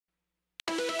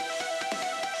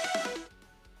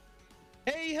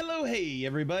Hey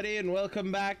everybody, and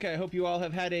welcome back. I hope you all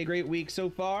have had a great week so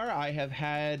far. I have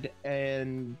had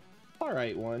an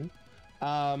alright one.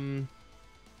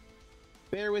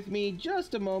 Bear with me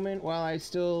just a moment while I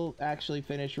still actually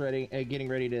finish getting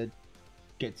ready to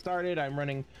get started. I'm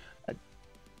running a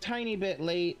tiny bit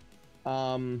late.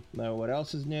 No, what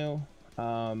else is new?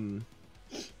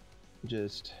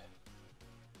 Just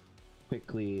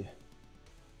quickly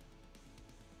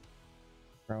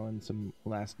throwing some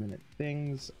last minute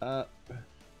things up.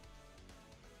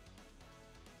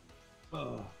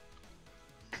 Oh.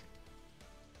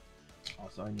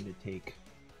 Also, I need to take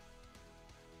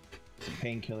some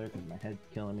painkiller because my head's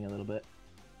killing me a little bit.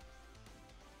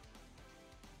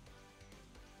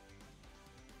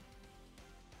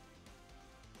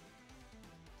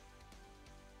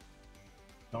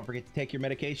 Don't forget to take your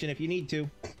medication if you need to.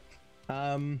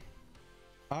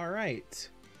 All right.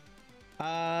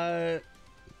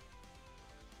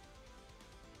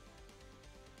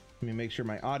 Let me make sure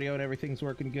my audio and everything's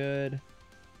working good.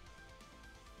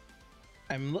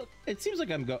 It seems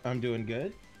like I'm doing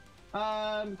good.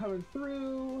 I'm coming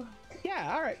through.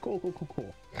 Yeah, all right, cool.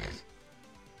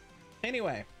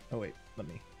 Anyway, oh wait, there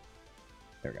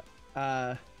we go.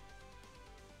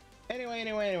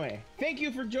 Anyway, thank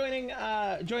you for joining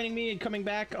me and coming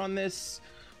back on this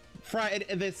Friday,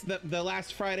 the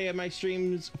last Friday of my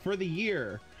streams for the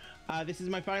year. This is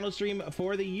my final stream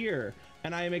for the year,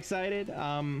 and I am excited.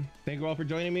 Thank you all for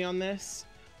joining me on this.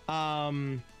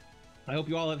 I hope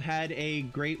you all have had a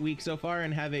great week so far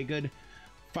and have a good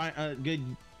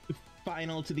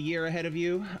final to the year ahead of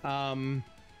you.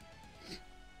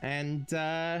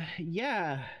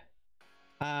 Yeah.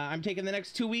 I'm taking the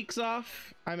next 2 weeks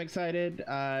off. I'm excited.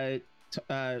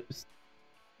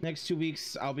 Next 2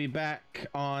 weeks, I'll be back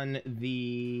on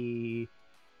the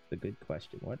good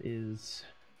question. What is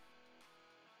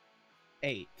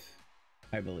 8th,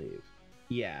 I believe.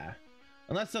 Yeah.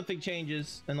 Unless something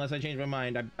changes, unless I change my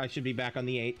mind, I should be back on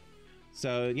the 8th.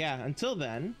 So yeah, until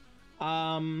then,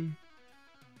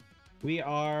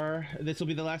 this will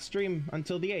be the last stream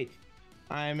until the 8th.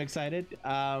 I'm excited.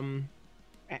 I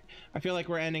feel like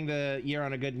we're ending the year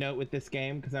on a good note with this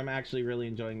game because I'm actually really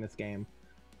enjoying this game.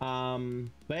 But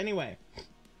anyway,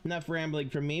 enough rambling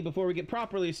from me. Before we get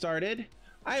properly started,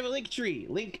 I have a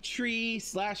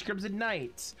linktree/Crimson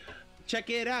Knights.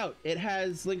 Check it out. It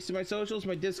has links to my socials,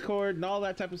 my Discord, and all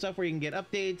that type of stuff where you can get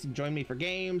updates and join me for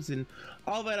games and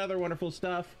all that other wonderful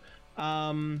stuff.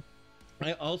 I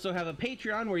also have a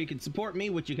Patreon where you can support me,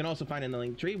 which you can also find in the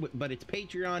link tree, but it's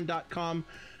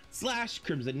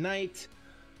patreon.com/Crimson Knight.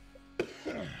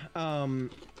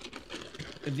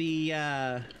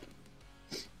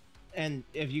 And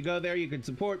if you go there, you can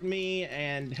support me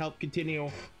and help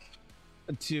to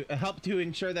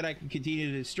ensure that I can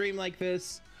continue to stream like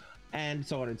this, and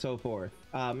so on and so forth.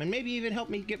 And maybe even help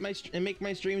me make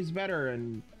my streams better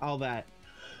and all that.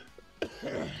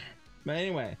 But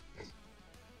anyway,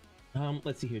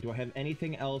 let's see here. Do I have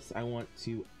anything else I want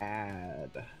to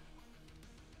add?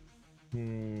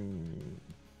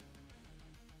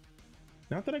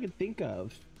 Not that I could think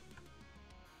of.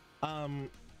 I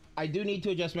do need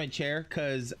to adjust my chair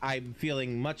because I'm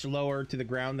feeling much lower to the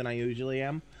ground than I usually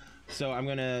am. So I'm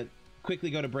gonna quickly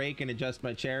go to break and adjust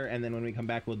my chair, and then when we come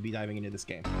back, we'll be diving into this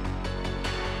game.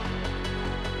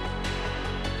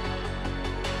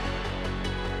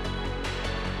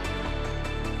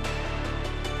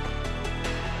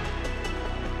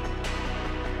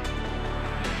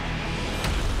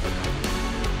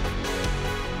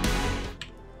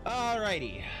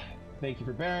 Alrighty, thank you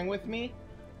for bearing with me.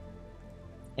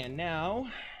 And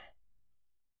now,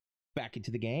 back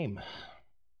into the game.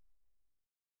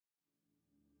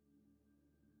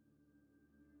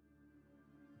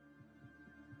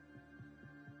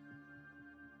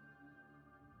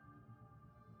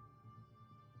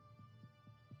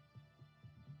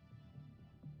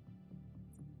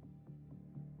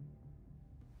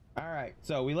 All right,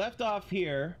 so we left off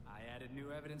here. I added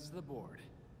new evidence to the board.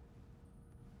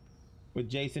 With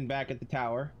Jason back at the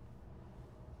tower.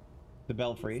 The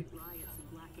Belfry. Riots in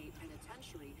Blackgate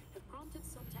Penitentiary have prompted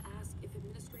some to ask if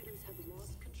administrators have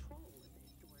lost control of the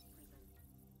historic prison.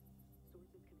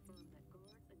 Sources confirm that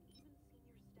guards and even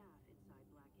senior staff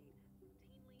inside Blackgate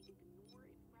routinely ignore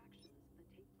infractions that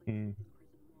take place within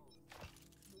prison walls.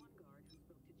 One guard who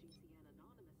spoke to GCN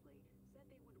anonymously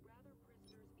said they would rather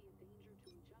prisoners be a danger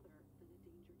to each other than a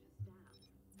danger to staff.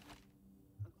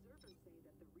 Observers say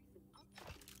that the recent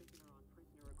uptick in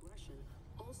prisoner-on-prisoner aggression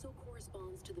also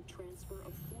corresponds to the transfer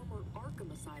of former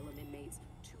Arkham Asylum inmates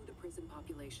to the prison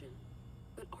population.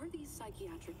 But are these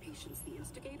psychiatric patients the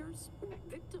instigators or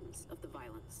victims of the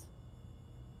violence?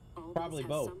 All Probably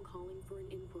this has both. some calling for an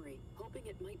inquiry, hoping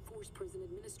it might force prison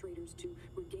administrators to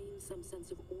regain some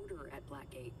sense of order at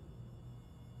Blackgate.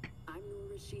 I'm Noor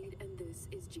Rashid, and this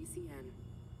is GCN.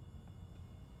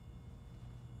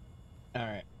 All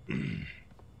right.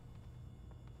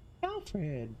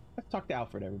 Alfred. Let's talk to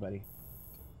Alfred, everybody.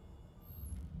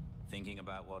 Thinking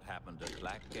about what happened at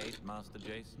Blackgate, Master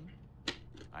Jason?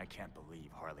 I can't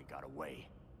believe Harley got away.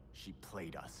 She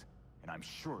played us, and I'm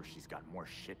sure she's got more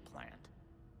shit planned.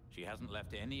 She hasn't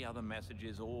left any other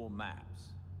messages or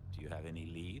maps. Do you have any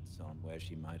leads on where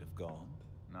she might have gone?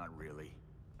 Not really,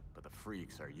 but the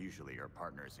freaks are usually our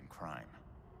partners in crime.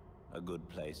 A good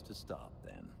place to start,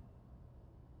 then.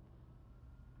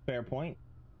 Fair point.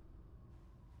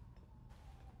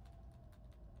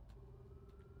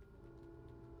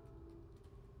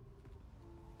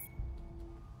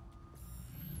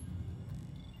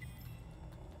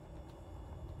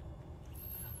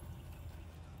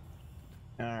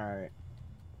 All right.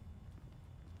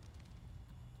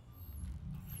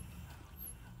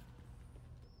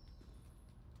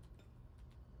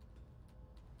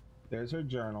 There's her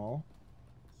journal.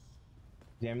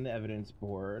 Examine the evidence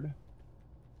board.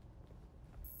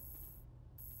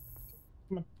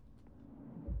 Come on.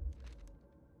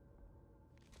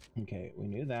 Okay, we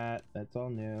knew that. That's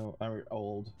all new. Or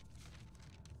old.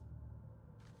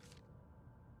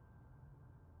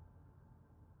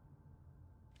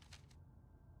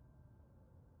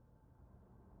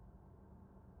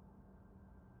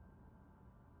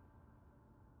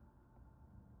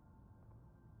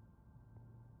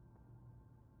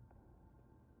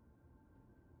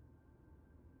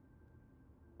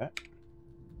 Okay.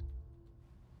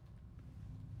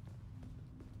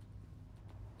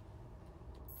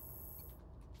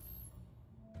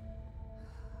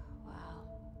 Wow.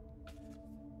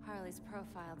 Harley's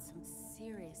profiled some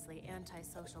seriously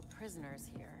antisocial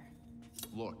prisoners here.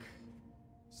 Look,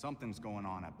 something's going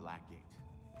on at Blackgate.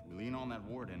 We lean on that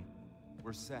warden,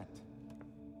 we're set.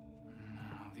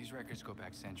 No, these records go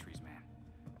back centuries, man.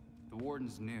 The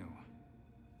warden's new.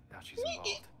 Doubt she's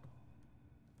involved.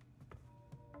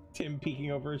 Tim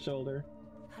peeking over his shoulder.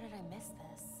 How did I miss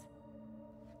this?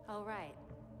 Oh, right.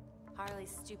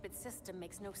 Harley's stupid system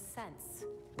makes no sense.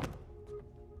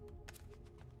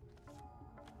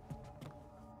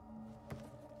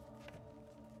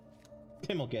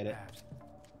 Tim will get it. Babs.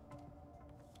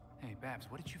 Hey, Babs,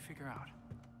 what did you figure out?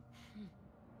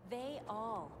 They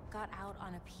all got out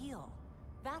on appeal.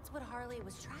 That's what Harley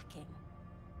was tracking.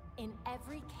 In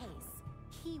every case,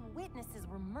 key witnesses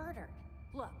were murdered.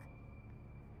 Look,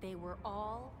 they were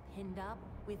all pinned up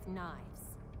with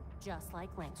knives, just like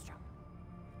Langstrom.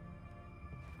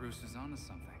 Bruce is onto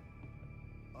something.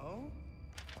 Oh?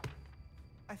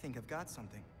 I think I've got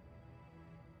something.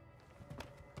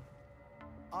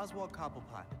 Oswald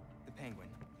Cobblepot, the Penguin.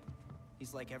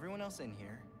 He's like everyone else in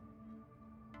here,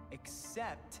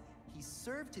 except he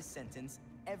served his sentence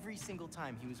every single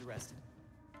time he was arrested.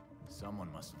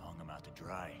 Someone must have hung him out to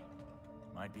dry.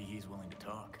 Might be he's willing to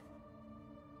talk.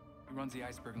 He runs the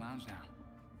Iceberg Lounge now.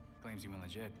 Claims he went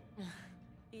legit.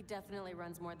 He definitely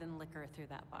runs more than liquor through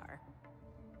that bar.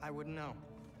 I wouldn't know.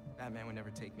 That man would never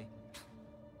take me.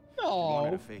 You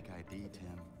wanted a fake ID,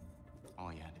 Tim.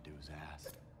 All you had to do was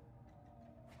ask.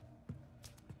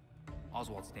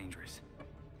 Oswald's dangerous.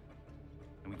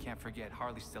 And we can't forget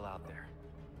Harley's still out there.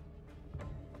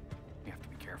 We have to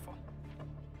be careful.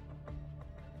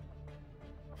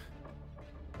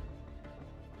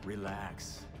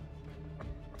 Relax,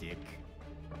 Dick.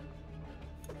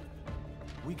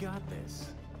 We got this.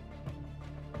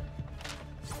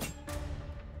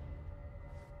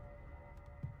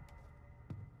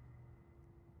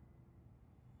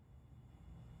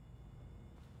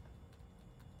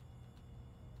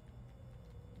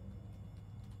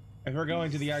 If we're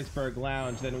going to the Iceberg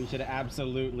Lounge, then we should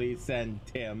absolutely send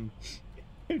Tim,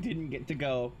 who didn't get to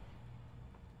go.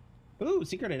 Ooh,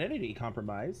 secret identity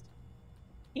compromised.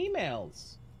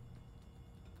 Emails.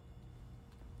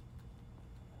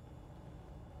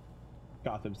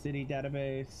 Gotham City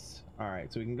database. All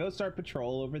right, so we can go start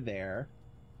patrol over there.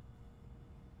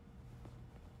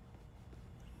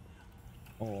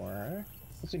 Or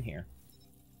what's in here?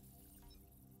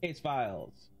 Case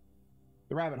files.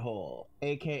 The Rabbit Hole,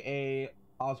 aka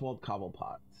Oswald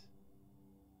Cobblepot.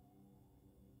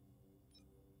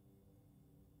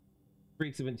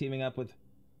 Freaks have been teaming up with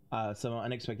some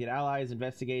unexpected allies,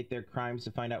 investigate their crimes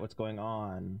to find out what's going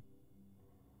on.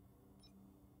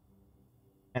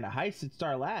 And a heist at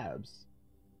Star Labs.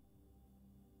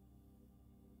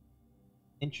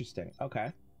 Interesting.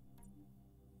 Okay.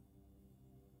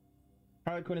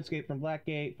 Harley Quinn escaped from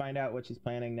Blackgate, find out what she's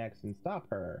planning next and stop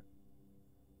her.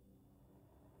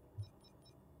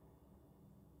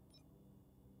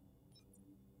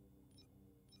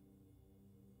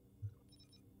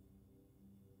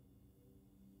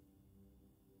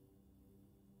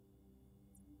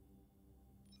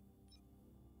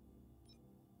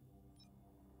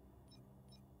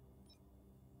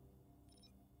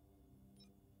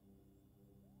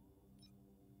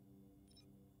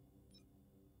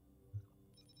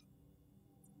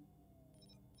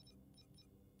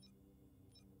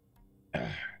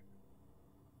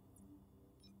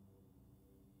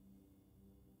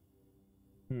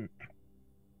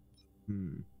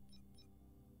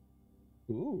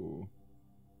 Ooh.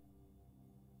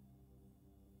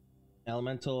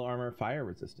 Elemental armor, fire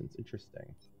resistance.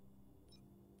 Interesting.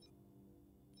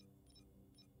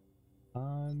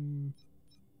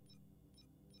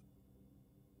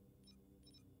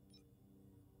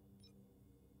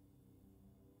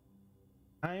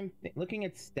 I'm looking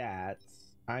at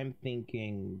stats. I'm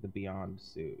thinking the Beyond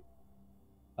suit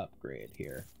upgrade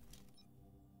here.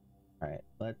 All right,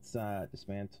 let's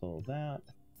dismantle that.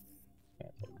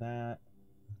 Dismantle that.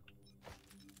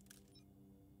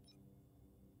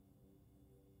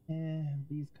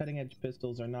 These cutting edge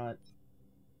pistols are not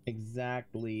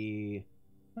exactly,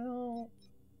 well,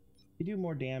 they do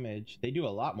more damage. They do a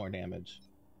lot more damage.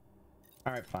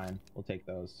 All right, fine. We'll take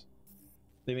those.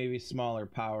 They may be smaller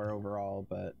power overall,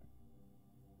 but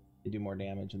they do more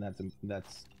damage, and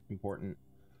that's important.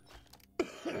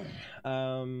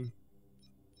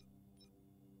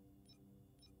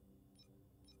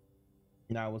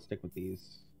 Now we'll stick with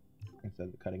these instead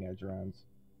of the cutting edge rounds.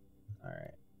 All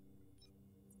right.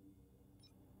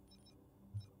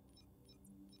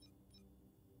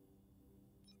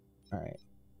 All right.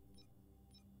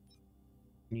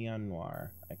 Neon Noir.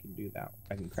 I can do that.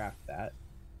 I can craft that.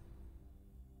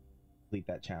 Complete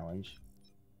that challenge.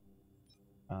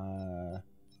 Oh,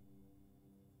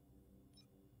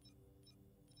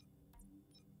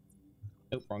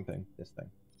 wrong thing. This thing.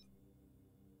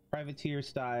 Privateer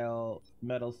style,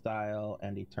 metal style,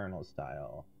 and eternal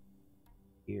style.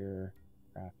 Here,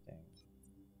 crafting.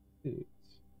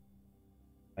 Suits.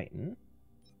 Titan.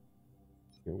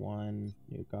 Tier 1,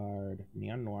 New Guard,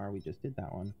 Neon Noir, we just did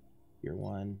that one. Tier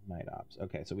 1, Night Ops.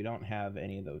 Okay, so we don't have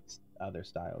any of those other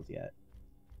styles yet.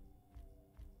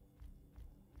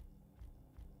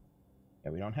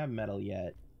 Yeah, we don't have metal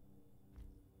yet.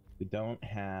 We don't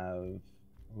have...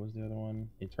 What was the other one?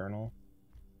 Eternal?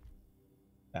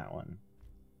 That one.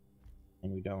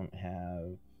 And we don't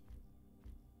have...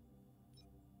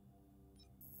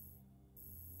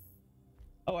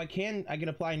 Oh, I can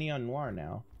apply Neon Noir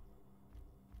now.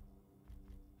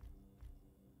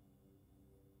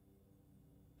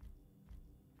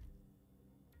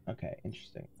 Okay,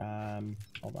 interesting.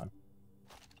 Hold on.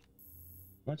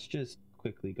 Let's just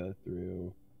quickly go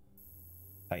through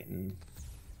Titan.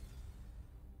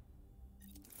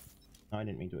 Oh, I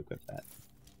didn't mean to equip that.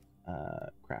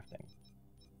 Crafting.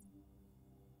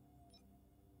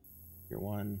 Tier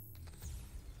 1.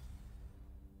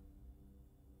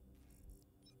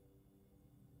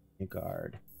 New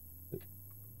Guard.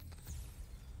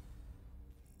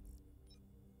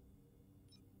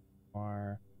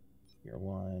 Tier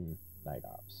 1, Night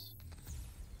Ops.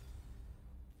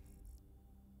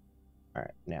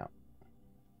 Alright, now.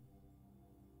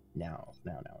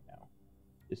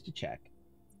 Just to check.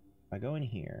 If I go in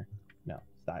here, no,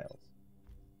 styles.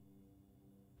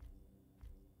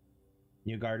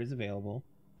 New Guard is available.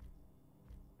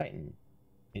 Titan.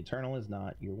 Eternal is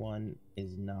not. Your 1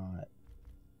 is not.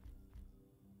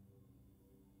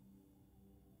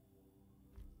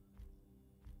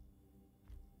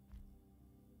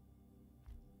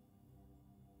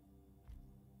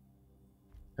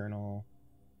 Eternal.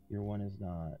 Your 1 is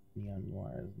not. Neon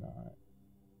Noir is not.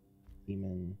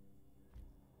 Demon.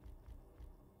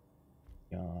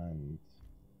 Beyond.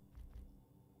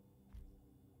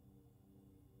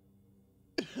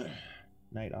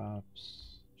 Night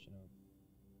Ops.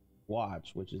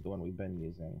 Watch, which is the one we've been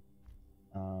using.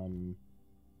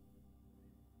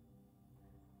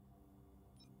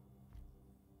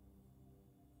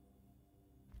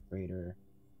 Raider.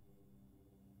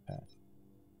 Okay.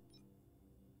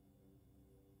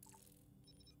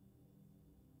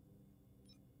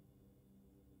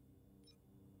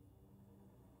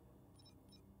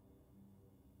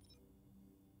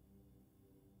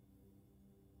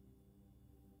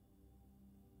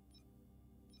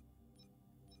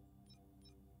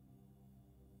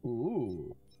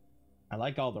 Ooh, I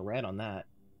like all the red on that,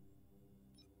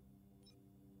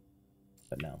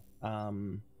 but no.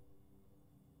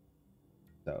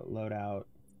 So loadout,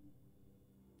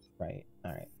 right?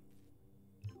 All right.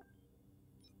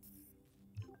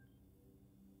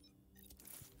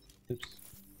 Oops.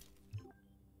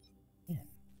 Yeah.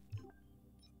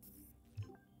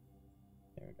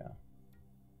 There we go.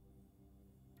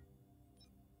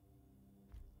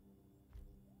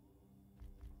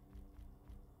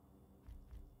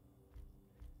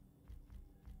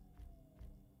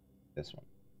 This one.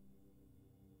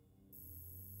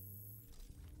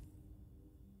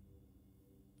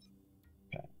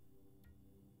 Okay.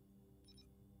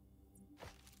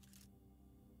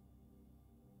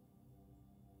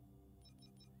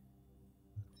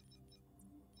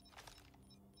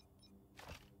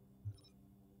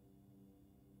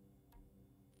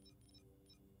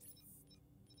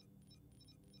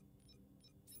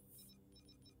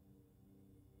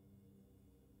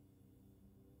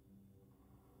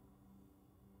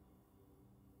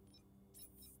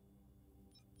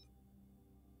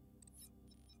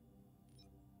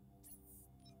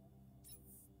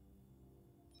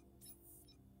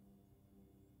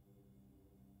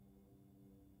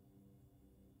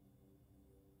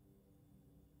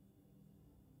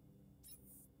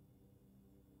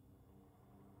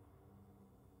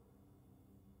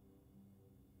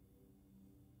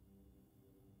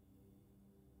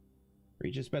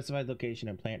 Reach a specified location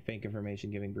and plant fake information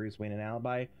giving Bruce Wayne an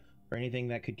alibi or anything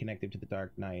that could connect him to the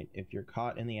Dark Knight. If you're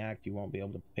caught in the act, you won't be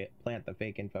able to plant the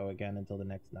fake info again until the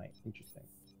next night. Interesting.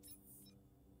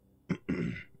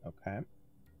 Okay.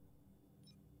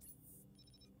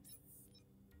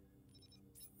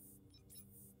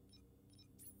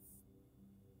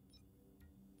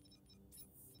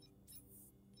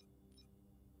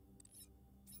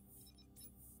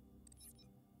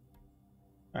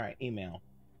 All right, email.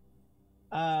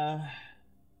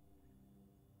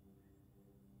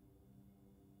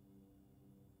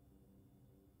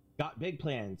 Got big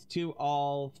plans. To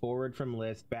all, forward from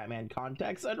list. Batman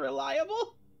contacts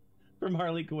unreliable from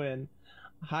Harley Quinn.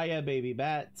 Hiya, baby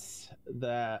bats.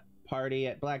 The party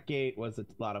at Blackgate was a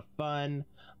lot of fun.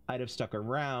 I'd have stuck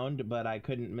around, but I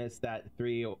couldn't miss that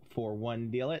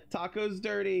 3-for-1 deal at Tacos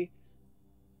Dirty.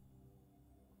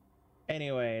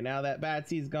 Anyway, now that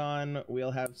Batsy's gone,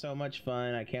 we'll have so much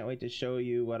fun. I can't wait to show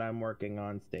you what I'm working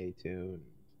on. Stay tuned.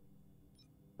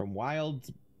 From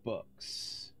Wild's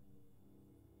Books.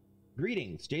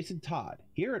 Greetings, Jason Todd.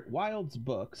 Here at Wild's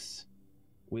Books,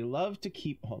 we love to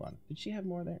keep... Hold on. Did she have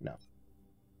more there? No.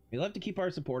 We love to keep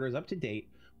our supporters up to date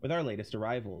with our latest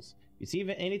arrivals. If you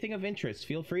see anything of interest,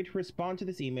 feel free to respond to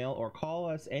this email or call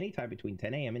us anytime between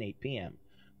 10 a.m. and 8 p.m.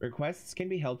 Requests can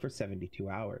be held for 72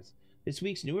 hours. This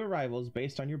week's new arrivals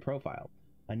based on your profile.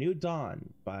 A New Dawn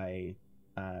by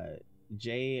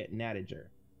Jay Nadiger.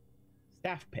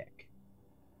 Staff Pick.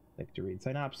 Click to read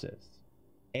synopsis.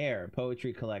 Air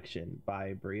Poetry Collection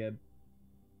by Bria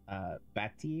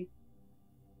Batty.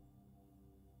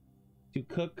 To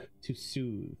Cook to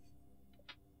Soothe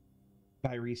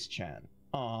by Reese Chan.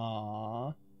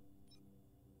 Aww.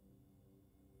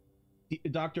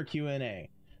 Dr. Q&A.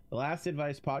 The last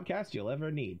advice podcast you'll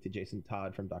ever need, to Jason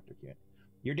Todd from Dr. Q&A.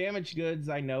 You're damaged goods,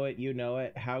 I know it, you know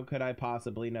it. How could I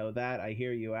possibly know that, I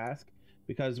hear you ask?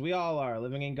 Because we all are.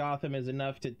 Living in Gotham is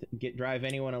enough to drive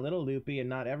anyone a little loopy, and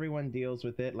not everyone deals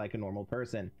with it like a normal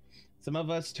person. Some of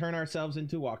us turn ourselves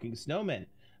into walking snowmen.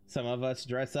 Some of us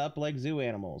dress up like zoo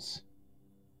animals.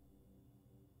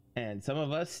 And some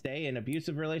of us stay in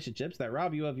abusive relationships that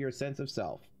rob you of your sense of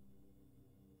self.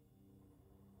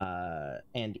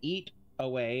 And eat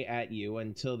away at you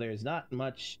until there's not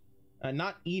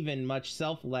even much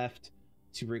self left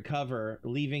to recover,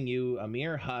 leaving you a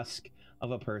mere husk of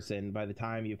a person by the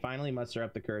time you finally muster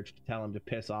up the courage to tell him to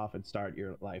piss off and start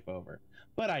your life over.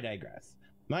 But I digress.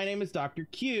 My name is Dr.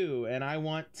 Q, and I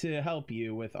want to help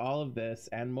you with all of this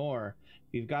and more.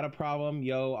 If you've got a problem,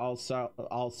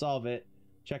 I'll solve it.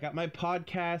 Check out my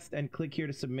podcast and click here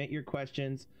to submit your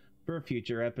questions for a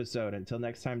future episode. Until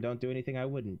next time, don't do anything I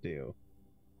wouldn't do.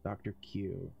 Dr.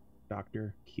 Q.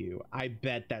 Dr. Q. I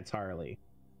bet that's Harley.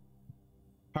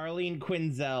 Harleen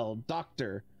Quinzel.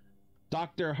 Dr.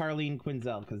 Harleen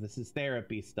Quinzel, because this is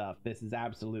therapy stuff. This is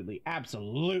absolutely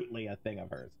a thing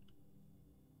of hers.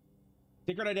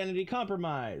 Secret identity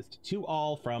compromised. To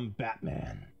all from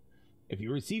Batman. If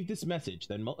you received this message,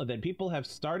 then people have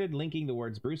started linking the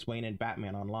words Bruce Wayne and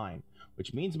Batman online,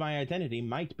 which means my identity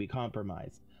might be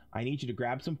compromised. I need you to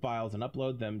grab some files and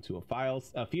upload them to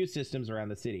a few systems around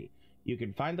the city. You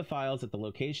can find the files at the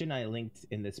location I linked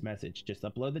in this message. Just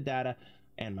upload the data,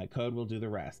 and my code will do the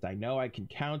rest. I know I can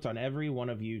count on every one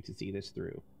of you to see this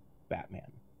through.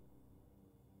 Batman.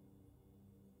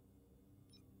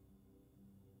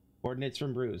 Coordinates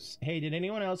from Bruce. Hey, did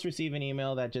anyone else receive an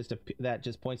email that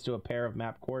just points to a pair of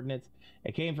map coordinates?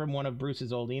 It came from one of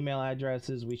Bruce's old email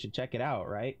addresses. We should check it out,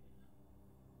 right?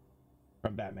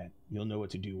 From Batman. You'll know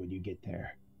what to do when you get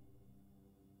there.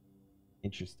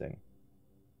 Interesting.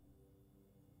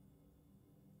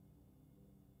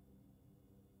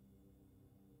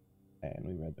 And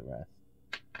we read the rest.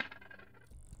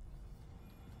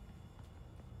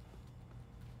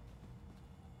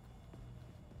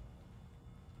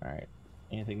 Alright.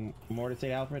 Anything more to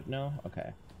say, Alfred? No?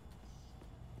 Okay.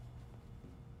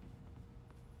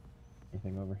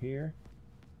 Anything over here?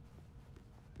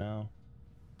 No.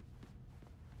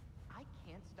 I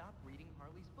can't stop reading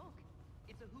Harley's book.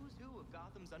 It's a who's who of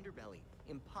Gotham's underbelly.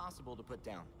 Impossible to put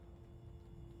down.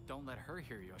 Don't let her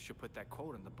hear you. I should put that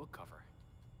quote in the book cover.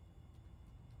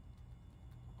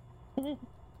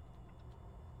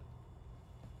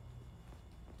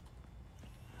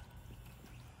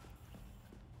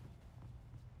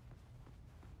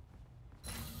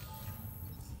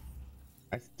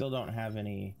 I still don't have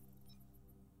any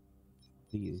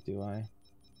these, do I?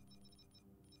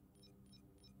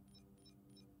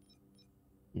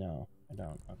 No, I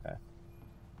don't. Okay.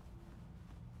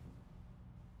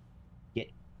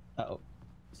 Uh-oh.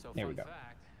 So there we fun go.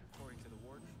 fact, according to the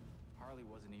warden, Harley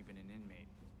wasn't even an inmate.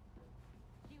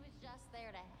 She was just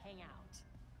there to hang out.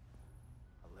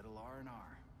 A little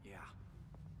R&R, yeah.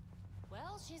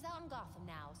 Well, she's out in Gotham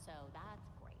now, so that's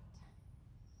great.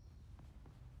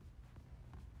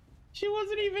 She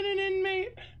wasn't even an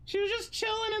inmate. She was just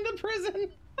chilling in the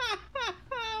prison.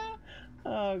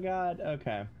 Oh God.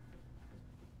 Okay.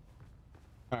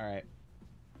 All right.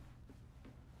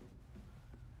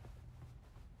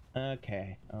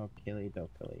 Okay. Okilly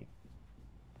dokilly.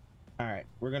 All right.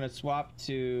 We're gonna swap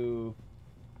to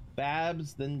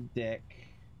Babs, then Dick.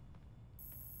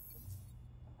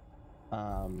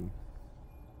 And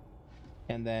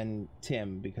then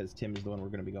Tim, because Tim is the one we're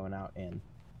gonna be going out in.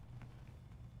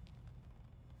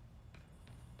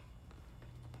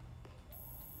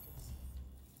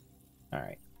 All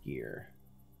right, gear.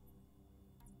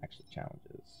 Actually,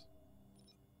 challenges.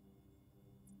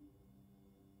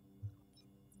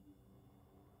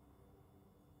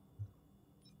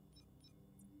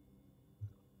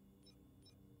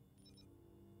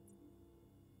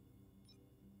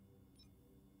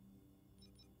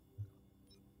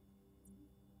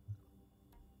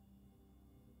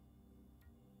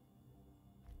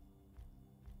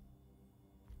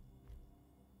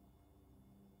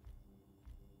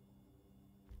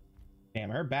 Damn,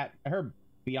 her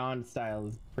Beyond style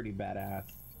is pretty badass.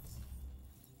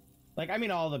 Like, I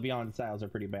mean, all the Beyond styles are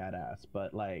pretty badass,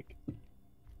 but like,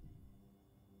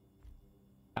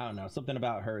 I don't know, something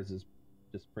about hers is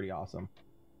just pretty awesome,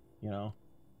 you know?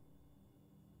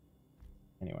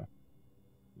 Anyway,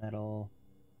 metal.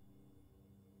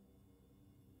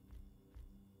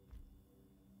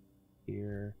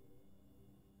 Here.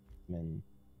 Min.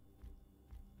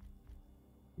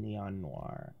 Neon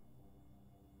Noir.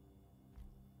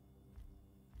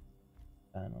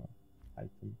 Channel.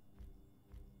 Titan.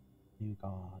 New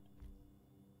God.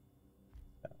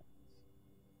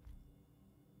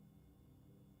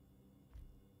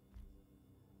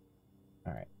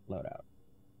 Alright, load out.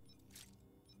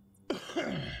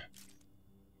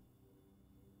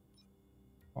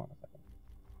 Hold on a second.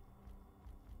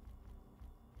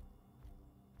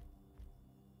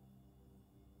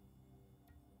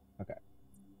 Okay.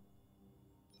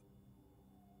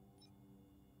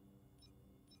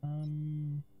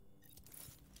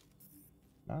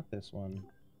 Not this one.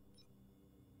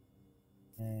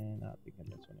 And not thinking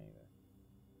this one either.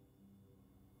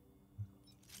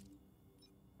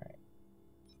 Alright.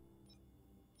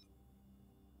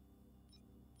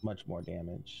 Much more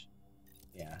damage.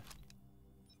 Yeah.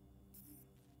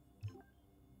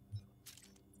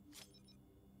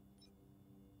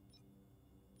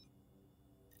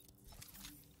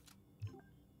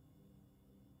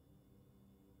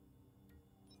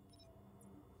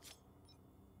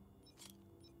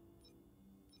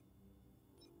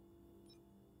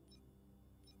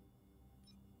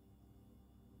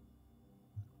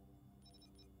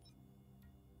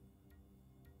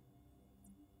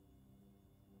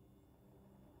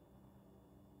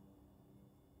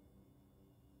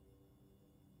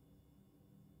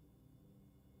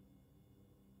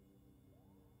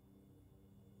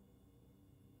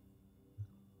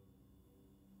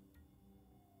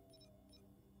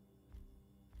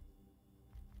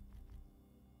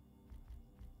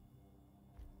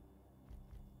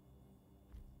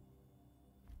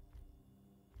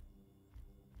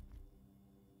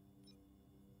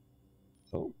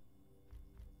 Oh.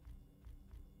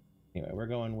 Anyway, we're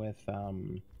going with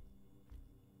when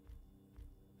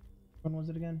was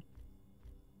it again?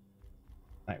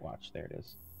 Night Watch, there it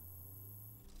is.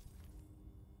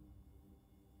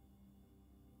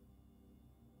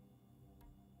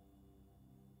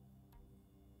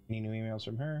 Any new emails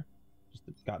from her?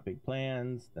 Just got big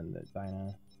plans, then the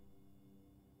Dinah.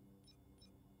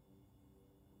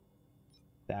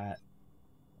 That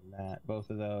and that, both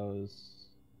of those.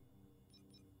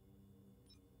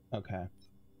 Okay.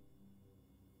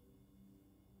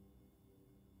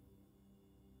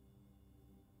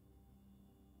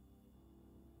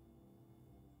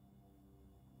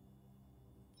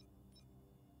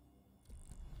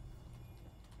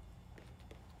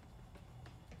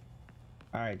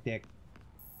 All right, Dick.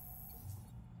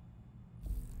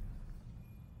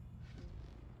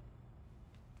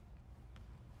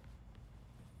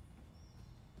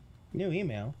 New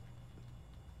email.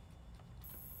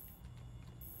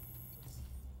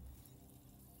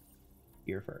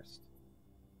 Here first.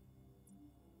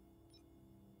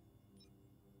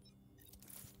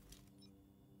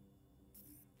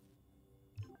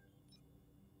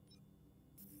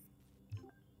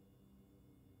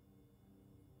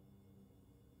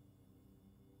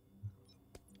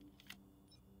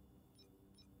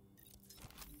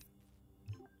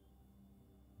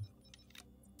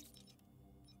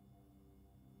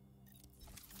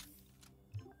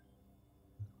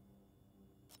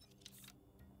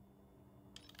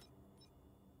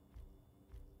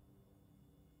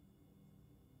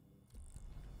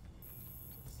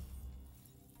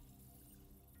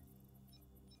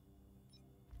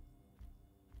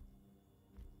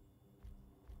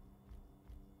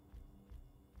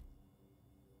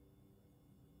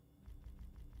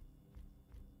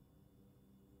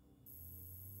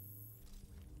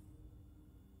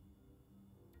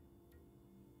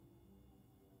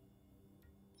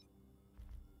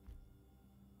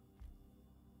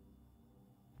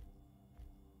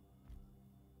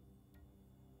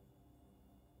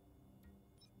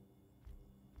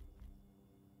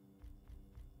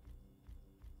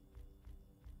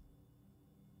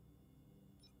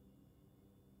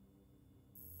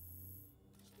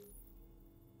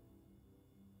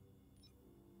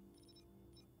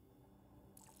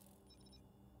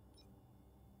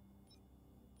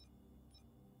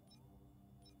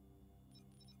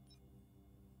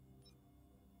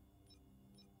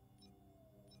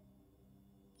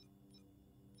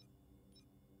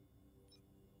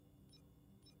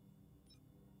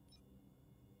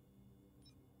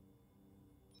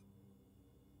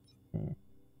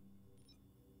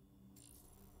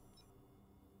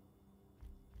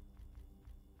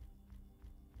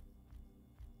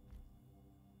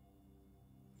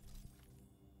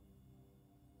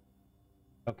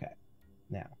 Okay,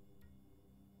 now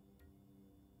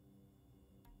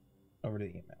over to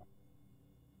the email.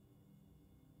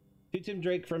 To Tim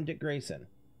Drake from Dick Grayson.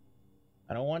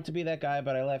 I don't want to be that guy,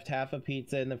 but I left half a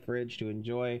pizza in the fridge to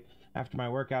enjoy after my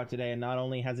workout today, and not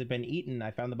only has it been eaten,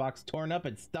 I found the box torn up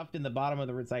and stuffed in the bottom of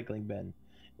the recycling bin.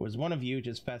 It was one of you,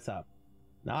 just fess up.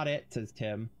 Not it, says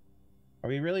Tim. Are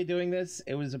we really doing this?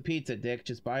 It was a pizza, Dick.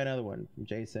 Just buy another one. From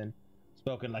Jason.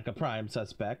 Spoken like a prime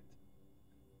suspect.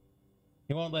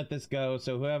 He won't let this go,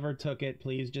 so whoever took it,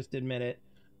 please just admit it.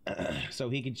 So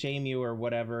he can shame you or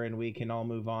whatever, and we can all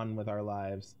move on with our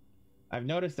lives. I've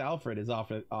noticed Alfred is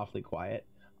awfully quiet.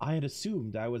 I had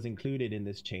assumed I was included in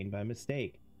this chain by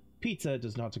mistake. Pizza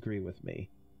does not agree with me.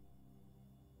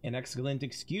 An excellent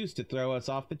excuse to throw us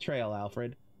off the trail,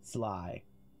 Alfred. Sly.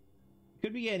 It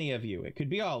could be any of you. It could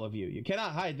be all of you. You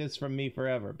cannot hide this from me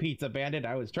forever. Pizza bandit,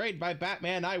 I was trained by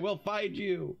Batman. I will find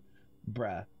you.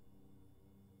 Bruh.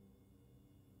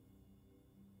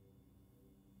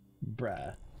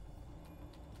 Bruh.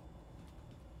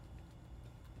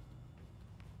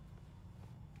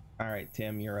 All right,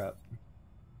 Tim, you're up.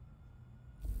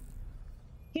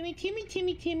 Timmy, Timmy,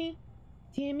 Timmy, Timmy.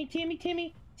 Timmy, Timmy,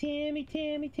 Timmy. Timmy,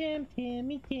 Timmy, Tim,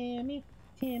 Timmy, Timmy,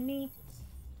 Timmy.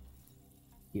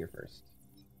 Here first.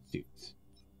 Suits.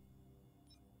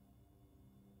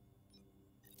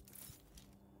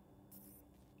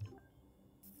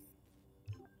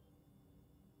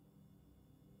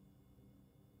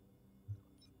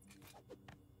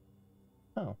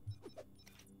 Oh.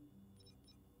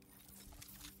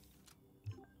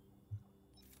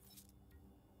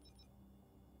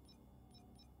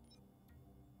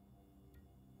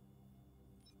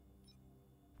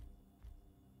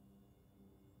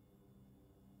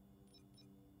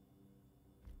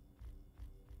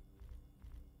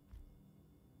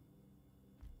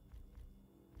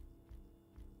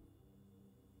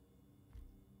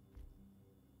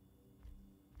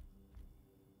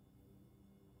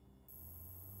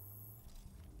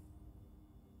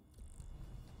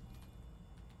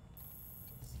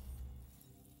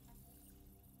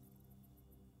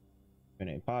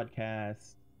 A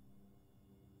podcast.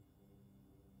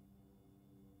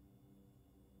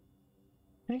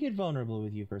 Can I get vulnerable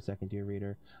with you for a second, dear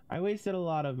reader? I wasted a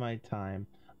lot of my time.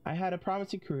 I had a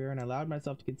promising career and I allowed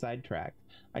myself to get sidetracked.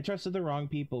 I trusted the wrong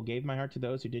people, gave my heart to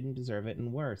those who didn't deserve it,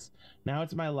 and worse. Now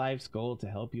it's my life's goal to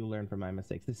help you learn from my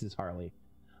mistakes. This is Harley.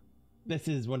 This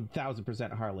is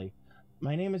 1000% Harley.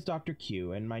 My name is Dr.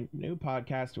 Q, and my new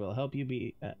podcast will help you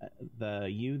be the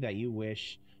you that you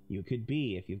wish you could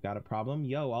be. If you've got a problem,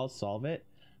 yo, I'll solve it.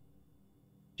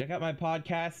 Check out my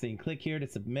podcast and click here to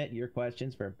submit your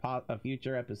questions for a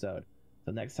future episode.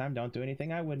 Till next time, don't do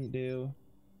anything I wouldn't do.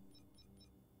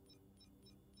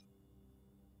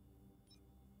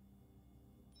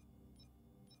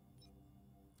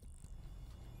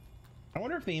 I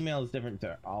wonder if the email is different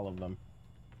to all of them.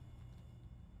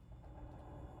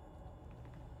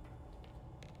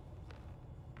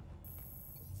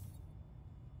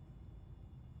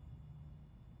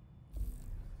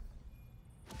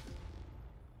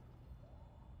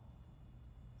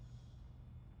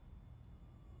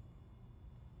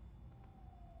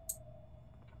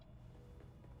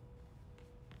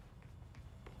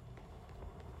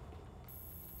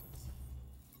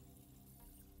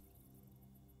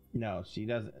 No, she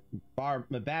doesn't.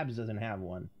 Babs doesn't have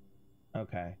one.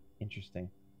 Okay, interesting.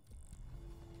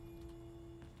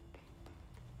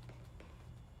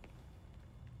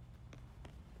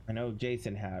 I know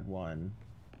Jason had one.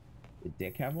 Did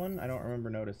Dick have one? I don't remember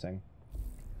noticing.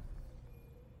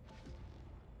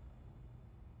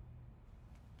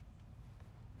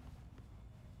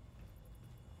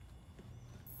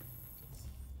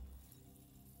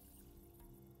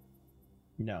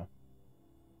 No.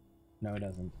 No, it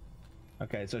doesn't.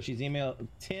 Okay, so she's emailed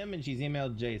Tim and she's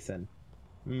emailed Jason.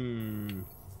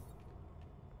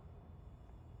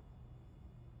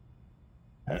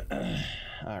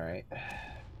 All right.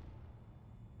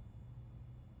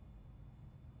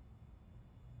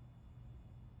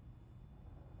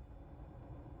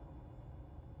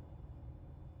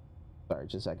 Sorry,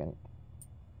 just a second.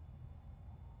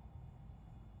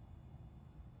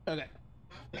 Okay.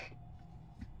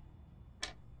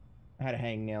 I had a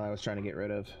hangnail I was trying to get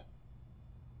rid of.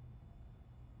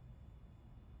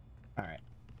 Alright.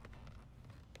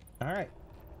 Alright.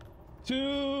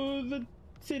 To the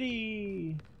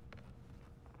city!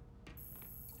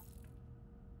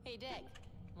 Hey, Dick.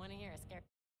 Want to hear a scary...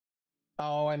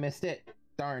 Oh, I missed it.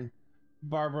 Darn.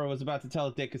 Barbara was about to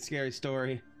tell Dick a scary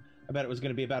story. I bet it was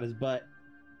going to be about his butt.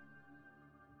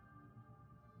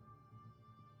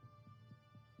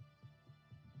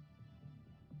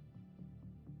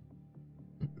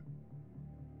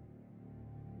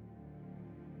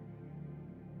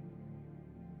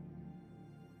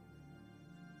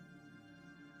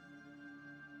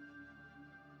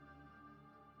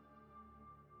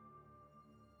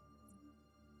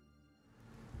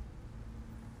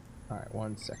 All right,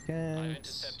 1 second. I've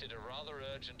intercepted a rather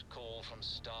urgent call from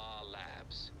Star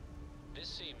Labs. This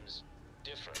seems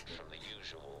different from the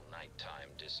usual nighttime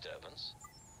disturbance.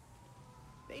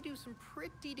 They do some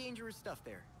pretty dangerous stuff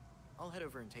there. I'll head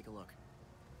over and take a look.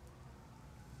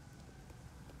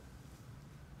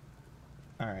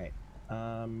 All right.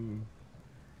 All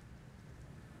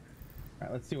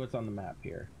right, let's see what's on the map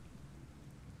here.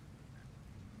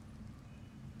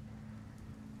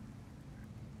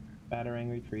 Battering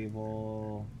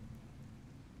retrieval.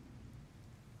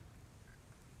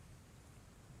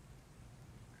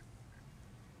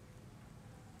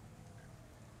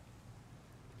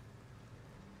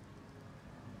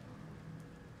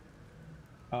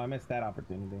 Oh, I missed that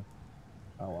opportunity.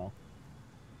 Oh well.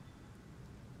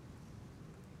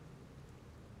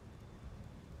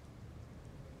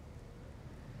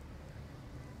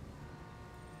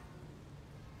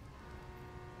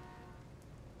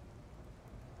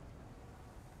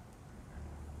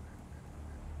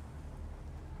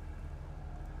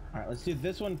 All right, let's do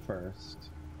this one first.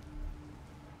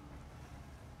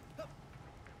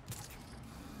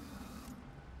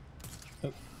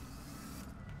 Oh.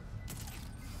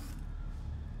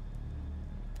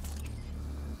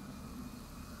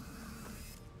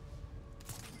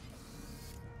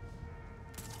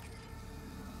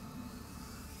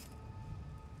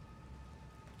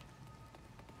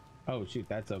 Oh shoot,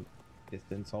 that's a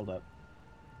distance. Hold up.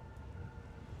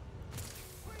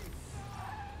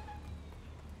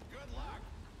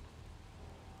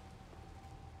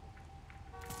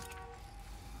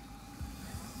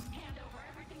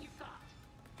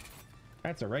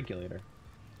 That's a regulator.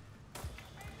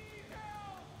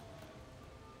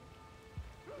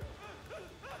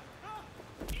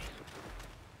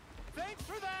 Thanks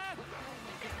for that!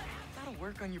 That'll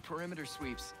work on your perimeter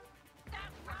sweeps. That's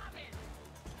Robin!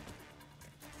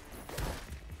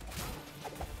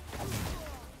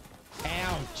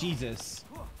 Ow, Jesus.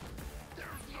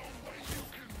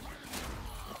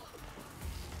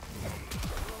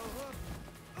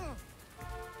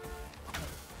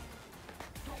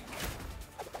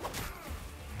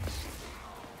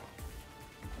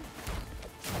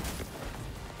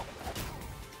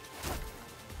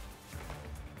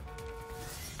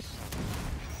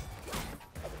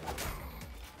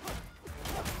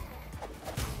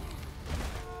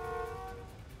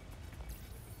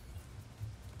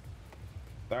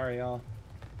 Sorry, y'all.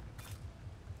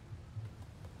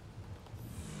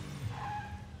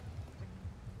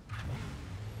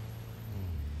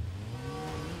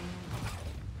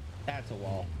 That's a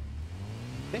wall.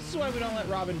 This is why we don't let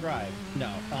Robin drive.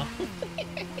 No.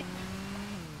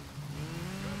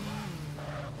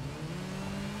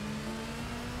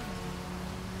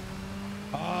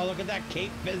 Oh, look at that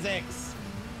cape physics.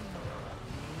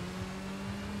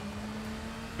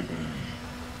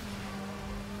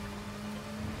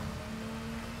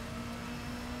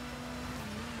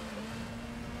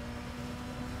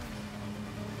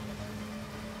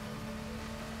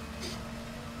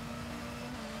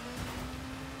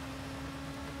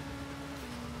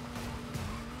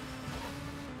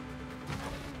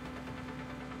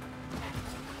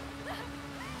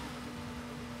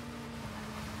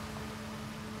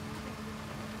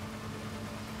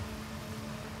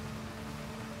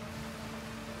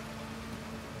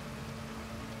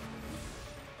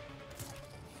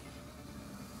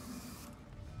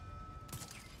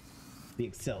 The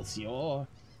Excelsior.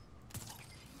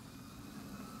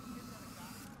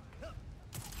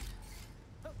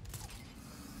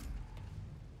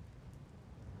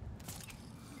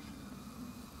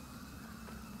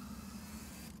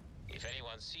 If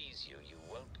anyone sees you, you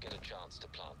won't get a chance to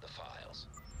plant the files.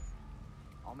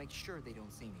 I'll make sure they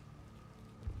don't see me.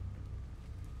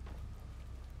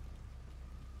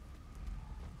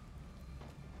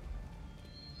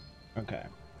 Okay.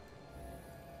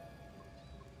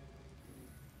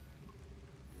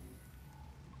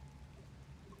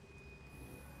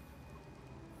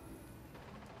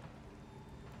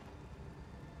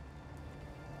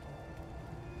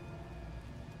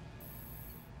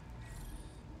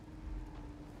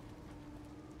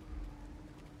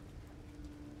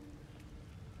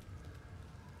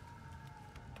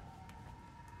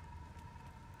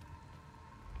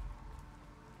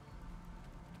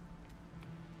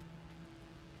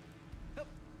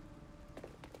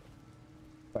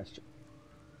 Question.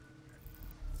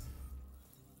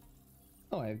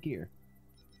 Oh, I have gear.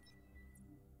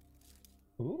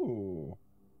 Ooh.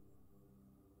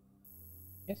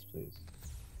 Yes, please.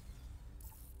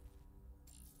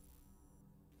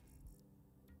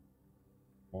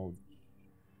 Well,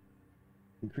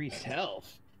 increased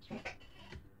health.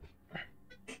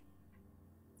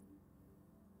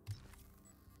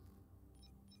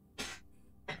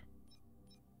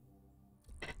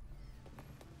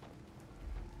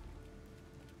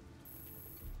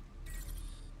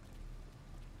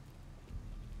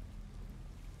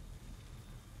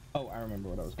 Oh, I remember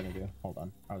what I was gonna do. Hold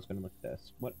on. I was gonna look at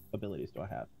this. What abilities do I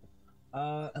have?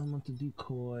 Elemental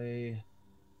decoy,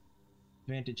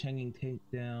 advantage hanging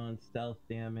takedown, stealth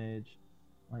damage,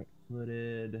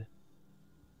 light-footed.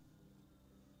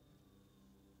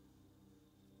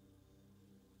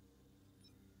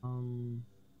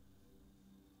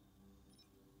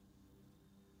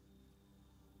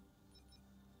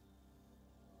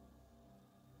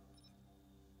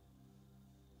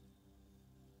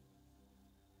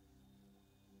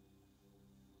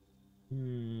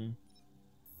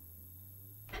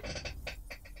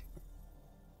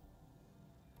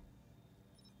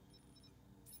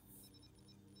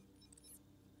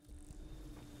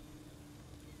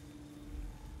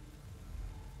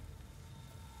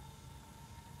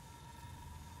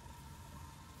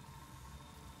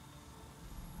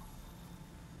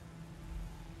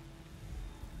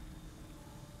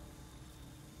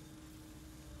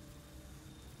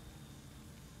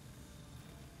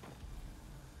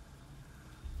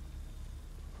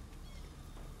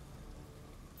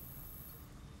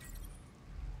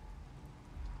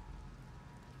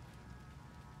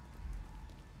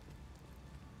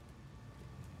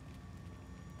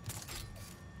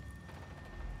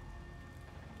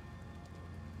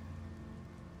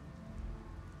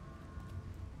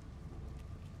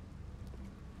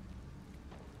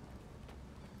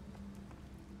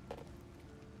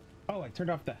 Oh, I turned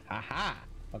off the haha.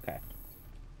 Okay.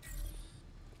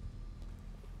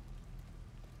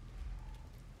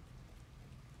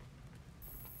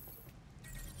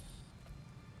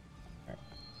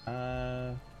 All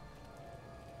right.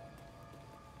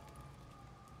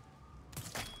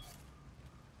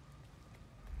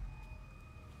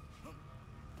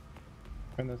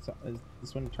 Turn this. Is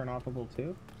this one turn offable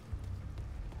too?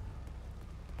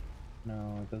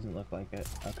 No, it doesn't look like it.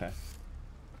 Okay.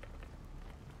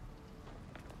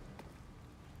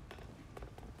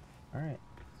 Alright,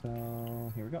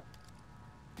 so here we go.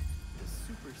 The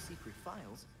super secret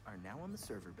files are now on the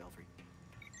server, Belfry.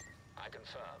 I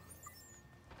confirm.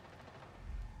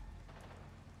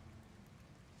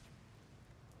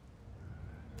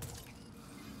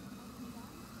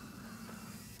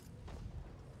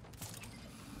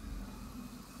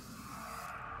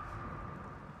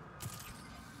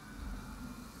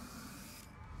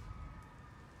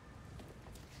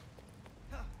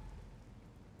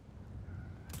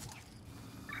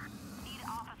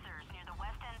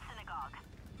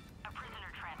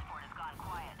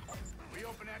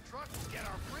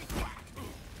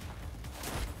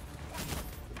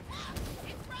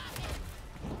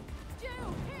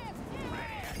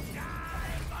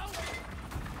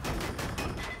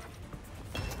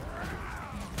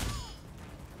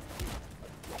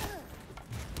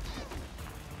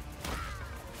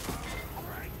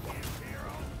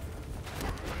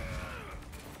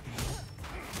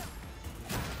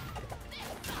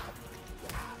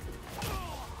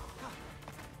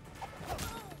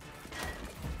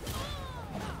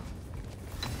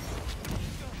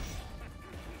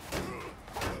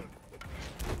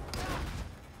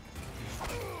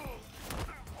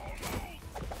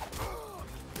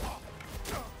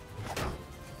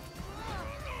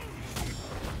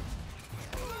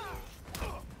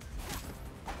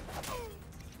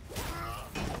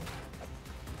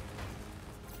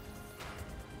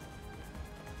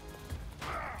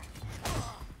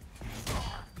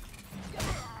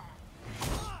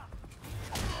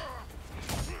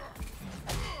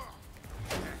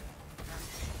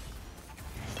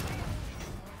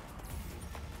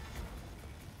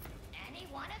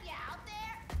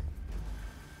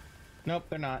 Nope,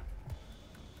 they're not.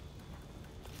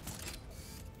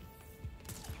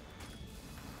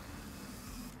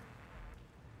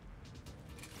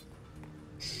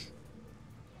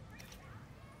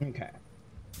 Okay.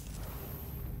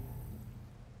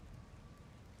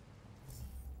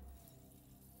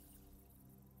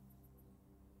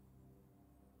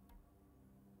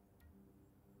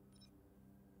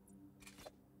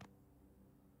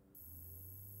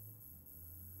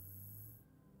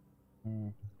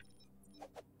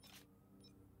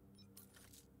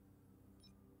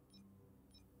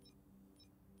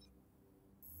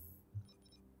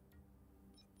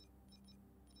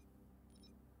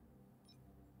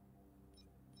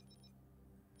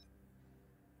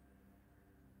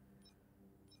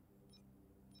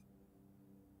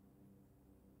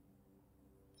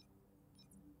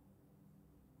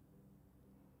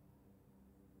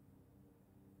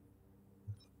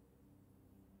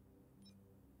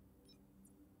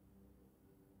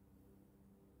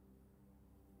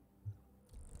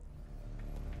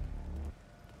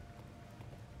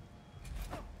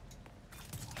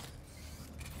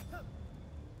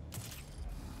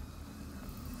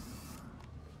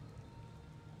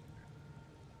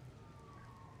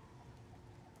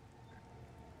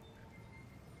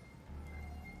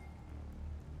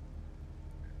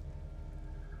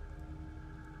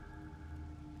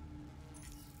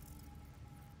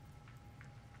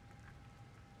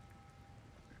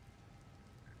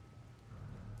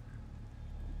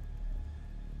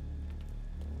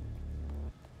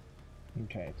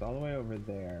 Okay, it's all the way over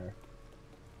there.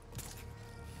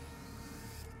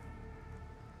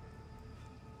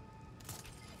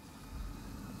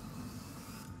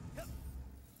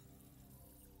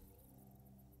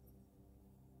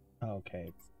 Okay,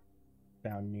 it's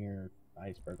down near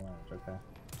Iceberg Lounge, okay.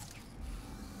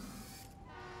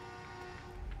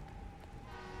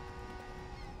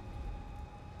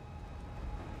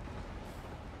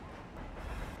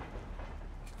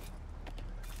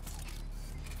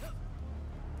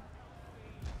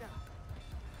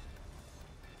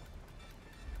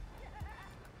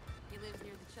 He lives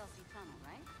near the Chelsea Tunnel,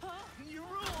 right? Huh? You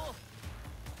rule!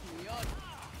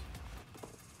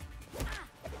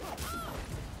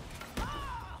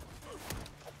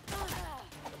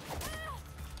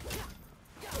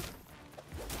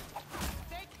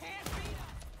 They can't beat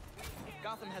us!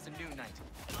 Gotham has a new knight.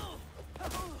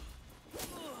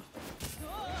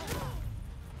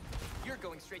 You're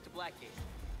going straight to Blackgate.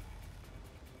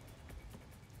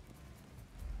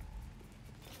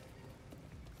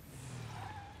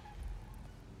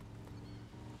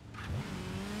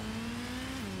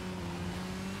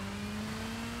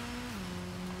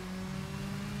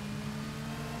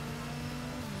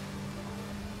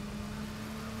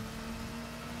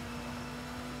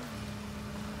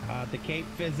 The Cape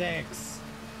physics.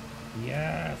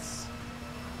 Yes.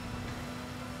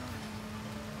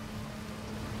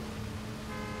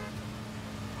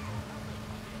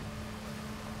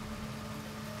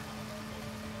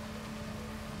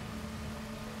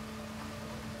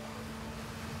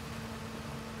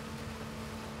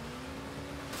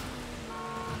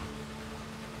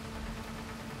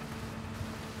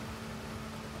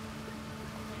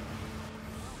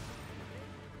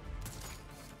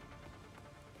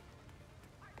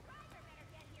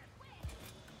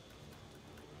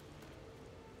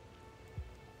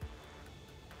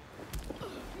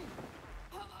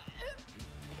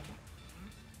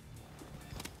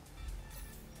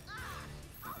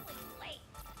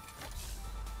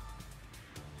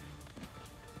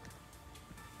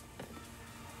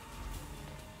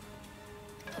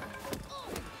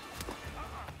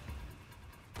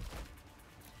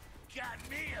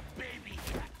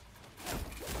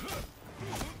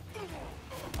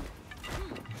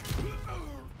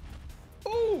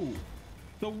 Ooh!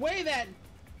 The way that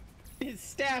his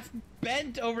staff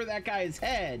bent over that guy's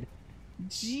head.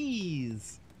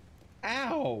 Jeez.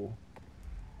 Ow.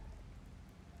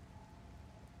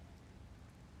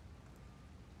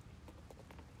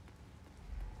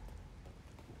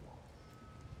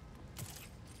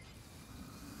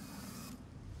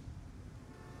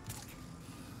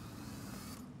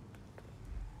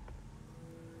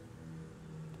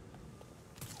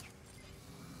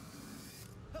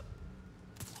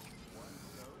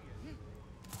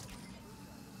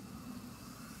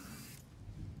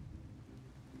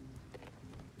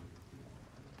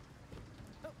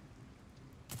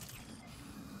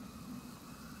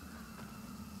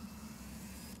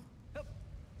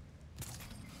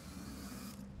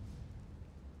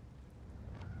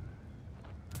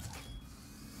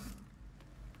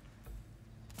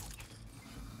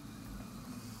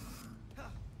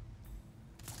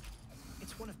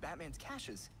 It's one of Batman's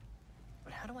caches.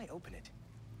 But how do I open it?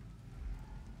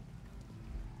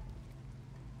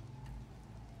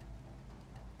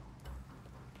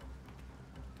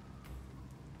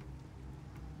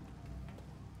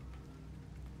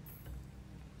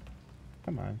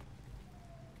 Come on.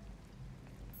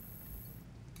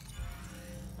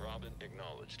 Robin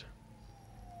acknowledged.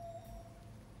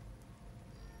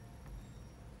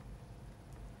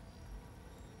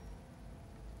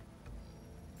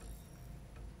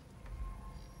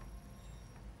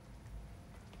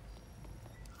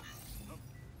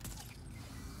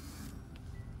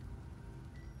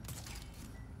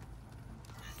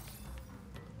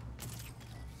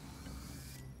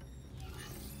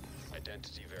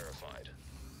 Identity verified.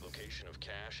 Location of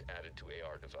cache added to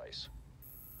AR device.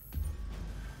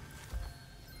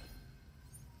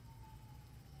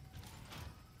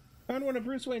 Found one of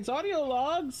Bruce Wayne's audio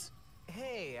logs.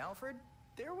 Hey, Alfred.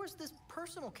 There was this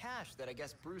personal cache that I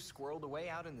guess Bruce squirreled away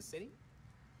out in the city.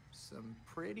 Some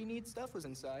pretty neat stuff was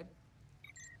inside.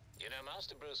 You know,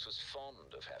 Master Bruce was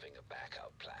fond of having a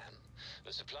backup plan.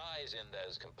 The supplies in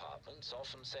those compartments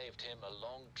often saved him a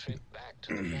long trip back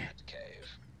to the Batcave.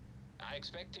 I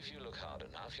expect if you look hard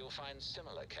enough, you'll find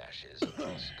similar caches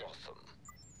across Gotham.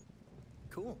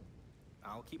 Cool.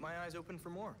 I'll keep my eyes open for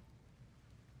more.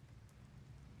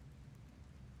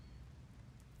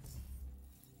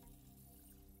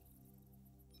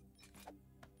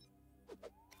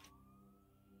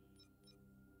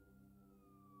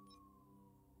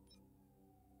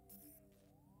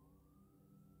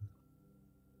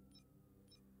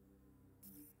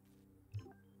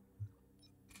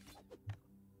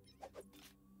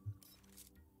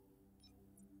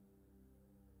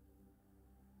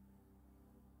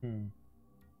 Hmm.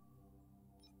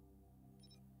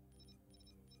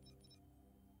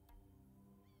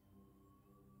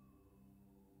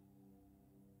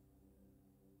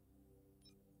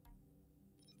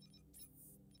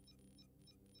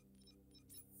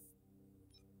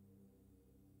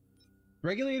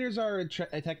 Regulators are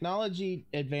a technology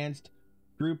advanced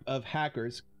group of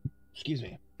hackers, excuse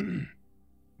me,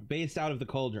 based out of the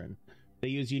Cauldron. They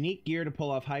use unique gear to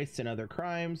pull off heists and other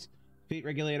crimes, defeat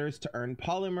regulators to earn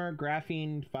polymer,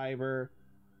 graphene, fiber,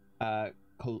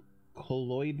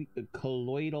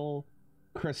 colloidal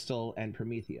crystal, and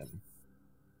promethium.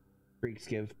 Freaks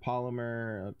give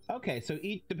polymer. Okay, so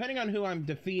depending on who I'm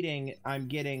defeating, I'm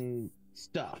getting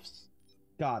stuffs.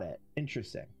 Got it.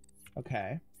 Interesting.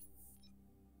 Okay.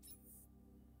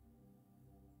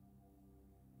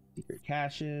 Secret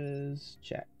caches,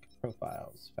 check.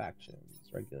 Profiles,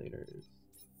 factions, regulators.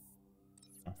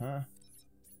 Uh-huh.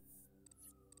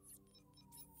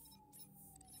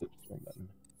 Oops, wrong button.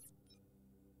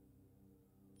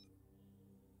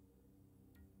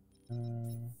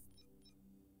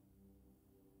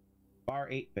 Bar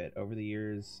 8-bit. Over the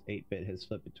years, 8-bit has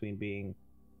flipped between being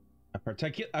a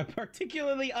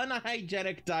particularly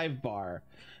unhygienic dive bar.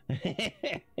 Just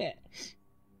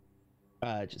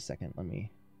a second, let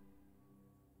me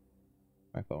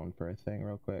my phone for a thing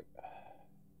real quick.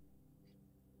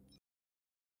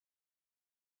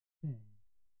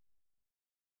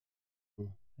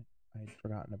 I'd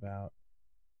forgotten about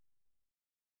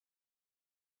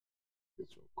this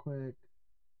real quick.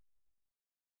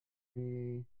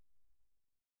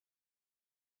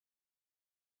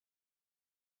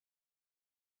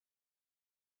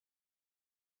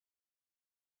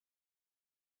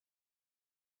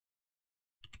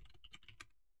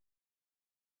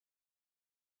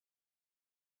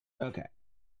 Okay.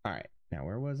 All right. Now,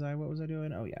 where was I? What was I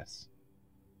doing? Oh, yes.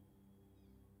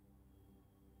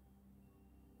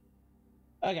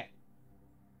 Okay.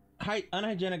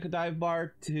 Unhygienic dive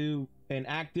bar to an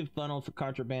active funnel for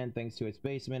contraband thanks to its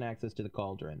basement, access to the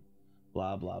cauldron.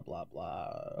 Blah, blah, blah,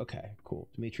 blah. Okay, cool.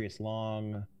 Demetrius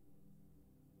Long.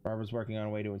 Barbara's working on a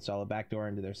way to install a backdoor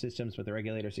into their systems, but the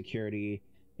regulator security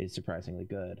is surprisingly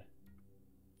good.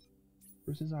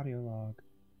 Bruce's audio log.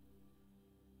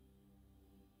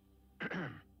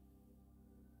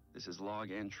 This is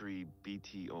log entry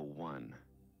BT01.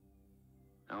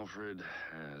 Alfred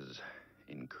has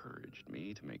encouraged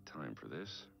me to make time for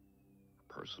this.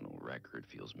 A personal record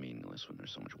feels meaningless when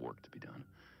there's so much work to be done.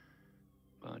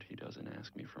 But he doesn't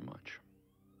ask me for much.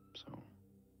 So...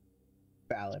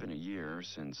 Valid. It's been a year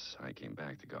since I came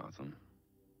back to Gotham.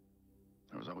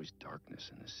 There was always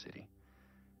darkness in this city.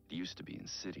 It used to be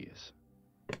insidious.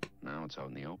 Now it's out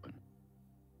in the open.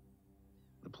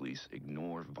 The police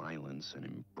ignore violence and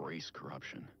embrace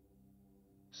corruption.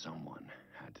 Someone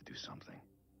had to do something.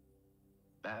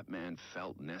 Batman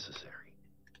felt necessary.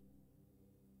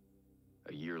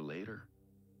 A year later,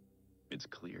 it's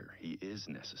clear he is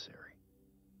necessary.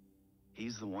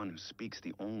 He's the one who speaks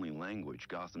the only language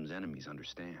Gotham's enemies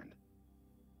understand.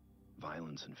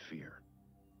 Violence and fear.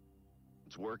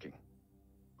 It's working.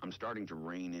 I'm starting to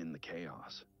rein in the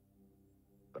chaos.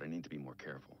 But I need to be more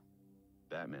careful.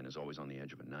 Batman is always on the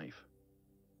edge of a knife.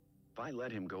 If I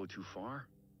let him go too far,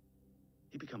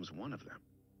 he becomes one of them.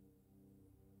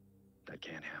 That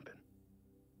can't happen.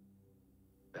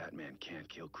 Batman can't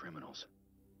kill criminals.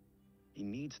 He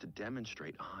needs to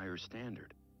demonstrate a higher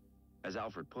standard. As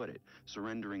Alfred put it,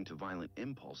 surrendering to violent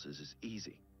impulses is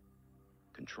easy.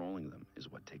 Controlling them is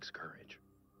what takes courage.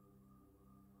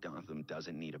 Gotham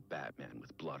doesn't need a Batman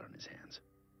with blood on his hands.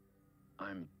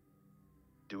 I'm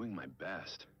doing my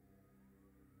best.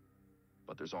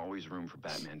 But there's always room for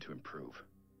Batman to improve.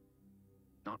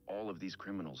 Not all of these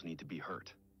criminals need to be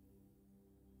hurt.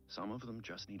 Some of them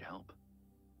just need help.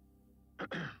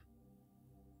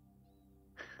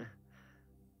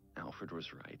 Alfred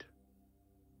was right.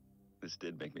 This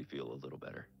did make me feel a little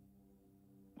better.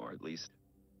 Or at least,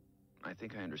 I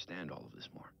think I understand all of this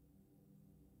more.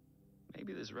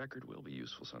 Maybe this record will be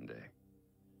useful someday.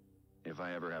 If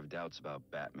I ever have doubts about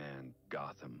Batman,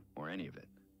 Gotham, or any of it.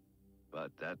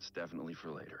 But that's definitely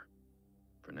for later.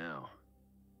 For now,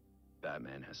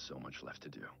 Batman has so much left to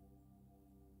do.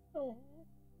 Oh.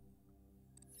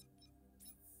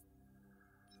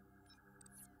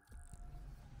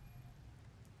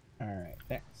 Alright,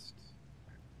 next.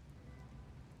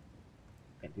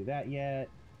 Can't do that yet.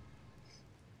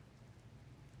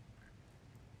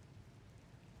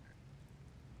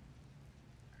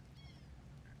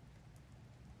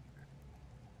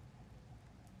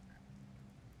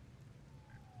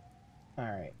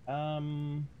 Alright,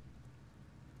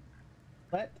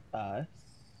 let us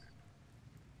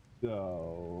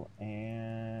go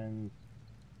and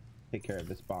take care of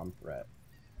this bomb threat.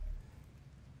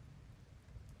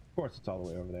 Of course, it's all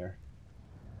the way over there.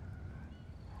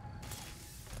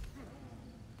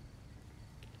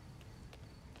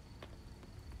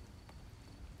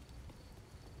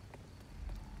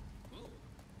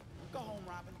 Go home,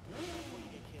 Robin, before you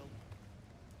get killed.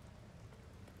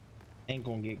 Ain't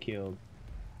gonna get killed.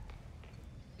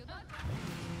 Good luck.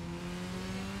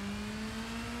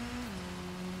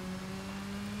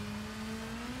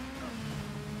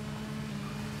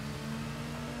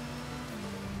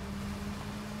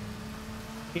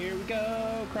 Here we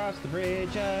go, across the bridge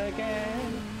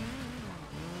again.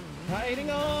 Hiding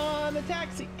on the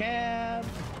taxi cab.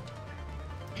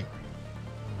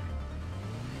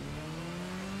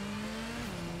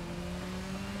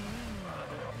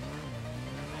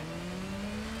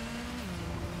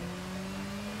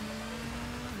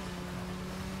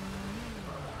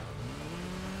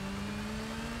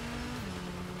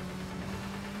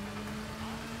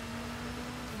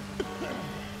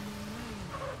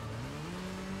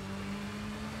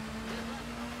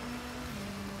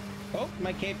 Oh,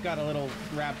 my cape got a little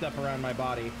wrapped up around my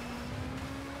body.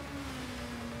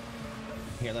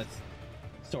 Here, let's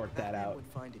sort that out. Would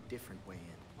find a different way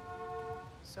in.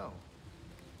 So,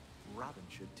 Robin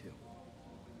should too.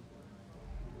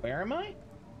 Where am I?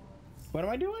 What am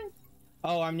I doing?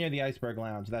 Oh, I'm near the Iceberg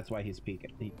Lounge. That's why he's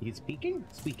peeking. He's peeking?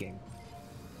 Speaking.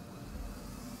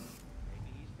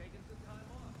 Maybe he's taking some time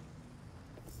off.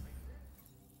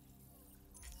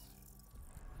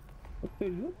 What do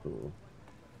you do?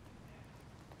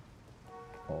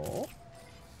 Oh.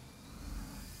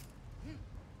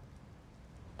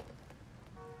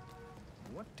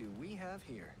 What do we have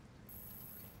here?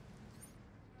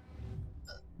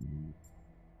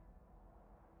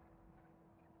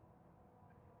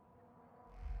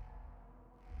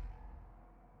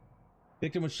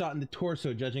 Victim was shot in the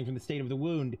torso, judging from the state of the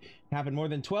wound. It happened more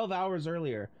than 12 hours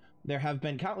earlier. There have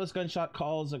been countless gunshot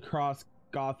calls across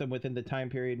Gotham within the time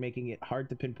period, making it hard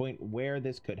to pinpoint where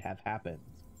this could have happened.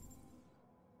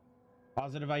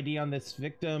 Positive ID on this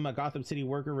victim, a Gotham City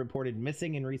worker reported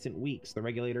missing in recent weeks. The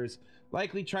regulators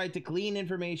likely tried to glean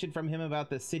information from him about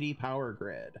the city power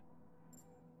grid.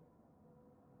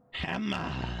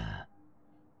 Hammer!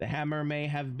 The hammer may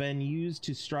have been used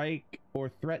to strike or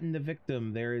threaten the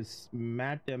victim. There is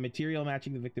material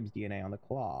matching the victim's DNA on the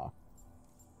claw.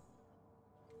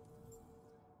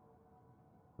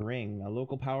 Ring, a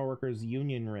local power workers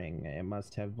union ring. It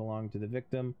must have belonged to the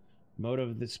victim. Motive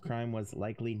of this crime was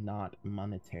likely not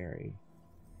monetary.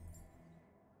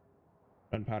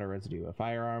 Gunpowder residue. A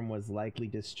firearm was likely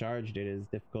discharged. It is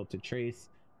difficult to trace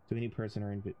to any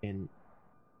person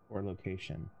or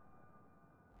location.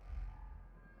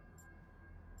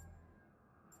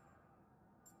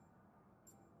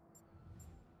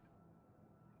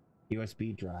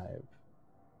 USB drive.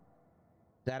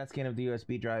 Data scan of the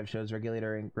USB drive shows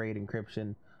regulator-grade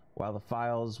encryption. While the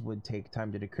files would take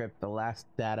time to decrypt, the last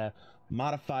data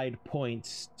modified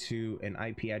points to an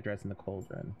IP address in the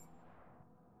cauldron.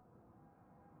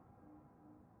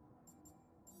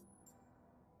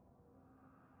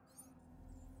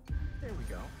 There we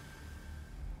go.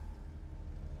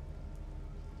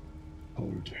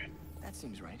 Cauldron. That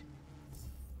seems right.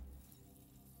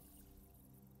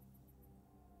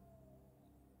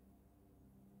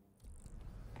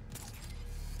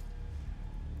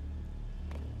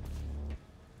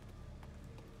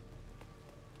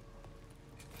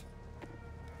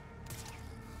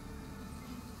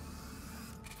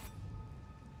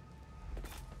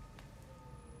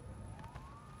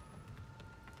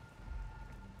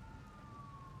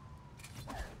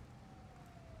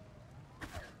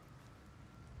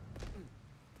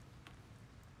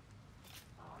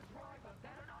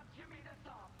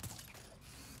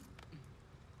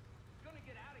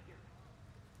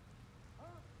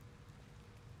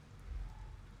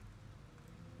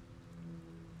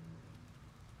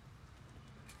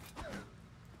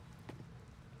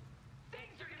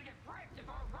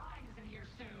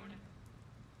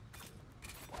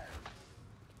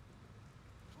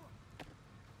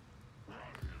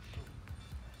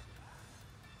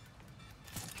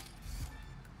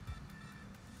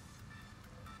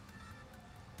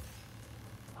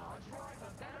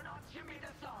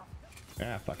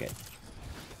 Ah, fuck it.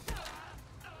 I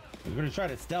was gonna try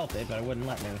to stealth it, but it wouldn't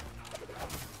let me.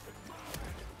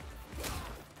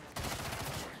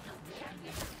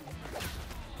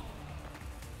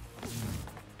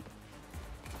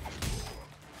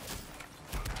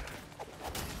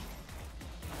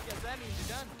 Guess that means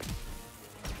you're done.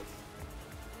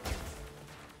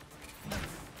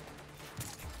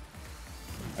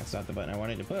 That's not the button I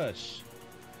wanted to push.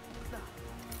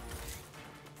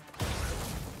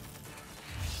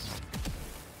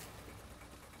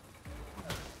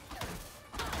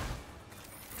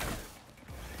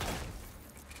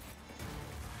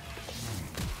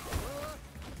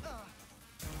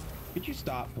 Could you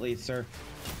stop, please, sir?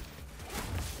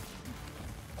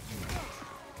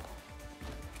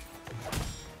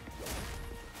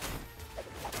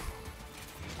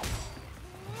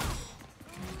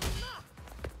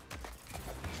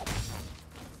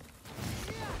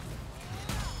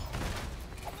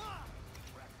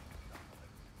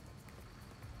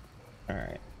 All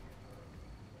right.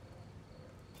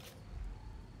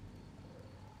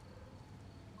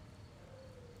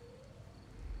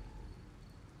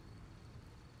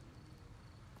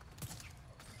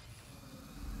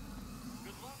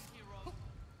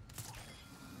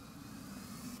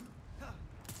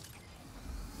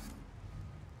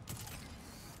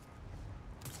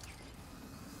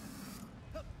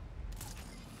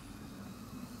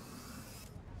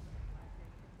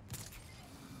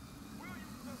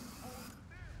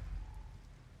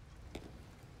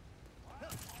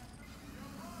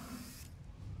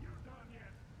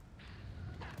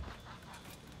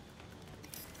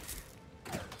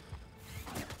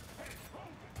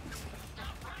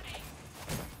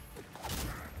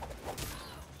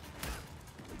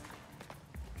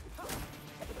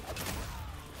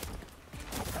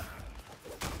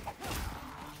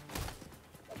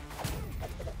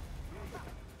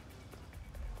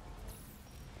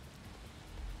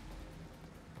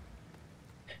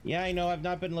 Yeah, I know. I've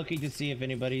not been looking to see if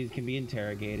anybody can be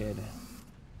interrogated.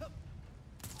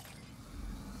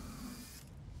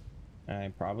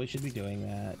 I probably should be doing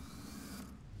that.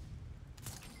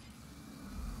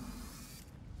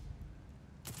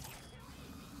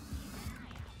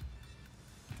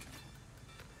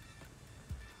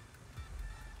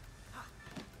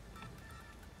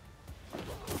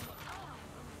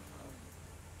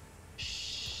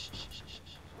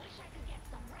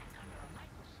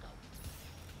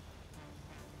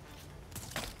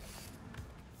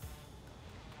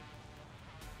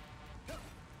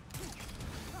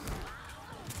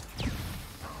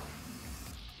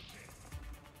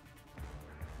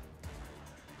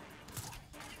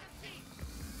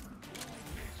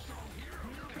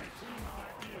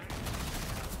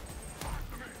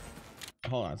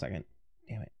 Hold on a second.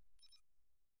 Damn it.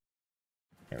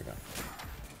 There we go.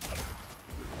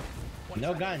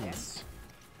 No guns.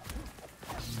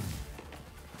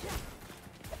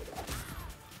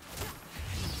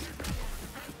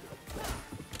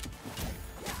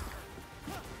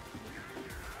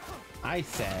 I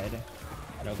said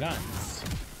no guns.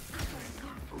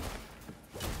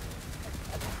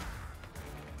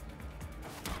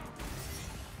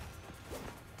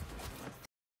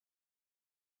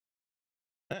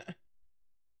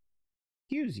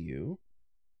 Excuse you.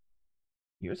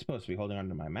 You're supposed to be holding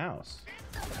onto my mouse.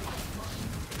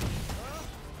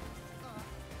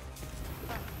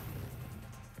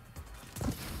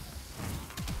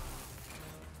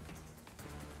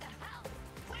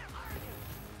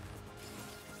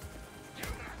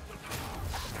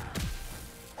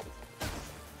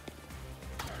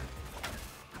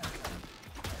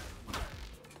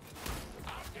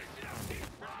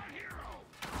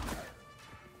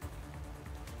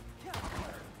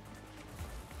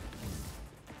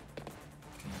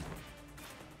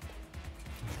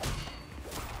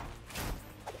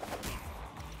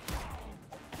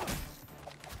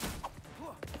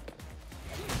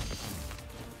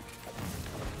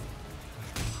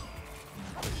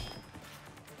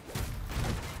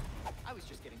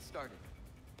 Started.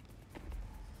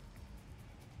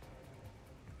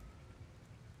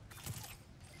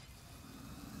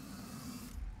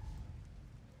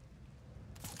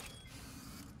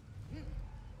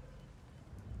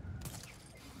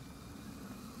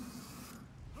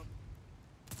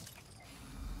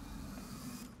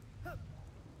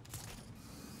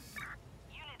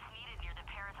 Units needed near the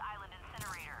Paris Island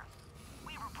incinerator.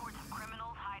 We have reports of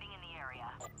criminals hiding in the area.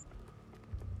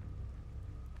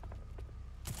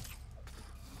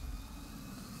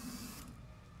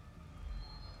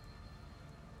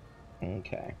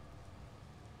 Okay.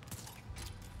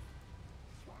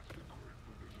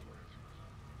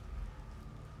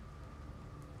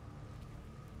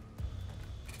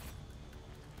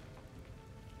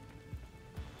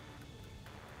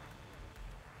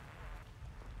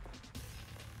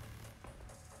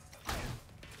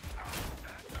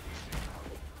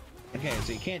 Okay,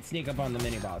 so you can't sneak up on the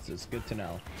mini bosses. Good to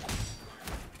know.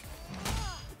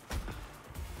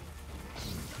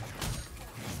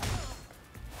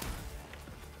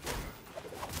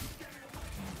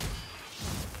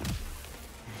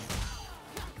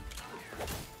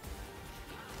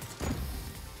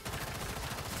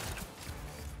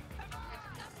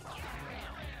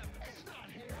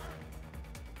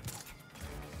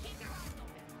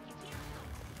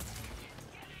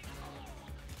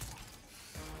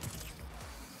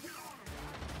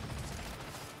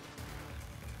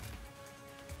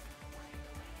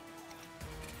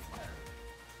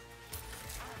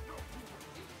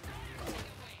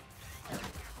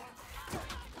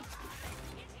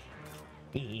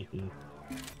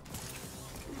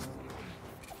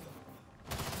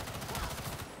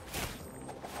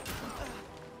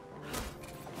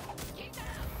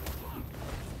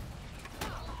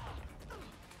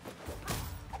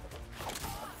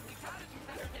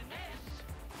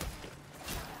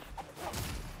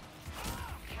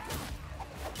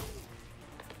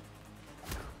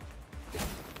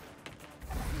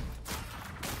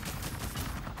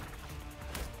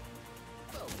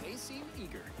 Well, they seem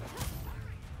eager.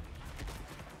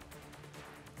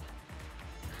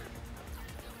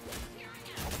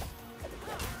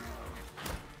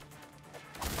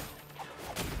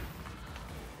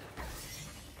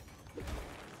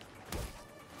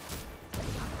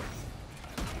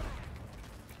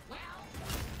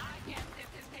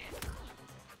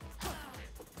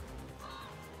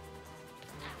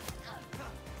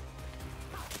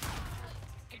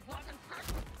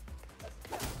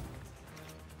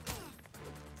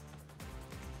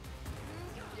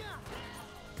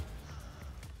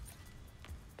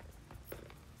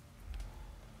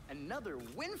 Another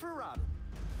win for Robin.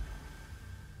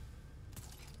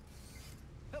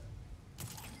 Hup.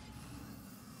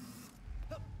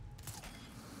 Hup.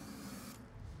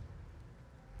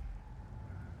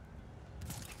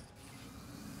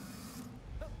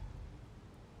 Hup.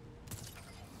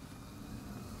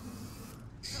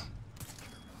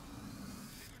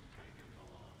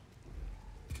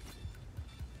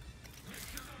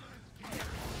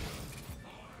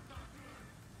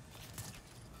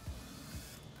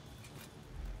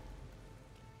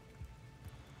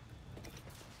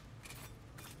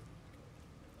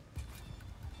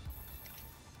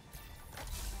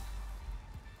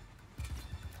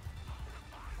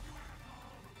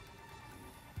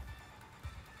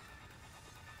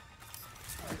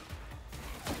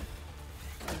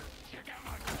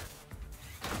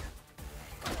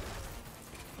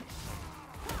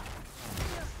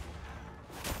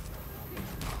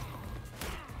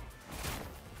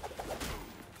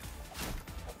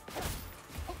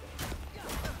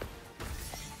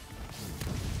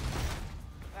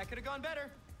 That could have gone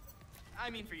better. I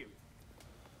mean, for you.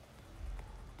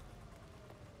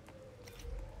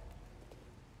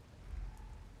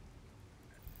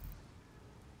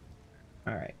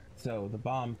 All right. So the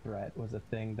bomb threat was a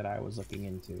thing that I was looking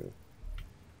into.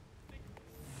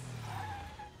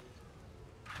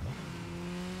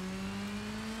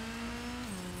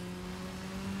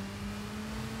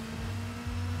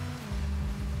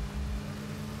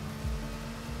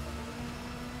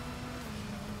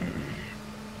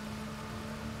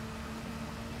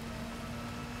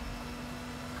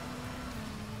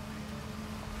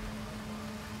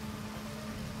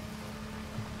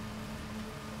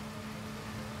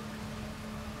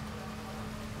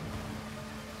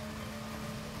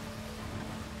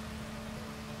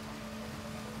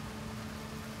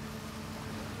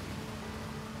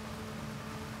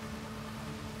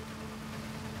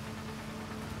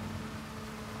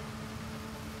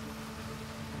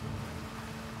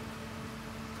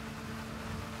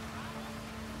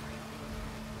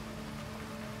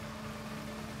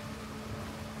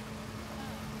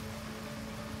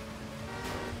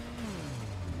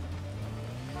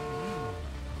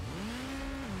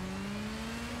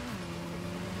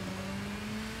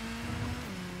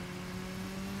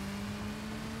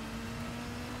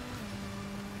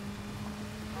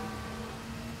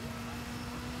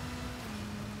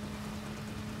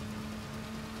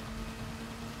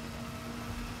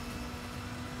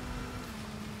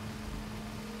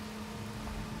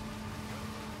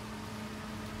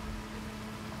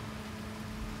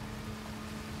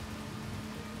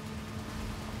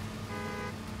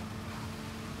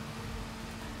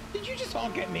 Did you just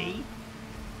honk at me?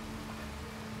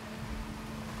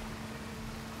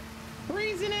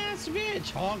 Brazen ass bitch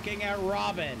honking at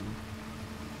Robin.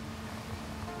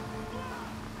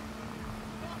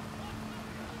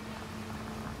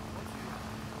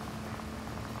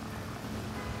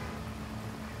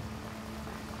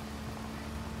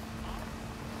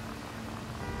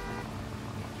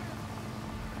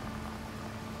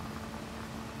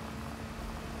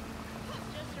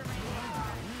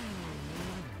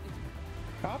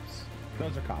 Cops?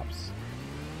 Those are cops.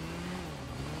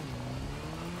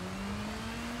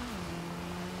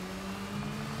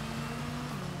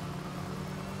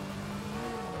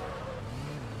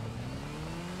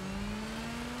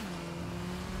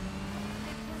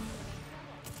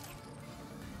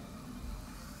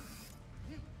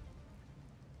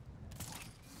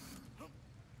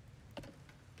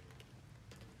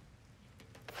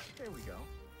 There we go.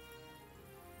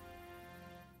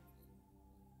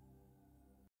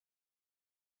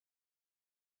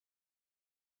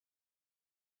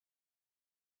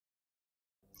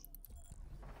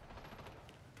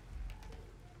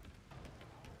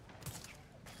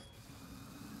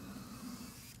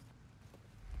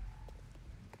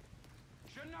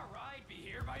 Shouldn't our ride be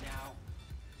here by now?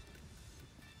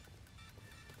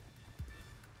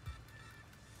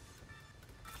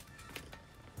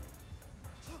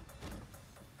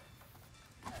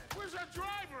 Where's our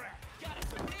driver at? Got us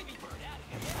a baby bird out of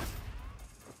here.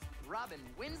 Robin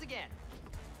wins again.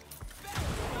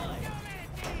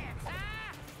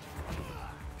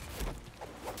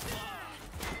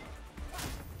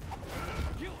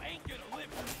 You ain't gonna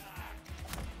live.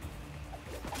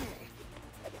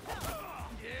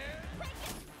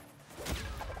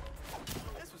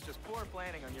 This was just poor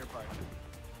planning on your part.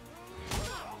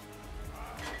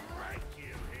 Thank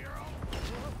you, hero.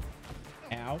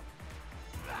 Ow.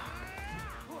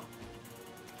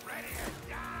 Ready to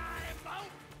die,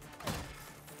 boat?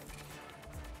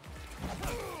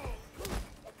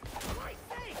 I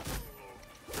say.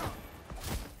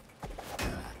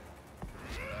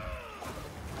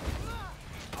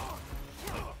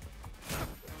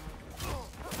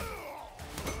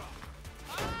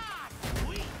 Ah,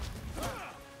 sweet.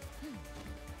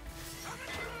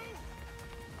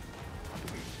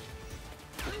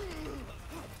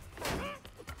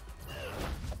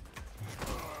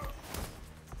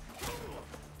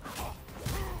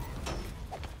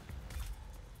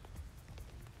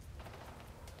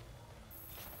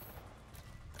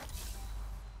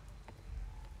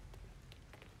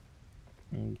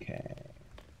 Okay.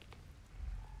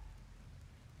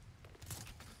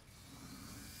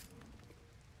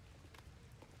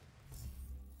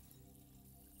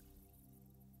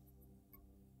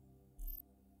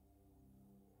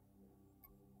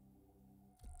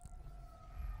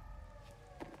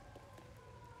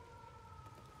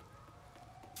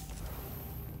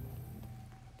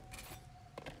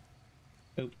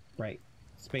 Oh, right.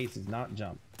 Space is not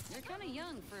jump. You're kind of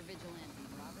young for a vigilante,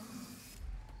 Robin.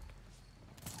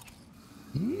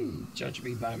 Judge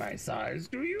me by my size,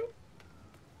 do you?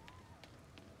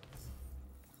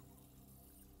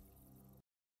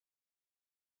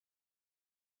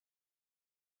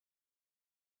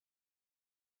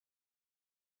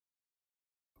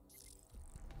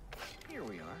 Here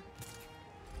we are.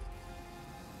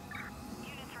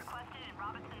 Units requested in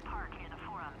Robinson Park near the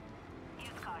Forum.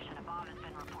 Use caution, a bomb has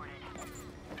been reported.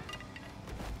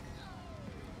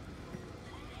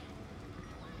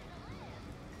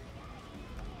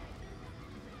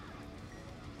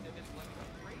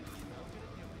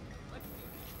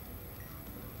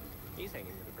 He's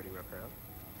hanging with a pretty rough crowd.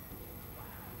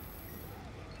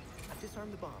 I've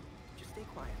disarmed the bomb. Just stay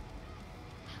quiet.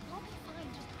 We'll be fine.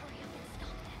 Just hurry up and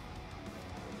stop them.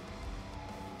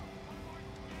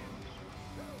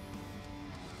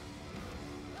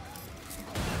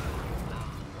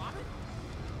 Robin?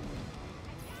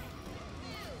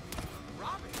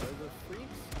 Robin? Are the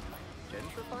freaks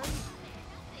gentrifying?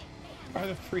 Are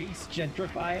the freaks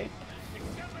gentrified?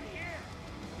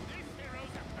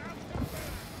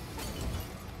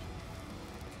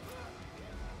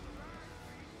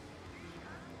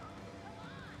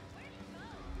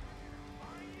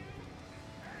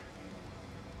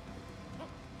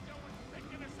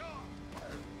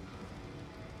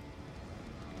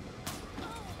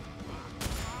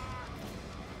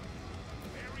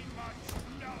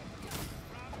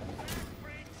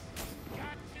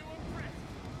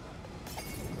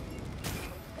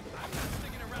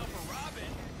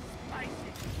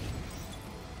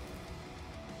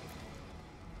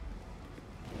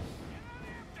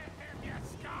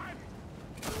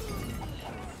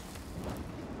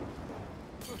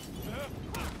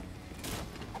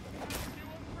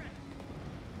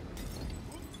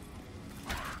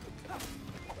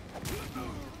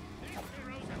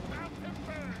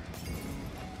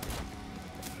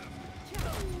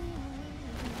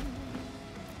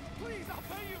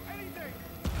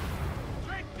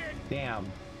 Damn.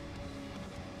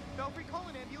 Belfry, call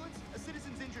an ambulance. A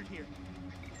citizen's injured here.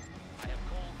 I have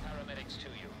called paramedics to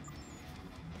you.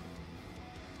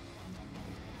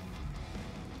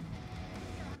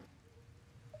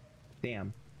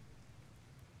 Damn.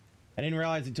 I didn't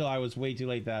realize until I was way too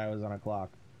late that I was on a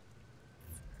clock.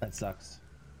 That sucks.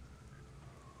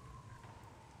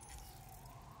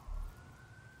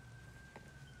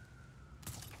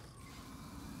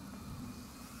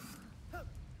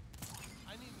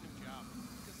 I need a new job.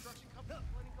 Construction company's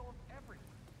letting go of everyone.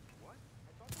 What?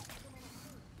 I thought this was on a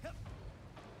third.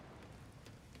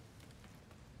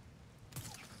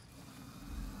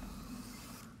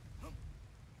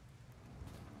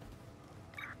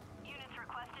 Units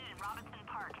requested in Robinson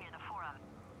Park near the Forum.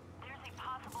 There's a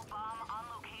possible bomb on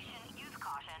location. Use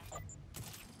caution.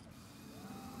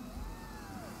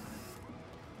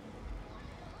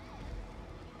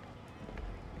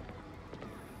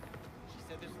 She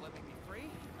said this let me be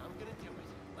free. I'm gonna do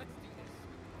it. Let's do this.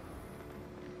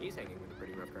 He's hanging with a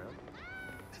pretty rough crowd.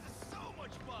 This is so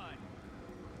much fun.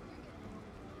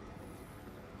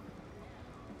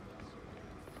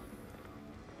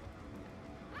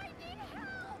 I need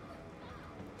help!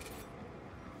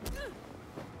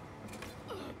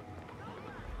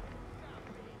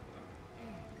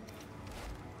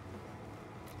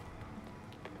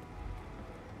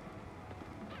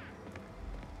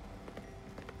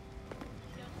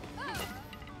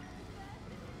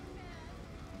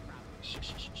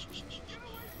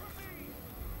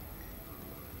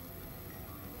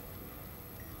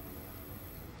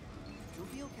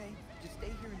 You'll be okay. Just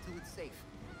stay here until it's safe.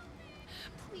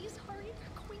 Please hurry,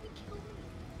 they're going to kill me.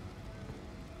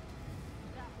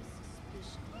 That was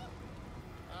suspicious.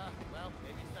 Well,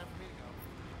 maybe it's time for me to go.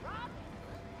 Robin!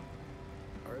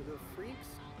 Are the freaks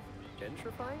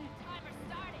gentrifying? Timer's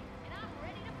starting, and I'm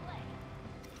ready to play.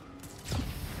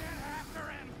 Get after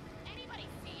him! Anybody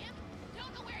see him?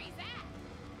 Don't know where he's at.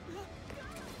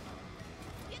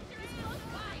 Get through his close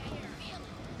by, I hear a feeling.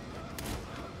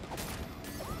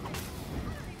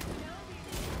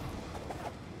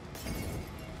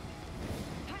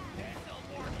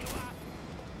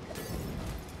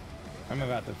 I'm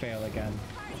about to fail again.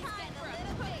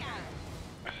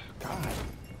 God.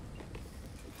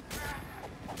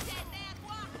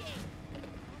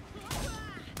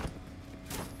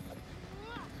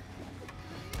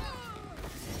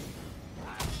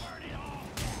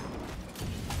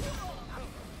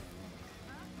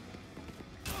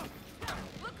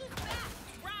 Look who's back!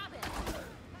 Robin!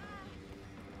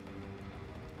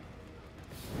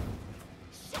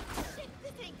 Shit,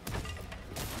 this ain't...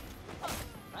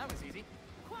 That was easy.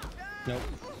 Nope.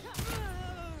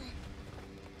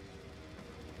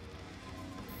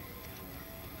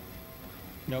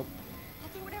 Nope. I'll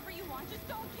do whatever you want, just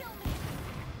don't kill me.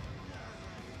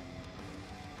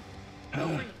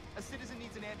 Belfry, a citizen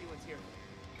needs an ambulance here.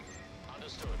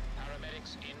 Understood.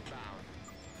 Paramedics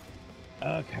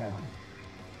inbound. Okay.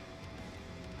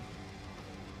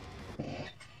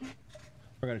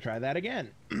 We're gonna try that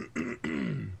again.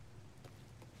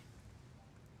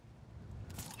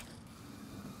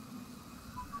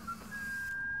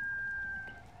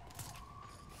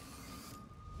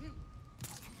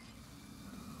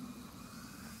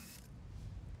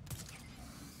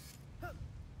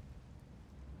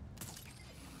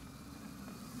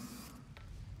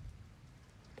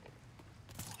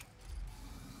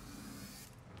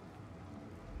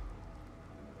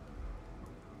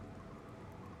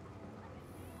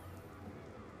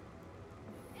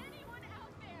 Anyone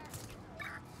out there?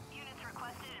 Units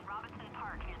requested in Robinson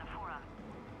Park near the Forum.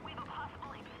 We have a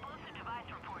possible explosive device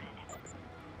reported.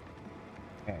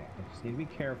 Okay, I just need to be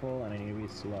careful and I need to be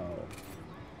slow.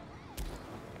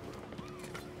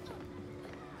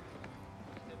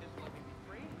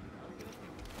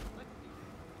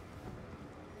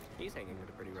 He's hanging with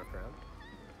a pretty rough crowd.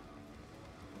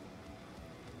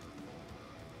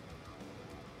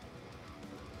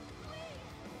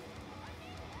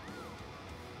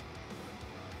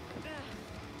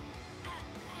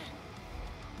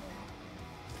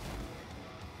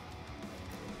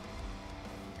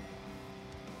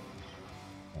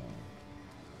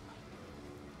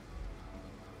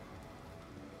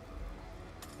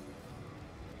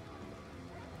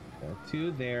 There are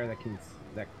two there that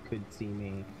could see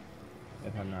me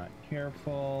if I'm not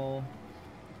careful.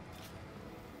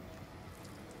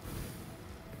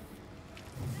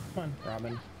 Come on,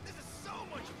 Robin. This is so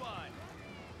much fun.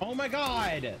 Oh my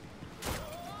god!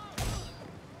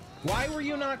 Why were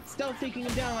you not stealth taking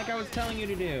him down like I was telling you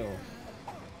to do?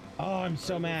 Oh, I'm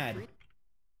so mad.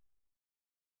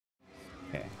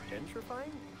 Okay.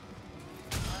 Gentrifying?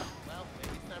 Well,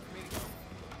 maybe it's time for me to go.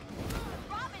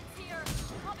 Robin's here.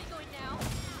 I'll be going now.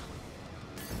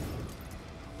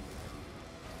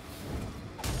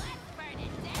 Let's burn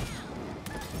it down!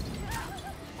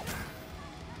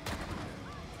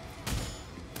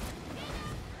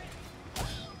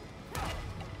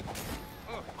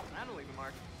 Oh, that'll leave a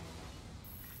mark.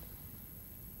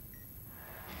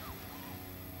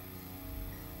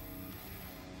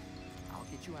 I'll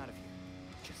get you out of here.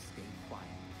 Just stay quiet.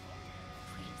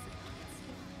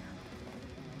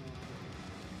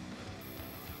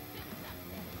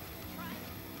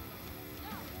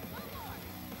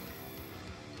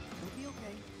 You'll be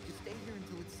okay. Just stay here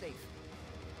until it's safe.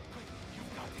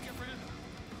 You've got to get rid of them.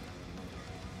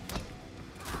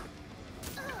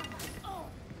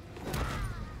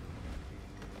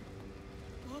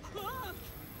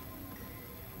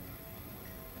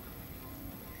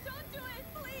 Don't do it,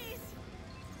 please.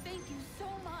 Thank you so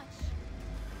much.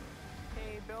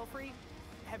 Hey, Belfry.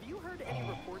 Have you heard any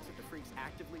reports of the freaks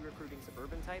actively recruiting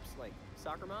suburban types, like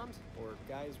soccer moms, or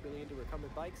guys really into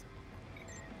recumbent bikes?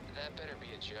 That better be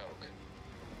a joke.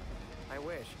 I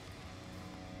wish.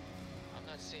 I'm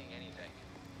not seeing anything.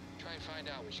 Try and find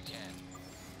out what you can.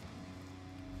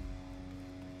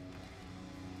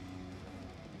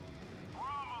 We're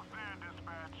almost there,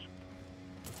 dispatch.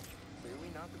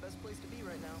 Clearly not the best place to be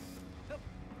right now.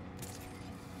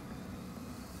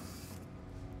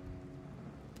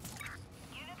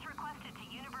 Units requested to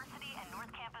University and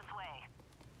North Campus Way.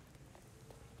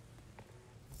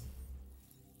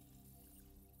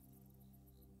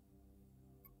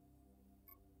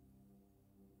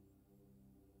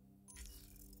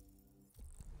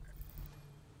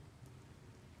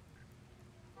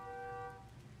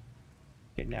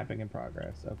 Kidnapping in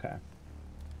progress. Okay.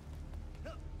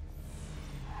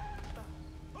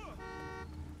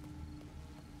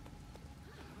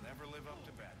 Never live up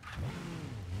to bet.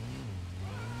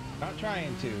 Not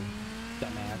trying to,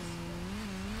 dumbass.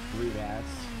 Rude ass.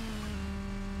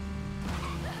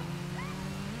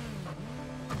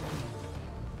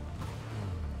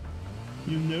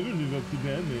 You never live up to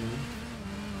Batman.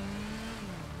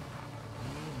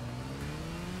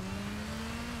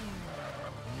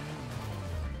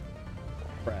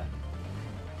 Bruh.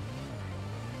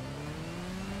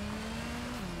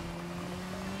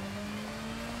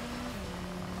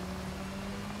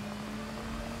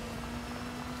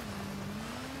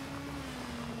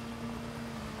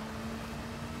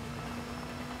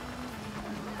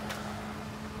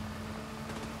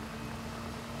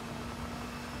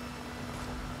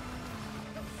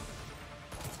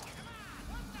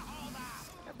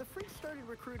 Have the freaks started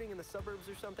recruiting in the suburbs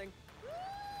or something?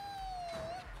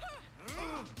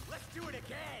 Let's do it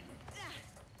again!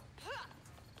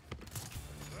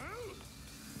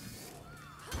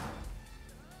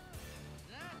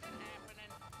 Nothing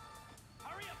happening.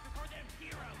 Hurry up before them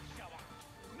heroes show up.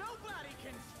 Nobody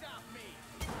can stop me!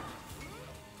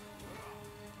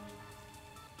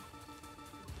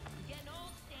 I'm getting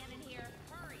old standing here.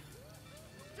 Hurry.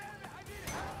 Damn it, I need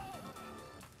help!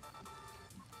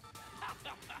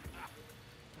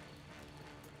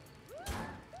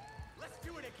 Let's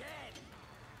do it again!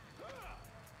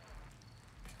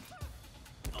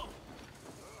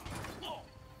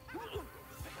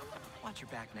 Watch your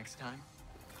back next time.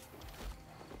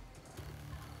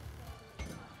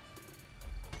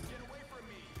 Get away from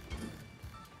me!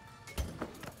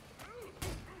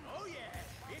 Oh yeah,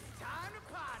 it's time to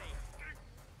party!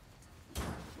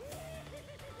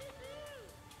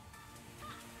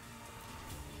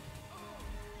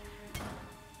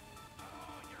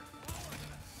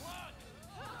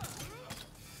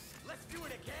 Let's do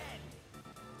it again!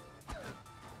 I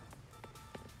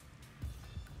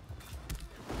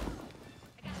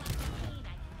got lots of pain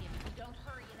I can give if you don't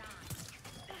hurry it on.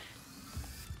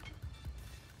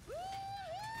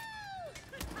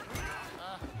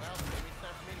 Well, maybe it's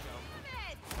time for me to go.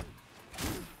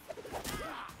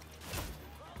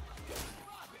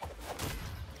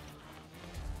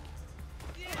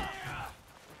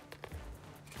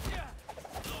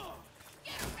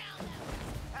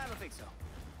 I don't think so.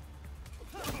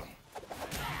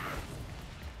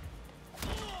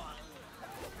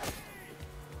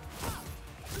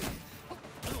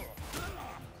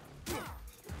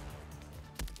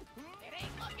 It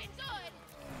ain't looking good.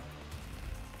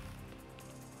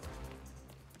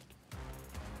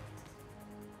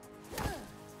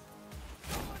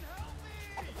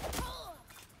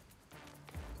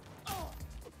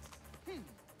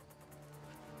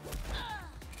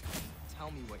 Tell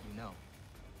me what you know.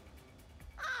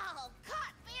 Oh,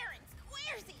 caught fair and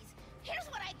squaresies. Here's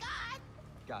what I got.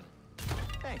 Got it.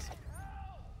 Thanks.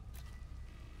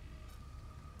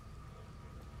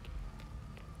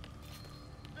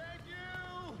 Thank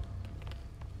you!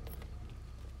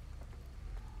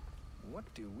 What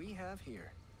do we have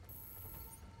here?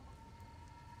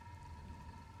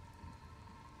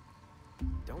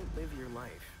 Don't live your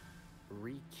life.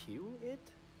 Re-queue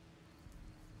it?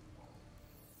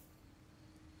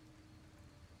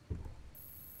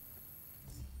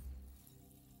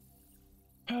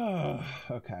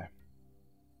 Okay.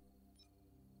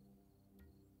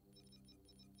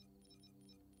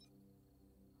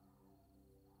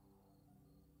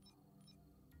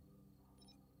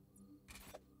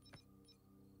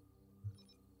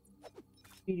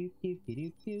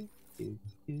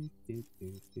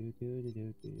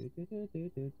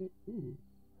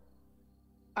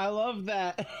 I love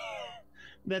that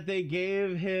that they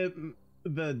gave him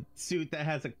the suit that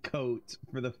has a coat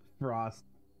for the frost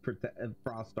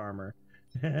armor.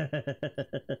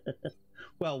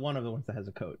 Well, one of the ones that has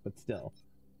a coat, but still.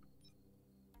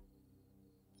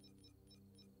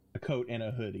 a coat and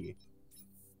a hoodie.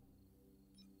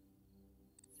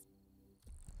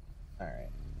 All right.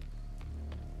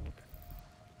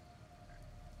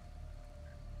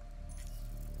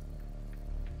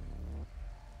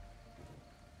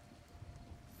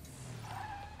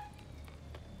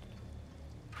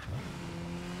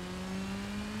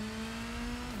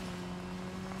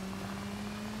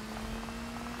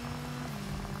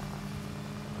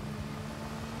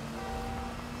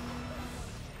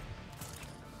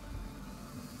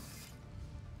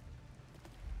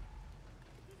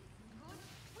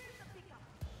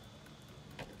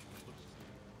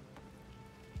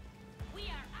 We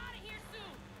are out of here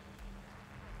soon.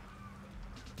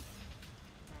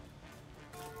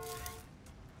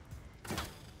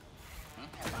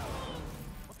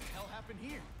 What the hell happened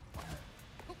here?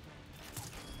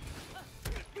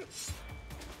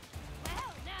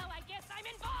 Well, now I guess I'm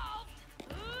involved.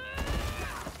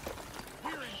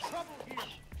 We're in trouble here.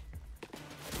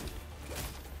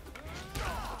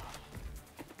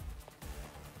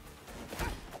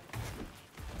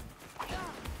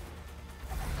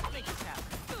 Let's make this happen.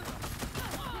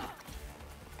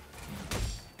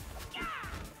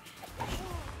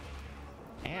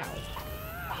 Ow.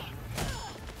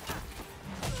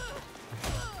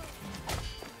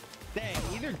 Dang,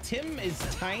 either Tim is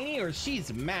tiny or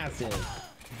she's massive.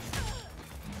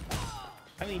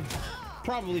 I mean,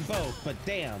 probably both, but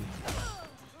damn.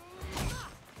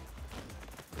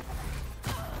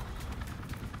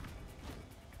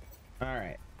 All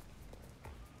right.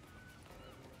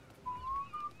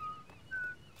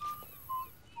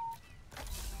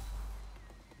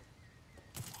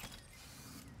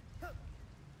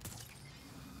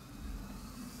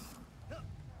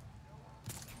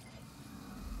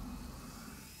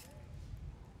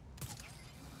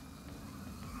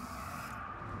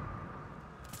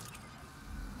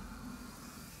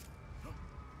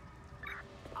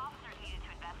 Officers needed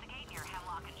to investigate near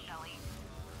Hemlock and Shelley.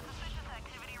 Suspicious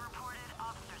activity reported.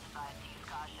 Officers advised to use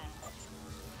caution.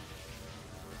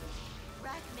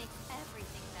 Rec makes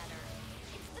everything better.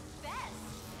 It's the best.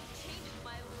 Changes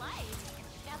my life.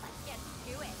 Now let's get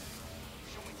to it.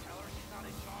 Should we tell her she's not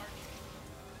in charge?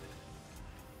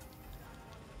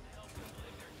 Help them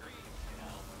live their dreams, you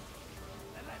know?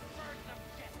 And let's burn some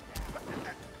shit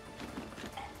down.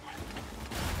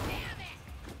 Damn it!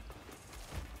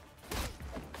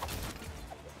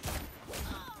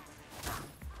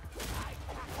 I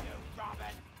got you,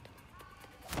 Robin.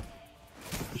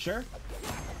 You sure?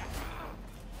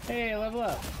 Hey, level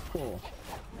up. Cool.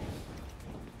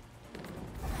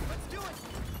 Let's do it.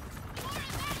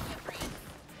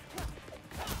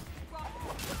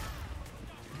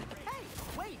 Hey,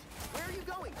 wait! Where are you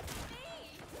going?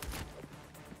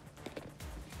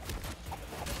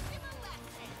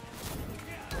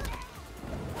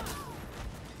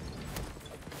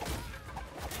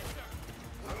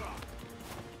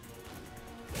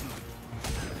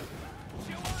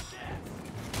 You want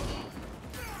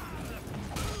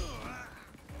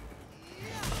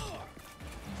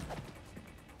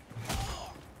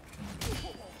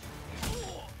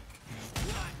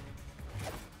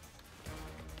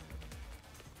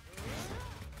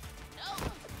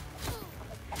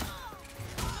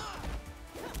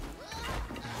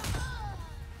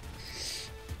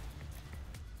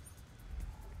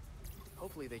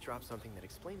Hopefully they drop something that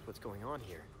explains what's going on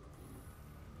here.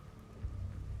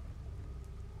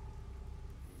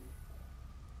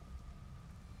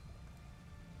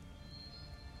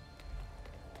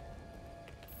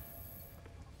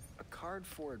 A card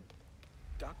for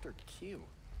Dr. Q.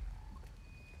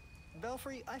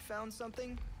 Belfry, I found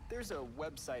something. There's a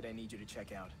website I need you to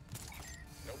check out.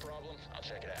 No problem. I'll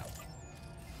check it out.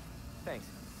 Thanks.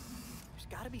 There's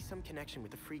gotta be some connection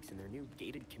with the freaks and their new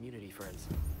gated community friends.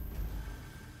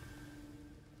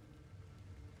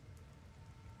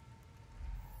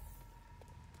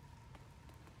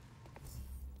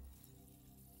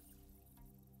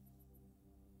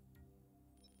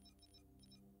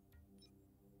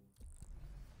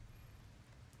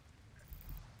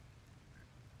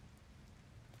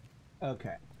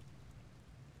 Okay.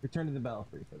 Return to the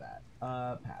Belfry for that.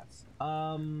 Pass.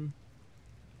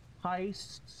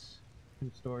 Heists.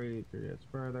 Story 3 years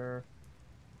further.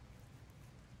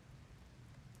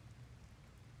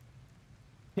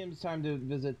 Tim's time to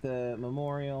visit the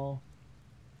memorial.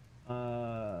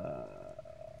 Armed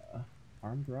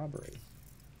robbery.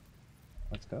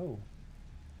 Let's go.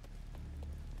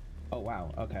 Oh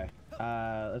wow, okay.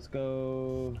 Let's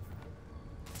go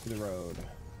to the road.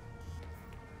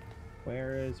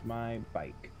 Where is my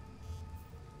bike?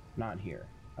 Not here.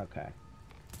 Okay.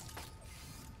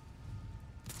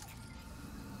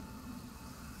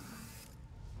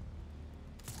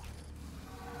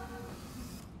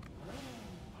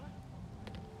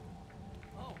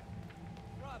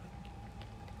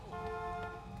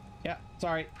 Yeah,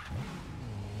 sorry.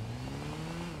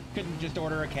 Couldn't just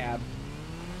order a cab.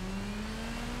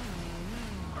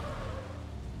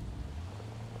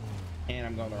 And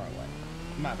I'm going the wrong way.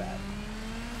 My bad.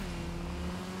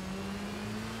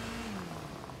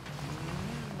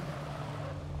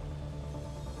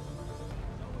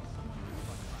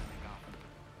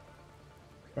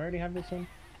 Do I already have this one?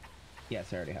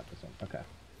 Yes, I already have this one. Okay.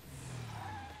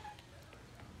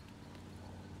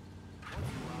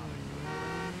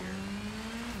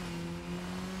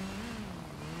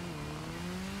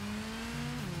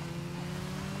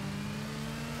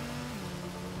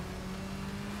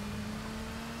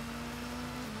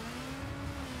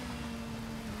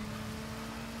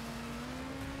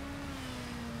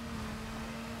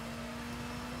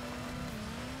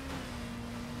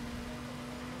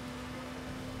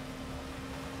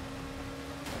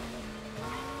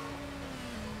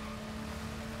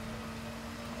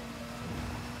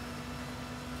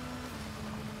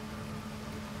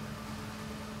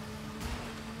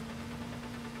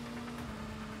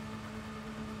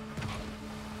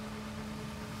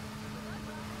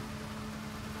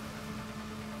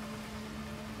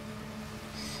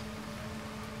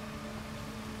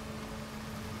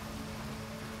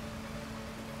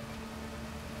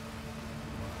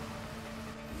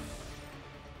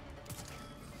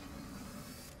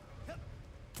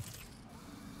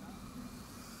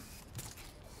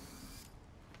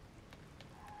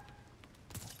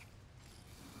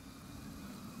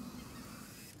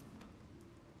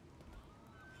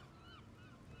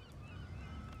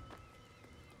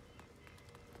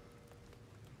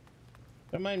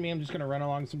 Don't mind me, I'm just gonna run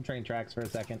along some train tracks for a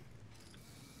second.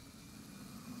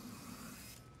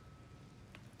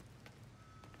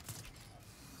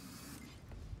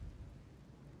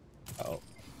 Oh,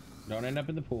 don't end up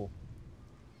in the pool.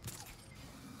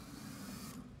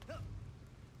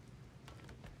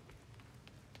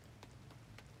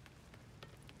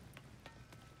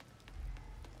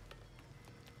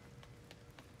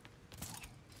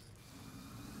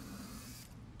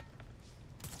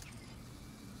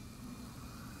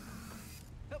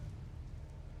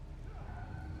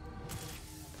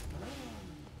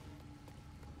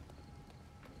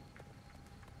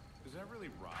 Is that really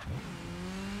Robin?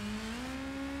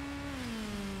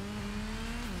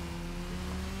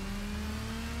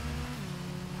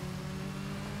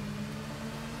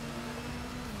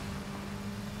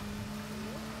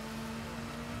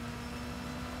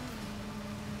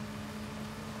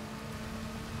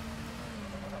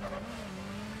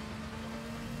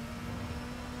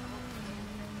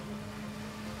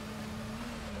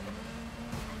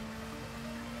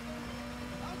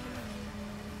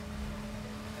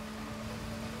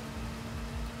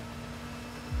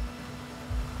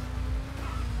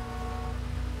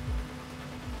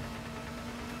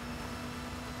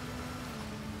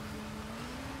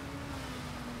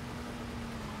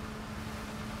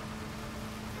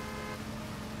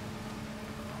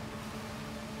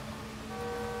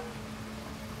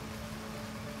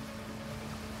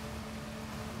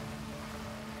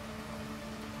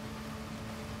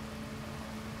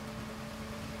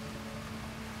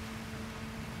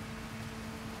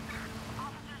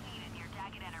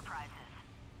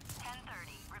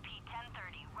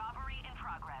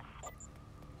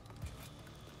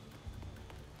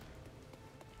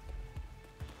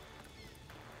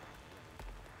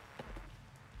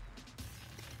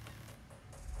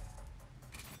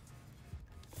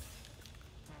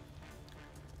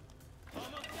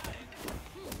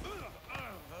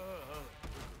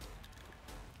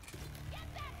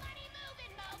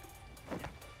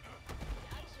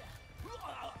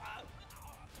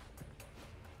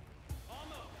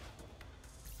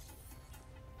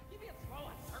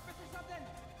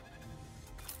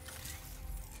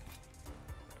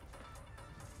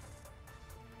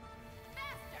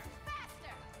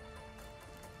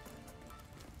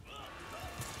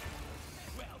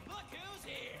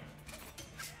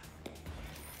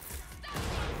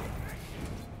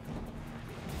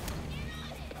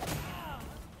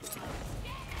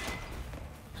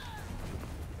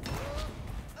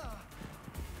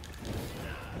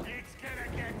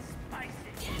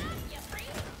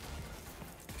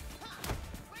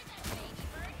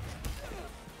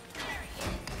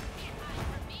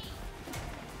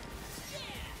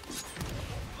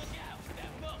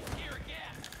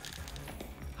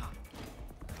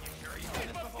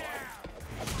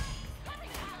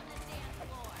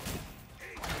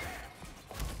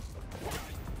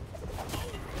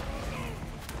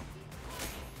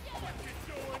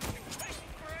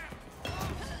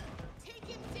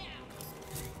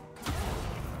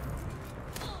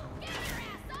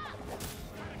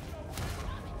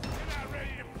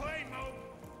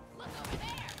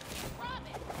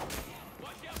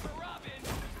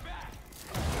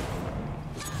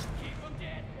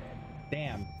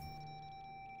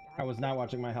 I was not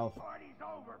watching my health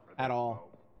at all.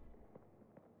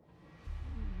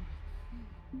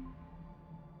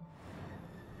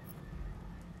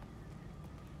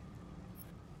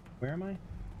 Where am I?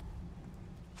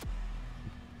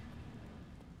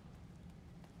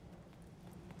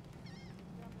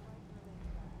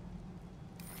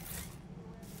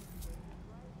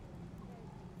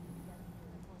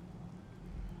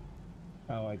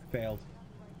 Oh, I failed.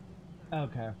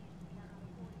 Okay.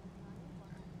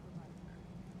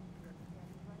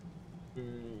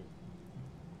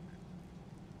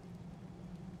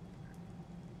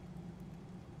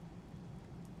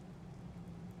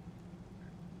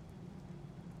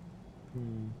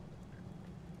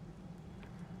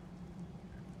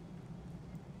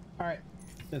 All right,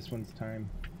 this one's time.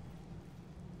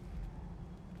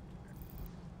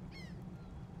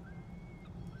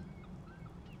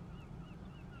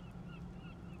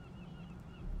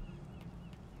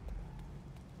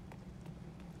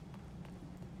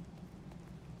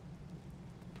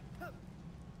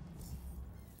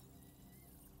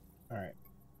 All right.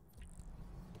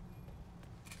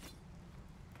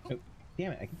 Oh,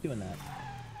 damn it, I keep doing that.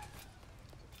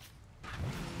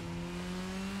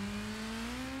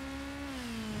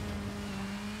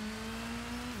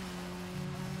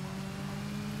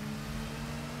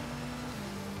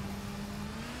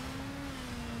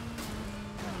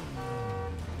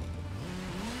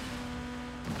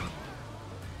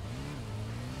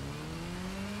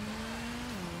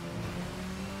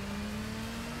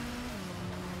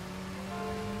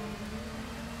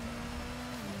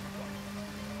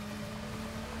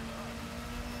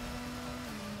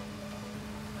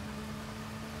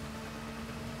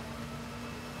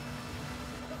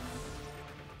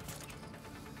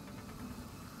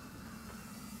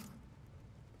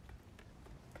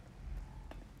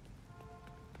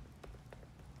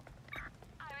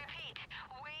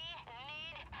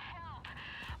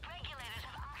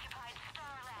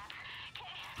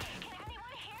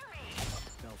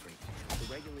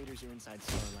 Regulators are inside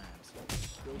Star Labs.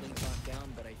 Building's locked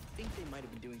down, but I think they might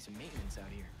have been doing some maintenance out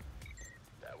here.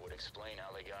 That would explain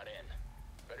how they got in.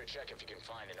 Better check if you can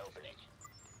find an opening.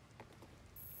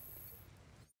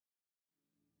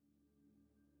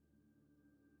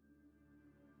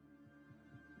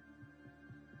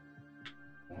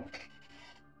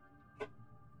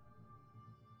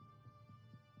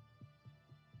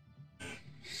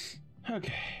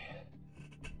 Okay.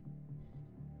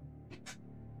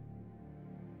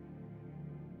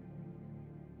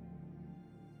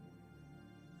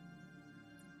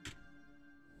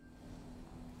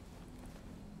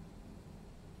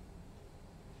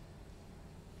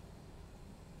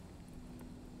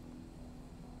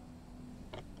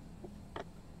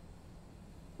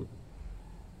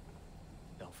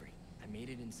 Belfry, I made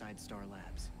it inside Star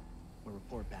Labs. We'll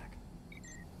report back.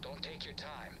 Don't take your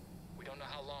time. We don't know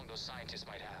how long those scientists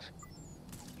might have.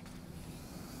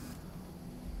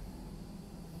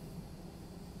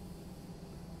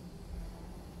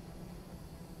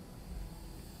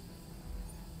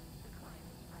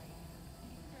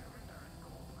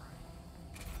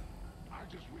 I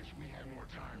just wish we had more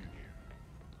time in here.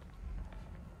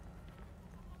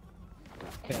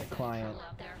 Okay, client.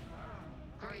 Out there.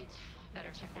 Great. Better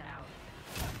check that out.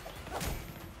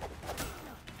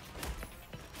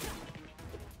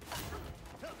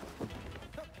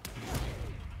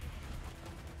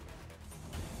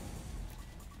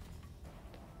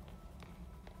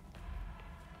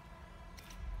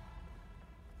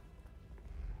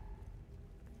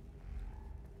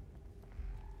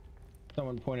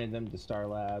 Someone pointed them to Star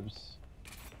Labs.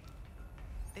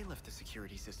 They left the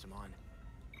security system on.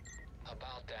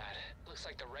 About that, looks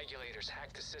like the regulators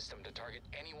hacked the system to target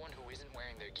anyone who isn't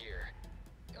wearing their gear.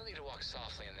 You'll need to walk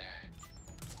softly in there.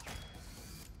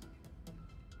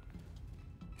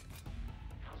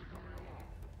 How's it coming along?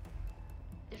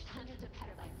 There's hundreds of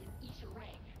petabytes in each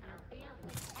array, and our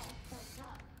bandwidth all fucked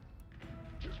up.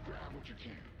 Just grab what you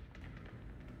can.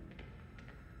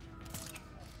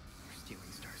 We're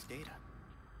stealing Star's data.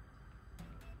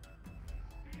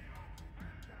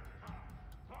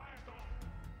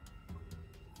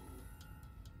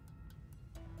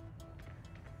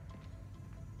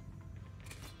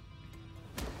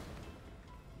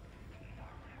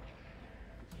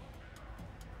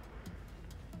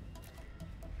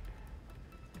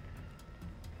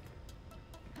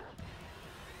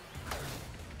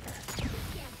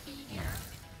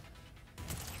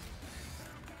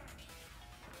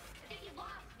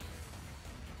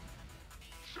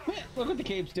 Look what the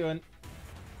cape's doing.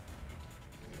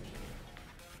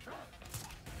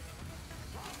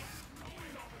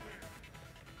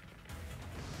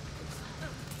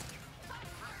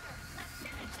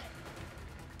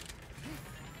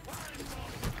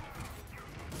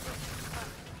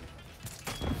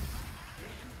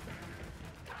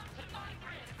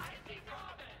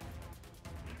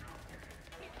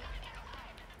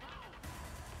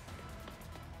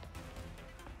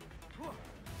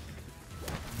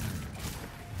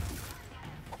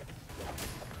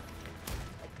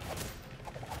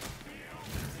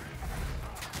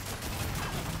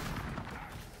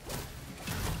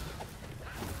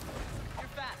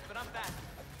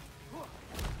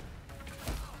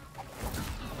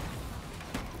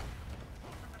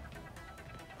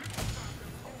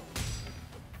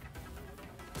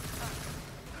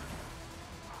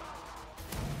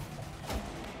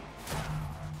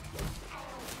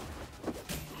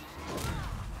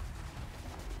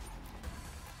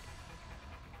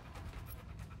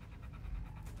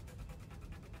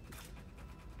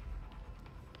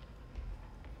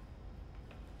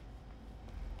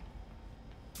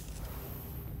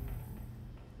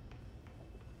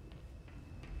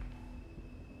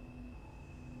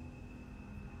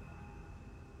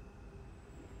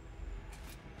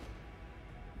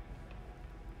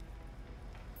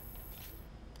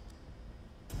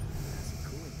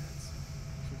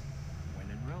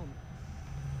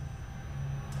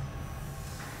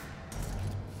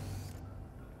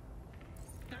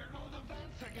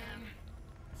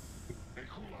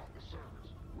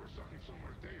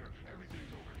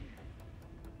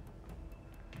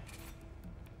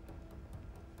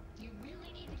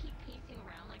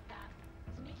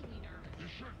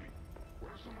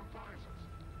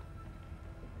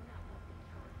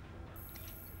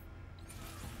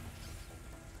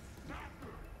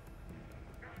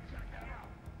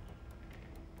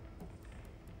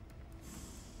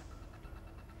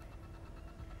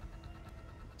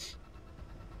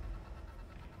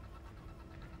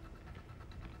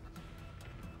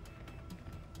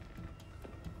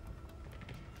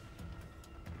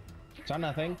 Saw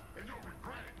nothing.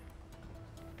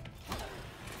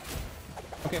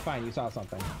 Okay, fine, you saw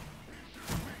something.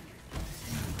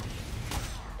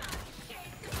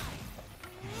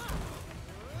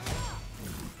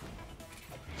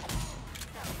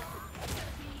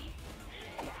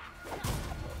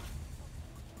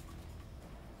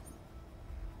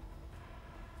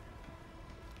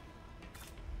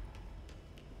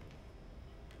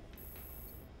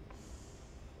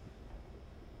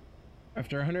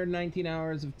 After 119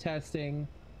 hours of testing,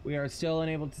 we are still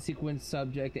unable to sequence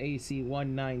subject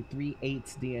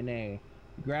AC-1938's DNA.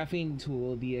 Graphene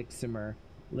tool, the Excimer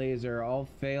laser, all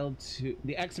failed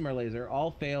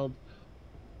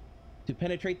to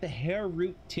penetrate the hair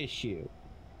root tissue.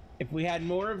 If we had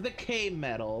more of the K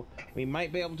metal, we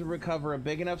might be able to recover a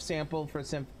big enough sample for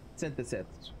synthesis.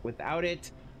 Without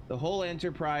it, the whole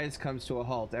enterprise comes to a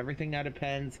halt. Everything now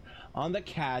depends on the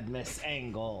Cadmus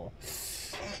angle.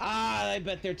 Ah, I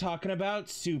bet they're talking about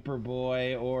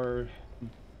Superboy or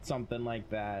something like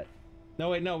that. No,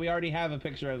 wait, no, we already have a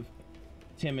picture of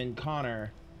Tim and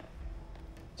Connor.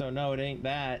 So no, it ain't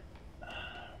that.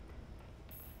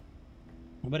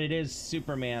 But it is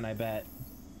Superman, I bet.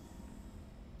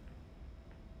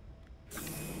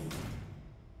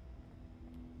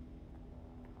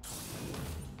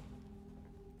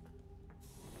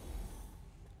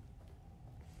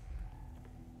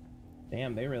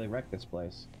 Damn, they really wrecked this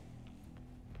place.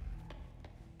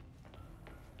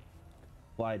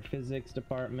 Applied Physics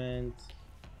Department.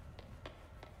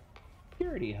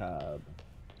 Security Hub.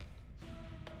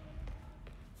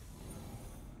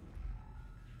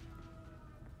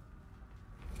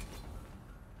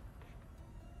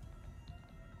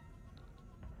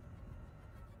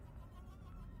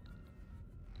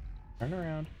 Turn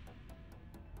around.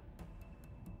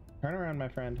 Turn around, my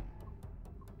friend.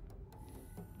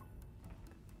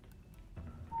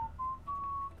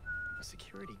 A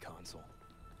security console.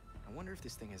 I wonder if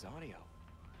this thing has audio.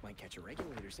 Might catch a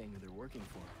regulator saying who they're working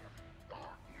for.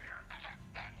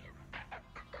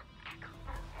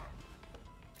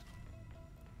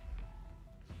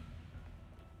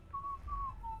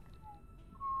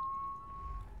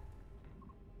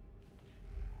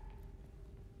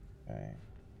 Okay.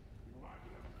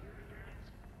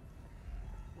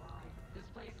 This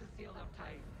place is sealed up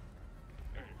tight.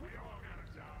 Hey, we all got a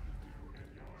job to do,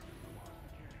 and yours is to watch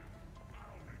the camp. I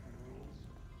don't make the rules.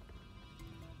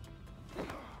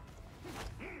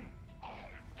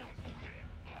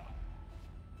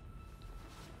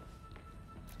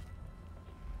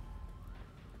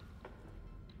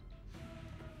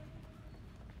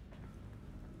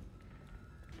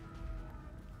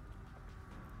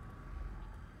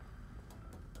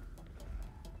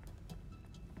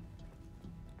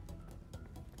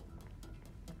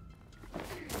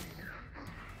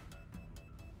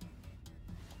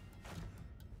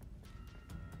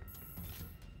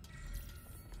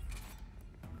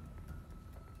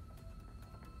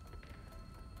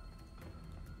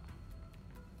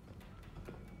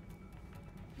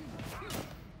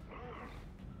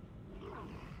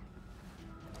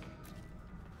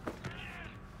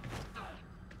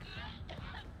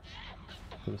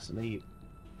 Go to sleep.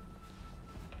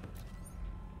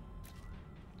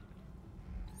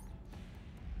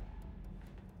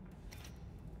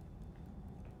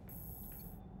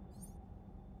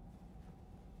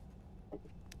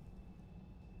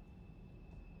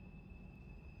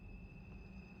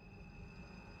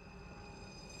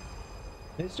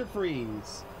 Mr.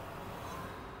 Freeze.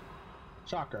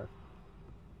 Shocker.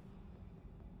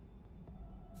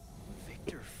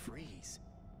 Victor Freeze.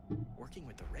 Working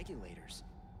with the regulators.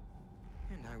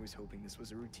 And I was hoping this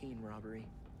was a routine robbery.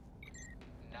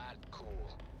 Not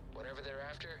cool. Whatever they're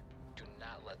after, do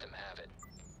not let them have it.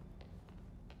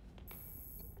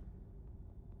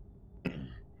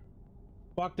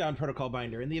 Lockdown protocol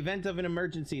binder. In the event of an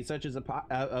emergency, such as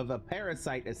a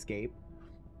parasite escape,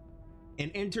 an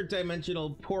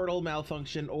interdimensional portal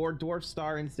malfunction, or dwarf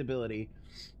star instability,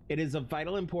 it is of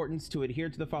vital importance to adhere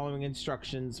to the following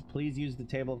instructions. Please use the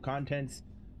table of contents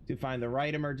to find the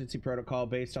right emergency protocol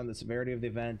based on the severity of the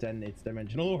event and its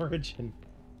dimensional origin.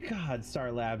 God,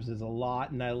 Star Labs is a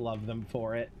lot, and I love them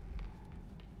for it.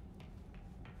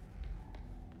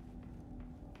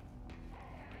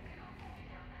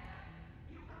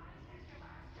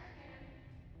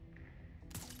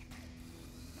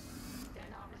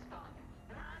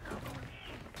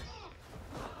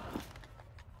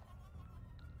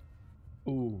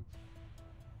 Ooh.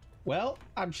 Well,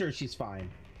 I'm sure she's fine.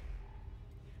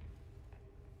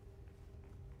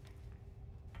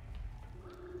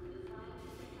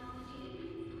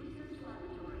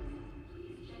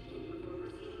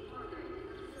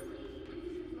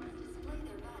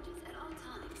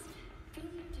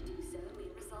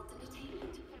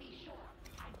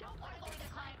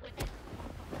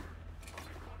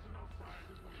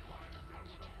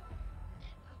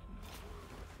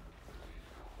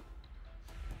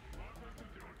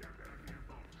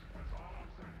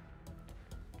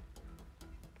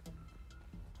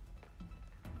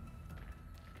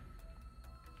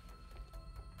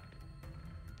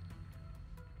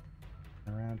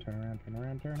 turn around, turn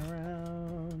around, turn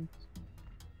around.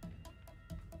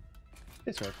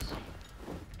 This works.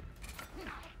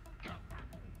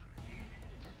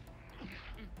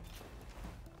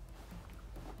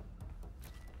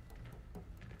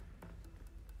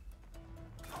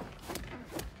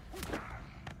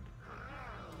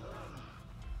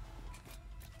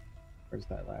 Where's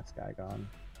that last guy gone?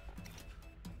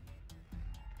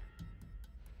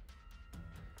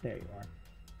 There you are.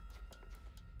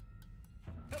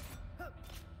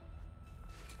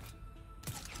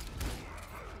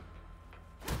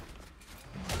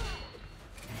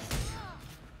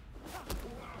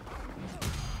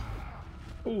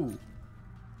 Ooh.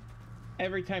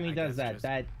 Every time he does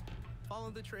that, follow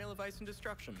the trail of ice and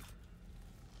destruction.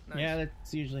 Nice. Yeah,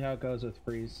 that's usually how it goes with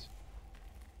Freeze.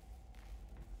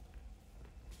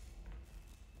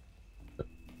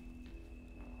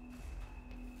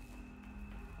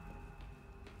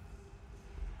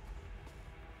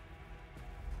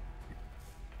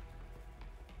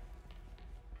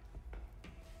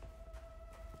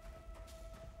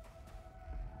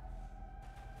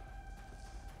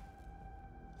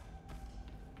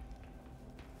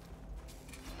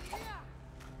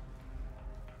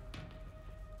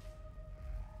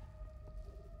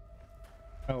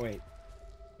 Oh wait,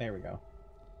 there we go.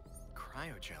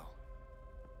 Cryogel.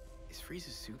 Is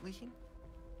Freeze's suit leaking?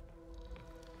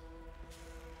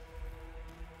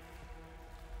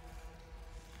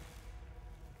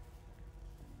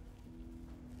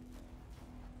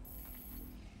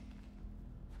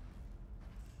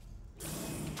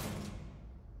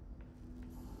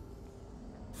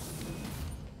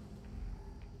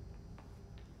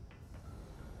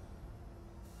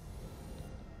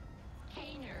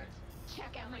 Hey nerds,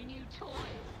 check out my new toys.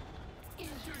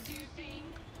 Introducing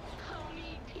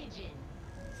Coney Pigeon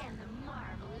and the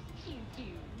marvelous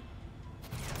Q-Q.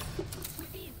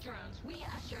 With these drones, we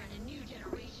usher in a new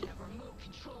generation of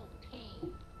remote-controlled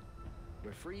pain.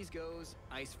 Where Freeze goes,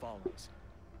 ice follows.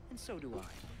 And so do I.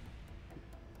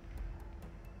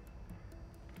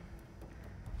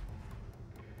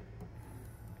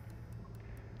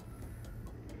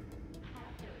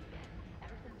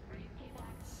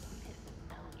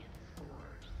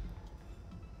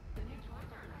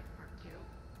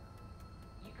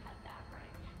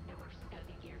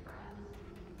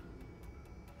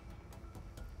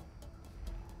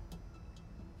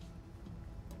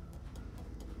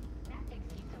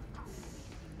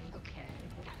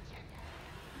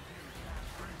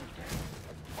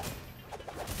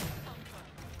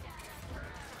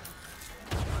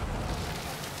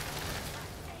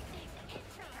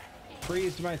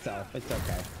 Freezed myself, it's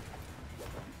okay.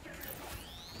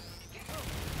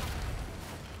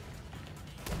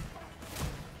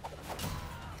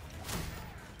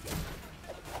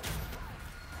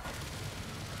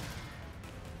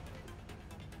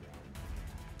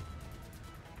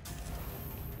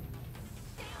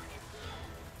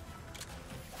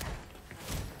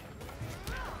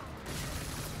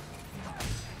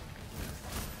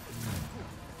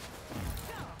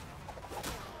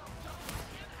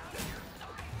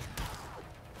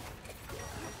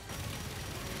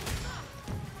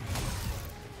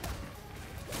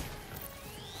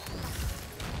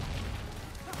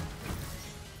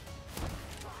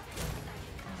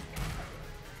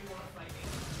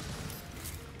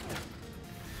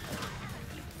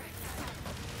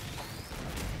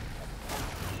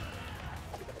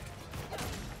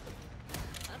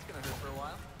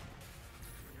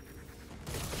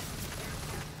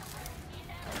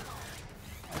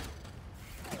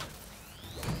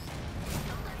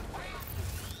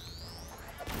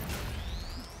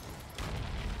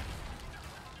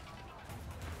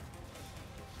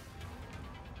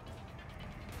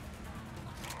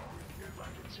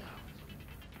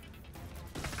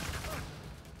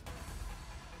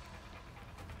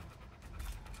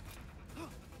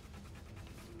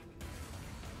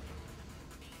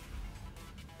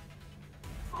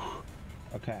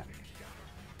 Okay.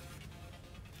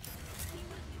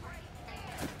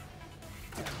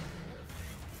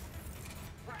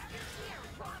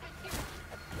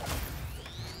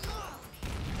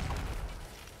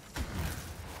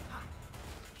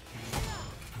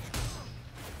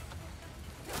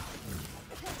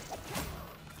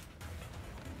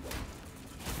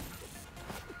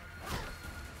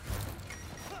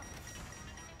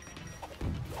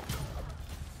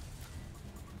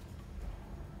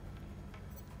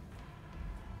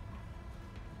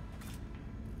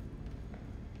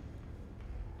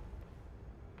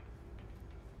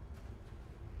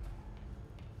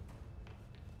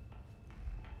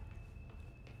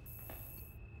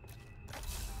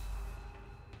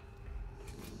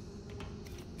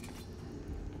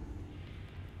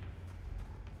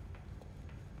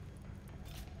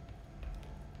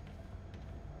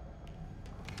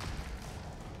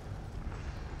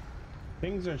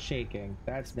 Things are shaking.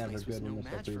 That's never Place was good no when the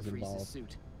match for slippery's Freeze's involved.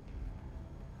 suit.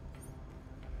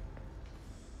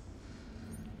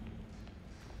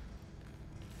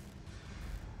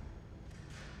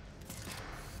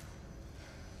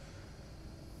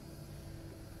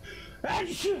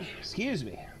 Excuse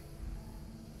me.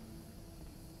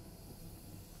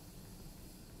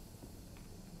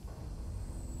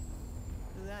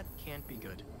 That can't be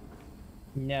good.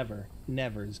 Never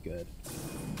is good.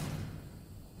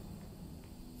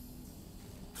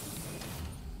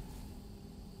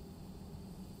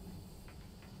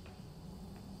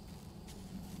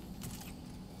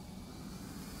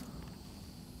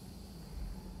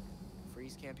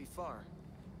 Freeze can't be far.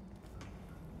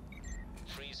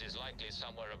 Freeze is likely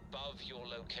somewhere above your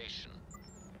location.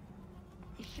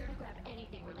 Be sure to grab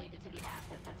anything related to the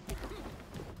asset that's there.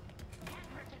 Can't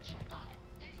hurt to check on it.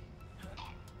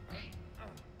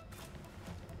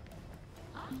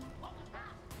 Huh? What was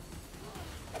that?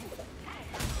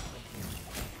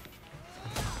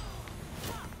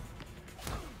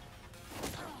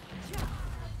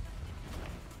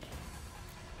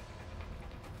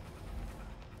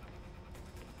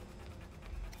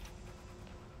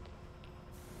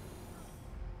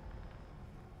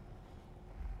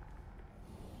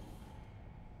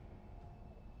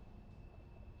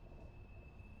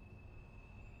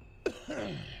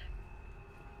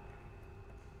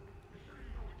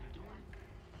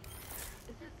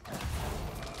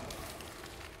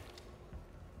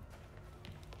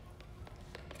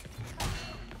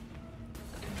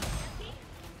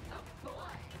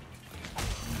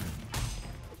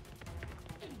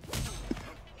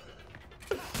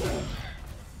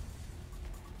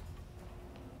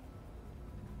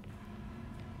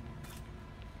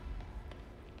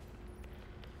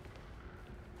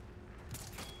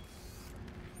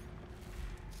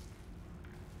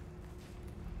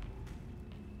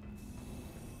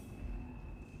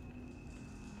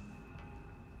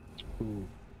 Ooh.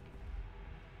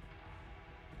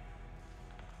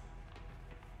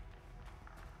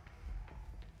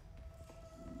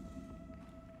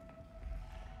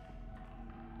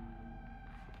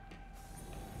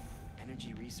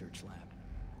 Energy Research Lab.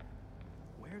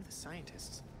 Where are the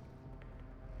scientists?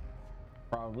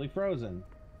 Probably frozen.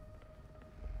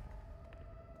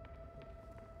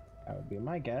 That would be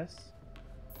my guess.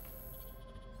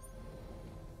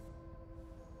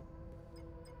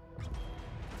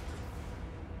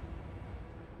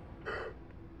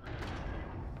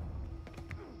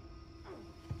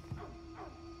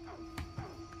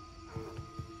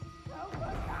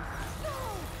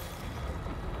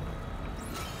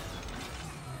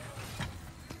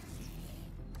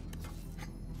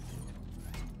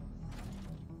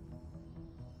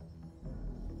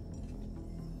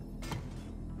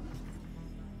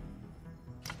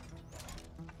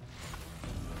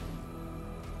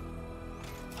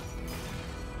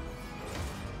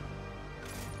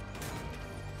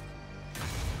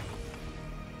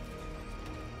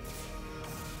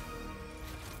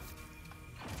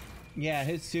 Yeah,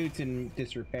 his suit's in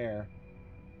disrepair.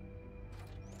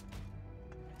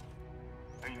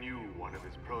 I knew one of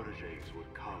his proteges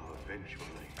would come eventually.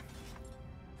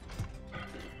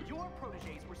 Your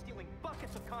proteges were stealing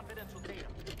buckets of confidential data.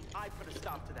 I put a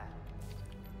stop to that.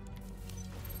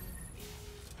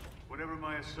 Whatever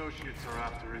my associates are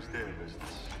after is their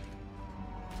business.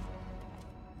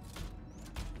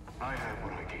 I have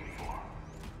what I came for.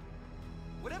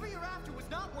 Whatever you're after was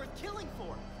not worth killing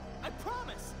for. I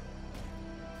promise.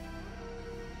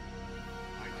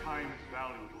 My time is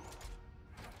valuable.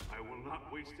 I will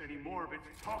not waste any more of it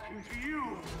talking to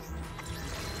you!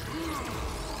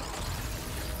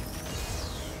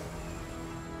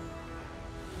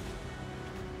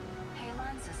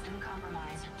 Halon system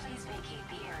compromised. Please vacate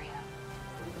the area.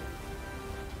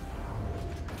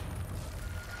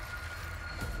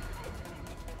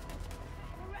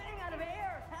 We're running out of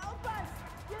air! Help us!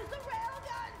 Use the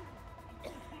railgun!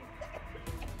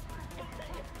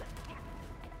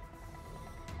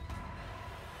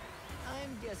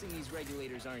 I'm guessing these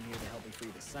regulators aren't here to help me free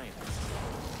the scientists.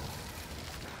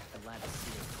 The lab is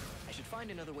sealed. I should find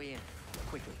another way in,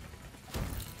 quickly.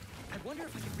 I wonder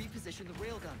if I can reposition the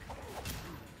railgun.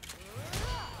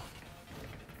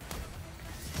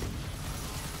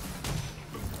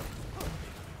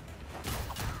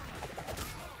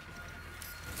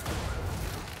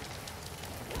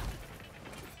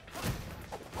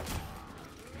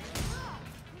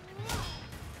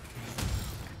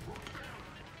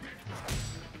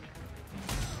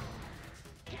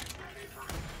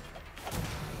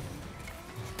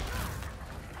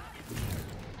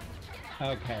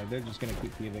 Okay, they're just gonna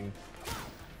keep giving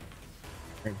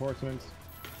reinforcements.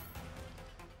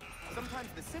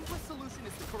 sometimes the simplest solution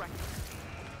is the correct one.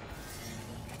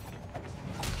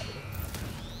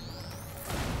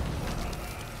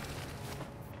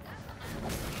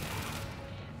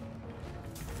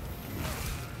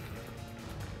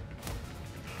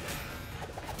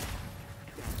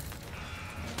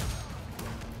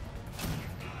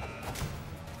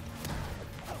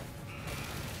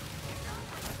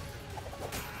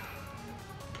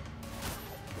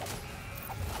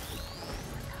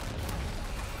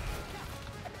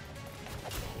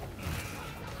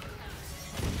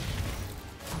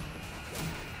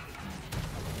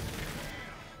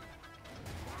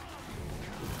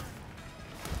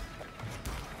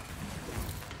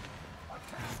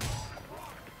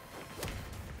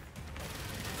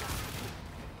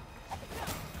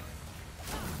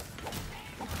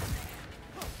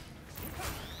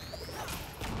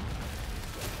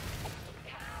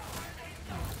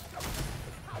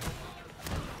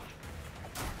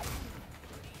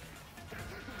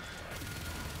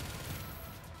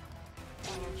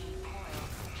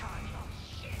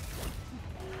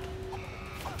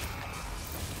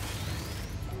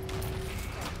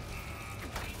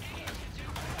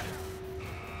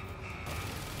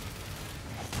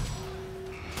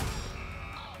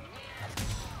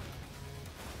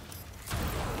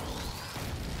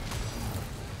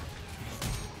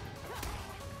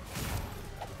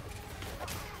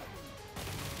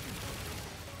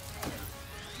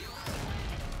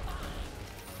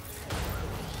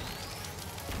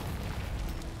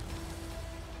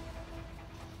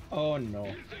 Oh no.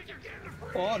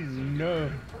 Oh no.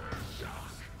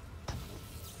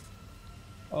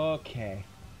 Okay.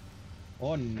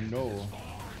 Oh no.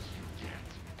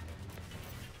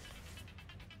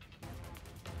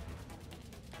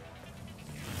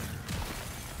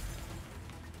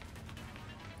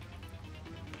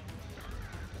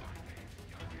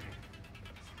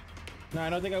 No, I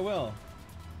don't think I will.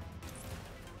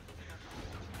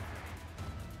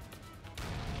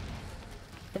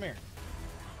 Come here.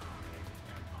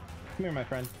 Come here, my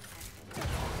friend.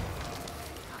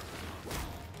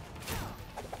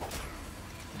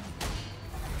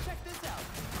 Check this out.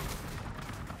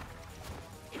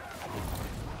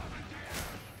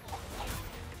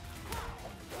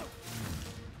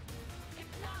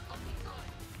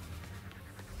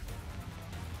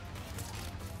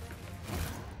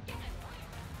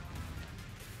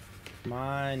 Come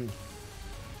on.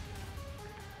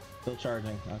 Still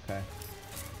charging. Okay.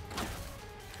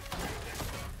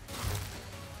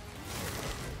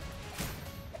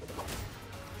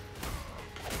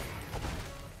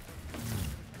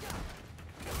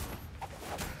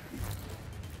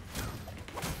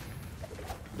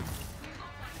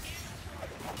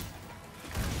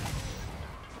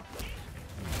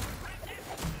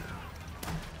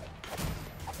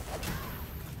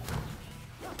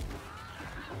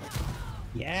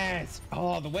 Yes!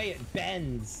 Oh, the way it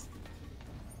bends!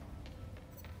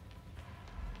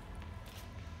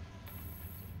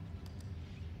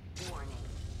 Warning.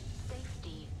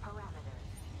 Safety parameters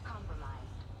compromised.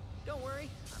 Don't worry,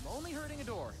 I'm only hurting a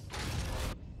door.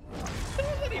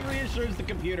 He reassures the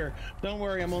computer. Don't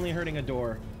worry, I'm only hurting a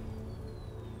door.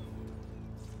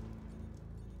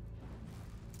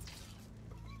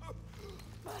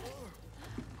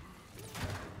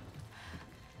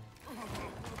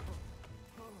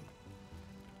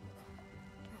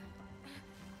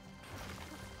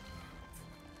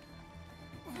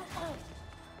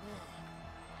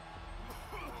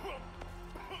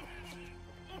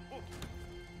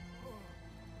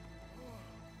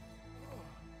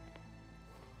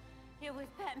 It was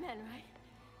Batman, right?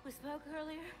 We spoke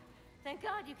earlier. Thank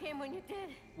God you came when you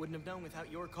did. Wouldn't have known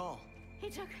without your call. He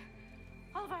took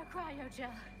all of our cryo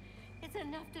gel. It's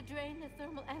enough to drain the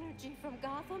thermal energy from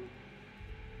Gotham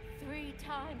 3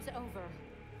 times over.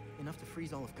 Enough to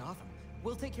freeze all of Gotham.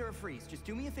 We'll take care of Freeze. Just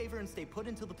do me a favor and stay put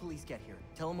until the police get here.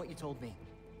 Tell them what you told me.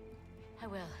 I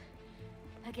will.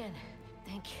 Again,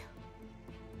 thank you.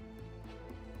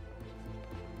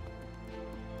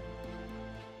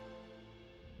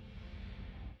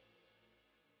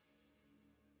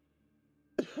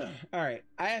 All right,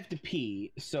 I have to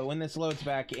pee, so when this loads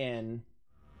back in,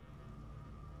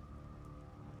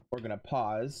 we're gonna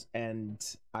pause, and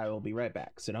I will be right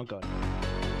back, so don't go anywhere.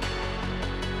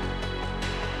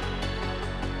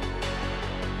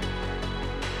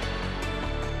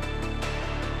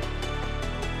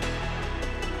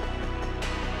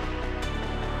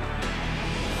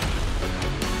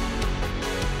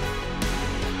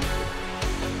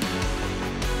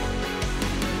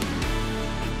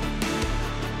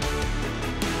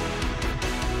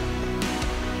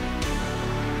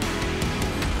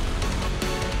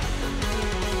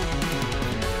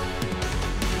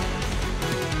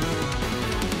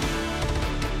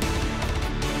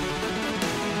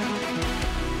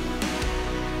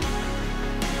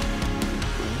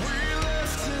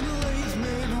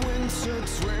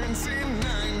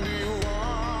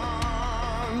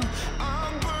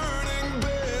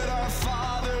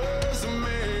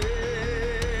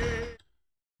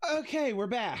 Okay, we're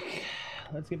back.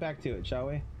 Let's get back to it, shall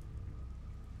we?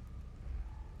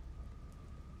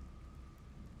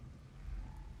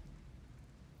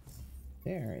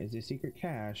 There is a secret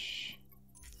cache.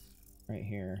 Right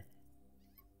here.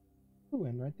 Ooh,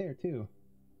 and right there, too.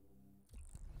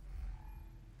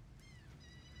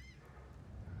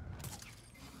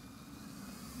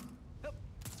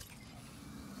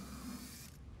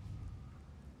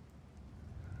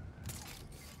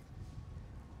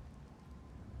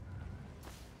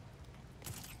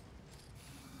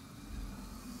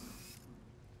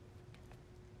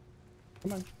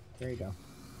 Come on. There you go.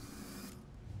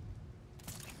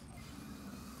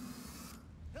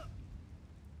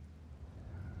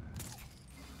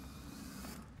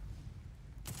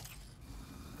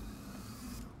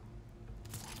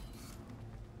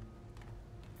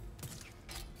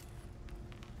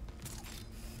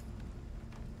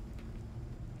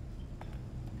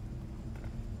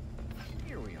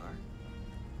 Here we are.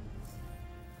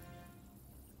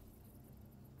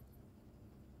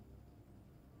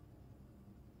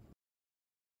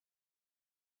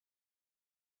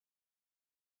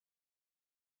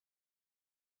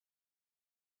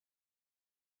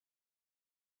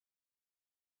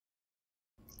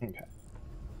 Okay.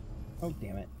 Oh,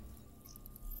 damn it.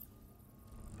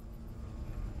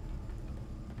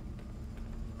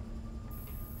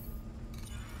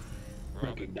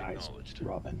 Recognize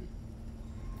Robin.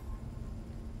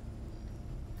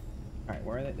 Alright,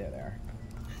 where are they? There they are.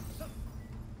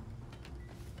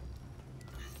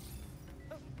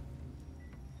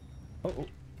 Oh, oh.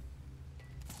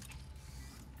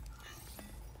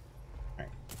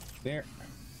 Alright. There.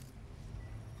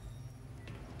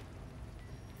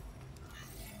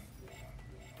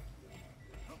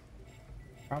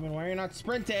 Robin, why are you not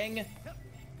sprinting?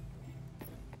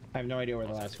 I have no idea where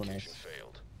the last one is.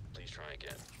 Failed. Please try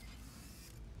again.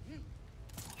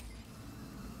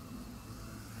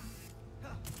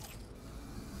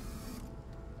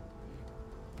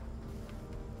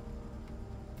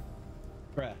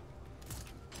 Bruh.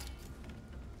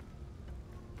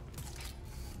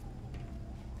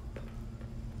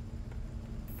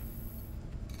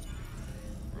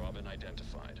 Robin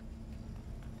identified.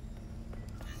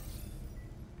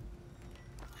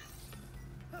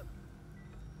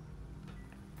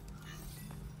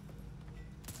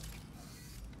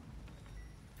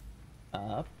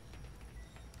 Up.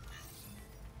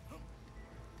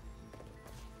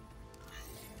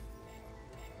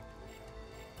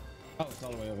 Oh, it's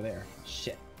all the way over there.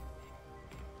 Shit.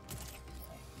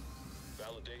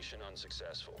 Validation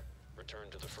unsuccessful. Return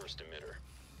to the first emitter.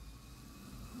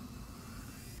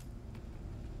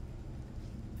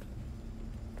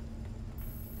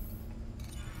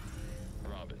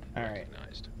 Robin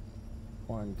recognized.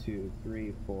 1, 2,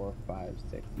 3, 4, 5,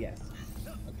 6. Yes.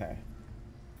 Okay.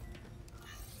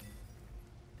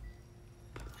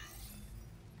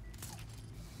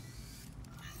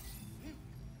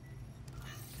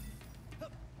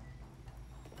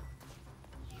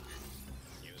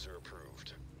 User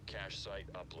approved. Cache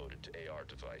site uploaded to AR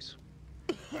device.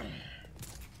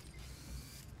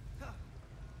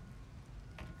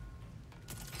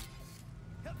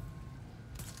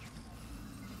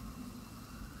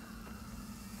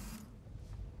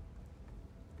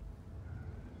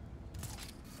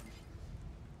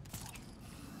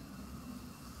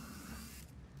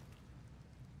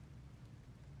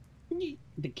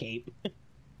 The cape.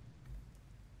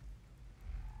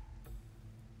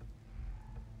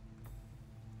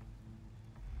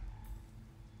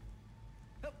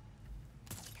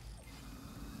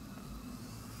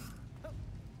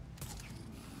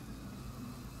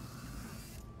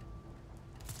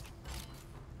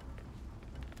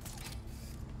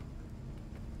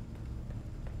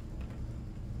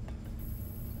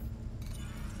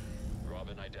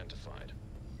 Robin identified.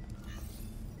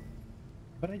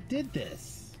 But I did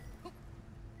this.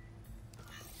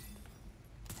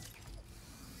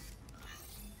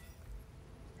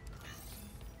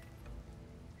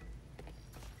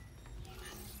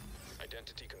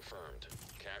 Identity confirmed.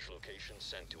 Cache location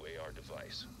sent to AR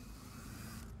device.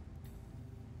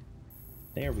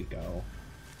 There we go.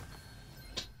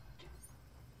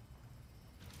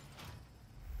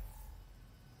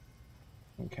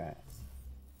 Okay.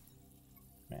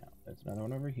 Now, there's another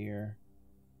one over here.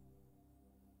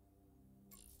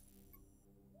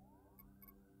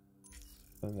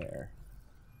 So there.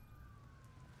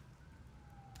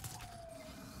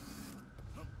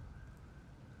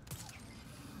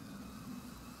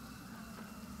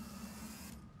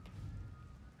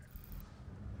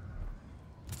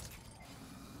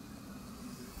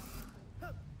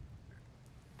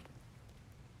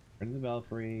 Rid of the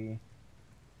belfry.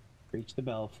 Reach the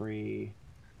belfry.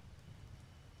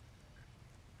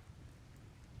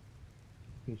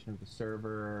 Location of the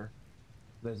server.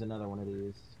 There's another one of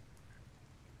these.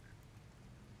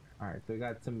 Alright, so we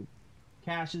got some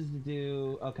caches to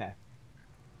do. Okay.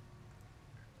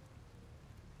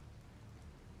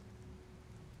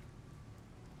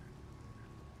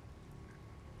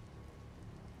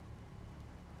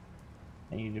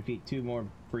 And you defeat 2 more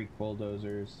freak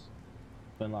bulldozers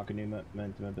to unlock a new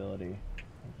momentum ability.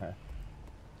 Okay.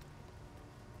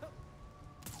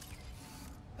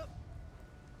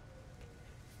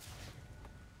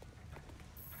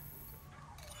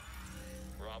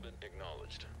 Robin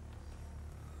acknowledged.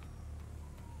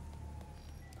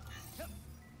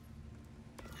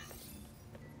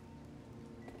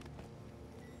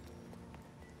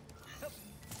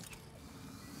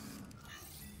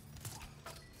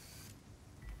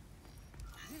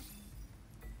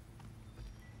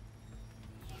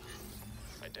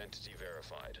 Identity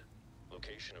verified.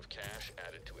 Location of cache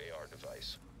added to AR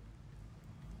device.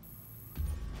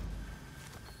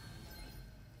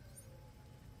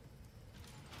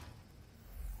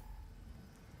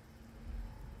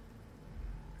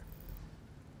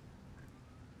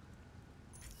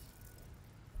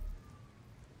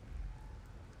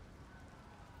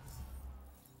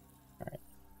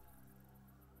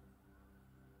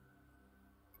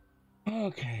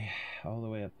 Okay, all the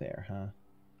way up there, huh?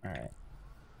 Alright.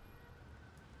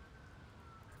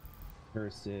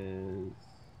 Versus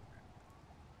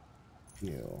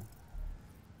you.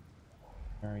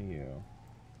 Where are you?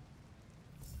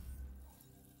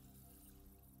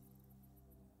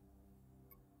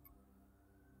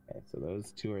 Okay, so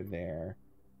those 2 are there.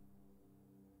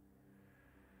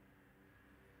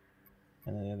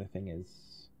 And then the other thing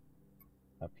is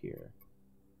up here.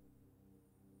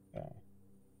 Okay.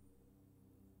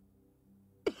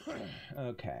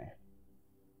 Okay.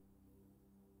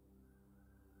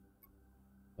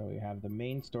 So we have the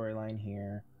main storyline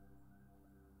here.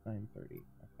 9:30.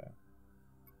 Okay.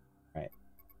 Alright.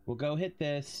 We'll go hit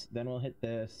this, then we'll hit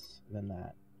this, then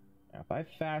that. Now if I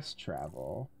fast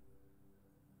travel...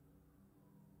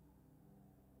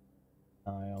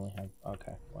 I only have...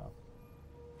 Okay, well.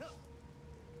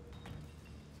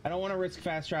 I don't want to risk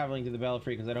fast traveling to the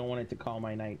Belfry because I don't want it to call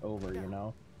my night over, you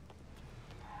know?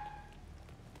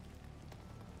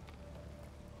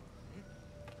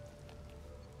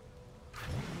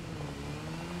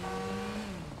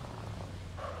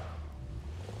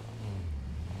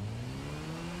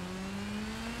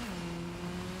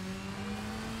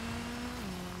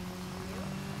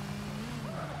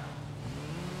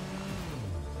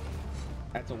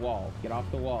 That's a wall. Get off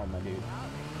the wall, my dude.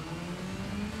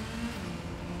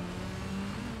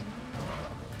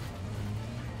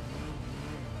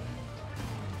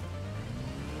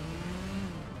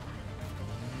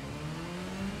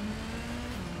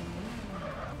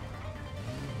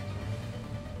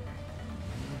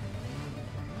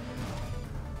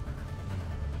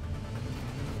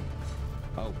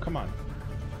 Oh, come on.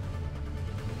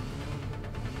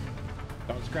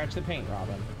 Don't scratch the paint,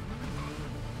 Robin.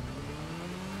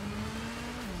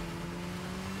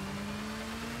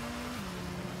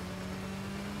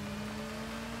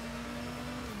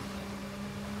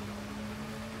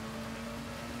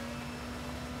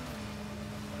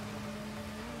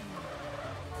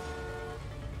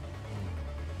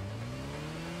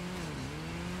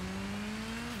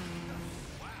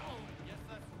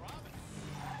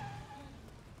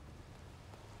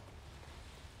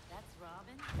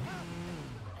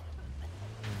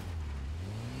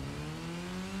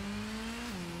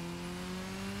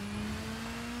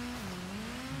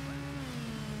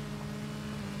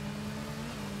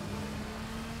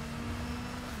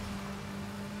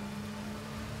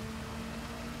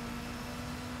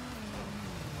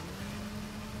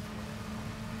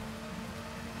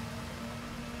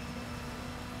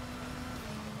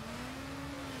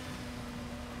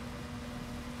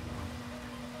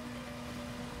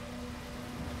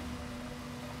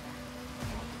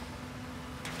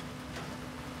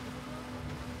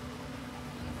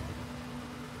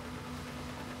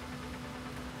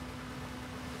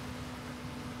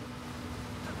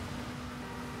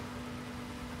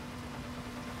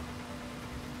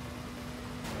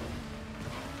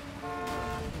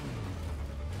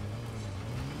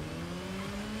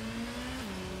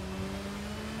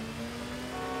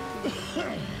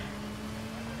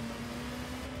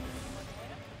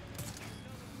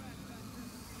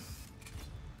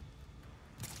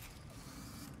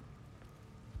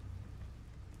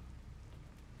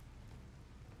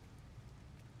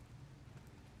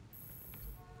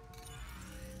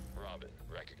 Robin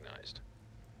recognized.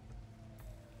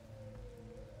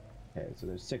 Okay, so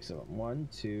there's 6 of them. 1,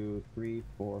 2, 3,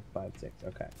 4, 5, 6.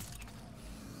 Okay.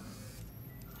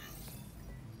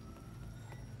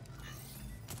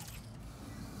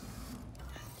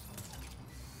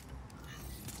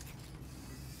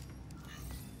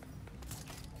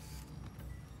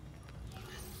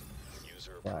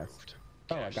 User approved.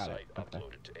 Oh, I got it. Site Okay.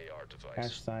 uploaded to AR device.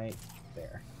 Cache site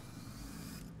there.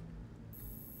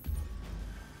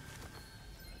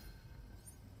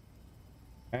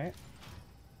 Okay.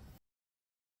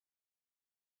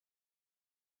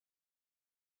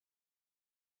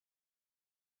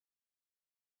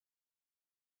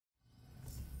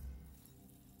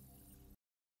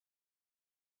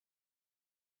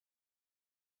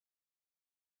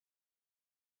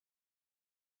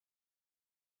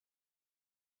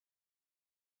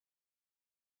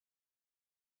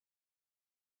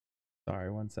 Sorry,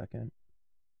 1 second.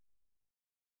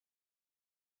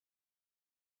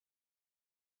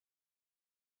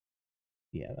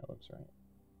 Yeah, that looks right.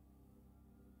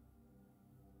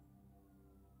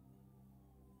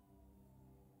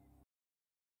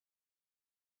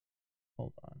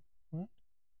 Hold on. What?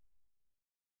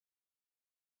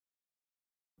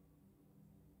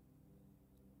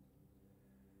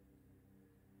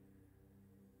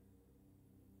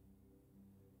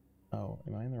 Oh,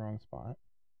 am I in the wrong spot?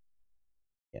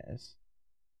 Yes.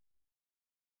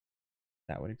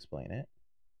 That would explain it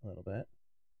a little bit.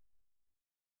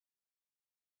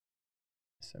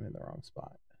 Yes, I'm in the wrong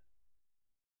spot.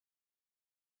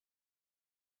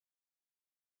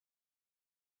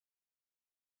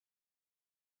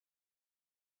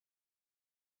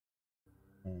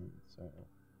 And so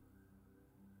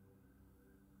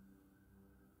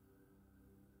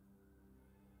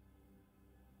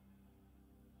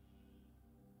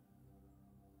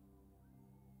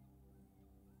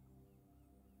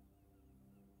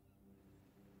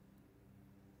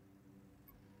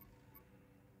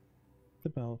the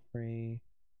belfry.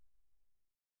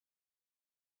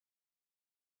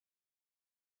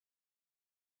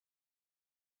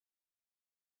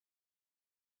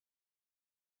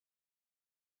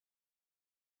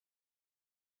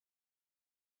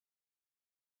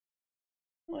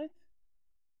 What?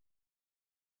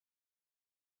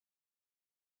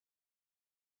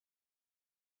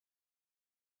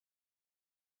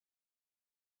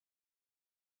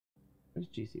 Where's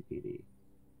GCPD?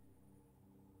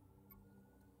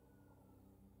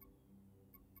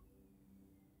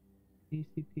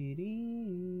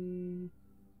 GCPD.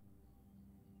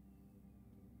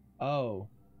 Oh.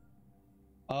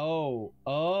 Oh.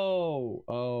 Oh.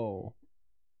 Oh.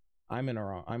 I'm in a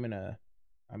wrong. I'm in a.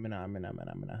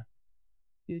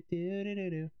 Do do do do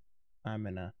do. I'm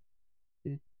in a.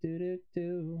 Do do do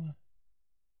do.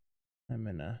 I'm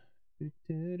in a. Do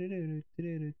do do do do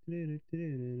do do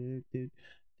do do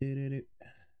do do.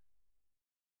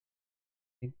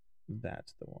 I think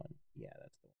that's the one. Yeah,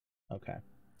 that's the one. Okay.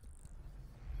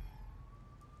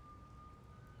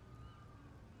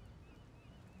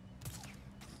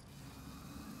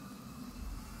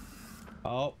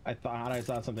 Oh, I thought I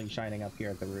saw something shining up here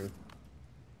at the roof.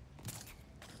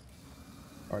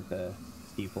 Or at the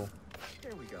steeple.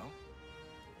 There we go.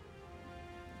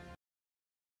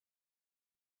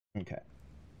 Okay.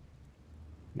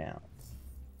 Now.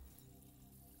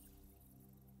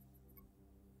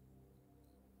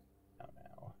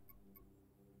 Now.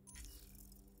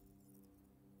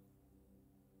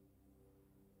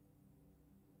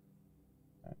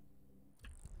 Okay.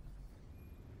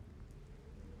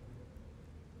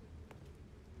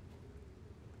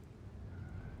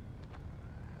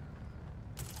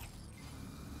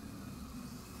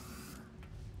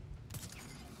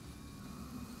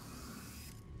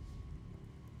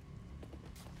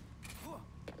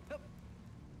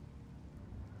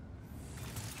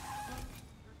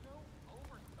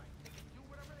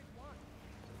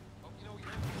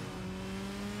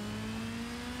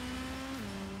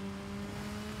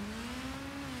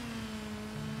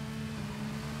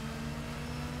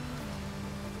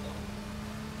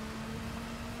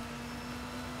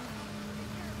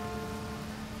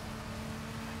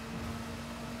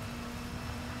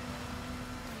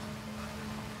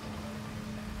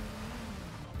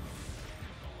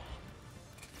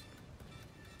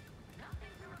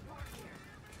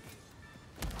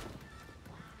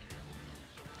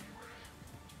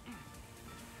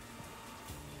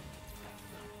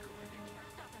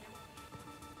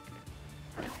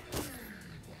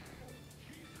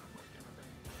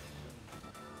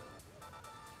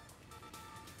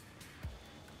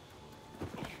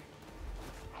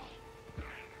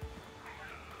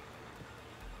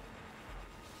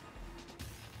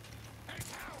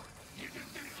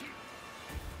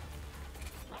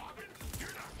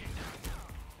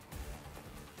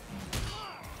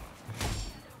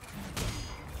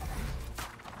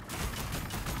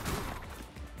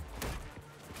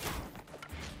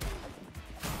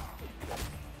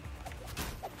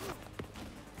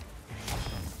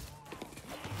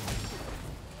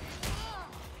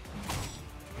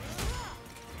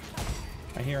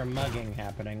 I hear a mugging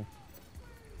happening.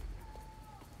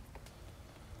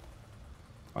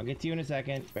 I'll get to you in a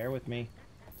second. Bear with me.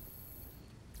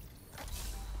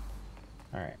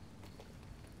 Alright.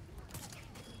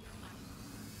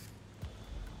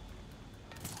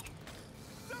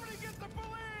 Somebody get the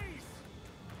police!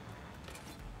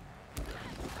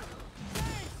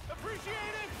 Thanks! Appreciate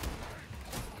it!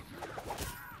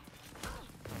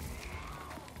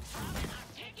 I'm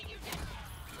taking you down!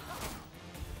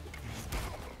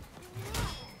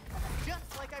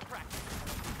 Just like I practiced.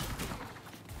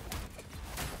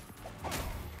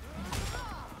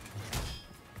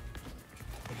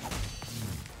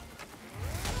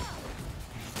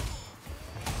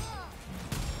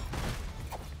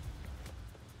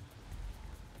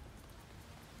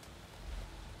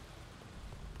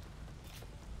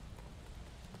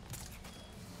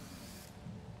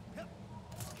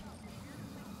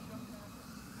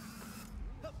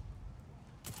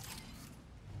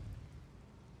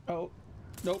 Oh,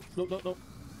 nope, nope, nope, nope.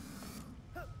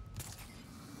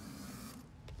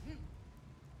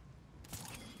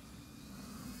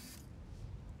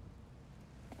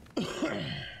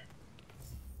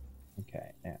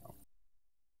 Okay, now.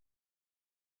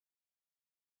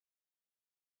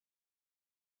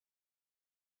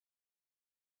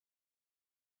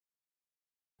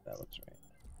 That looks right.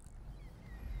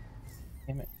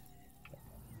 Damn it.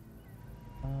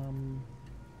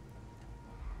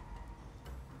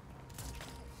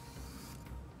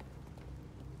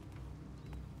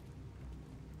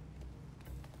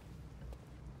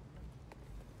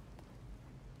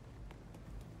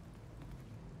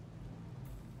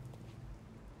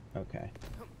 Okay.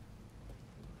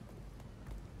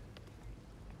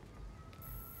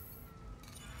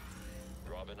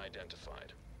 Robin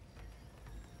identified.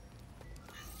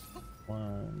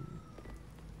 1,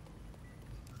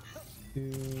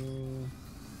 2,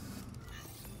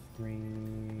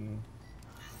 3,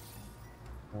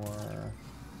 4,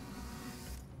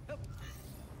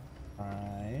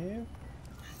 5,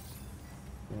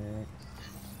 6,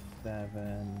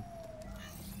 7,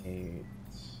 8.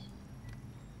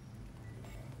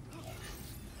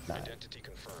 Identity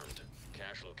confirmed.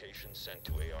 Cache location sent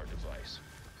to AR device.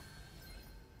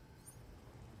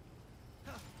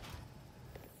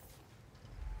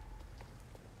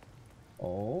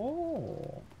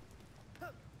 Oh,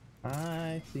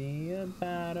 I see a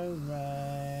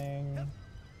batarang.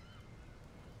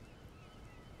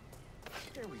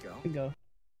 There we go. There we go.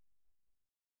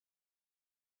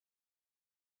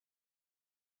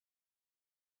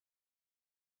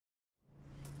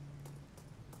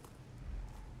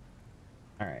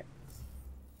 All right.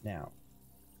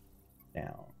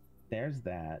 Now, there's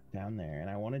that down there, and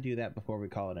I want to do that before we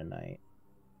call it a night.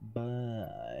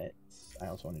 But I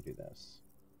also want to do this.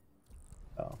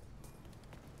 Oh,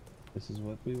 this is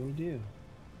what we will do.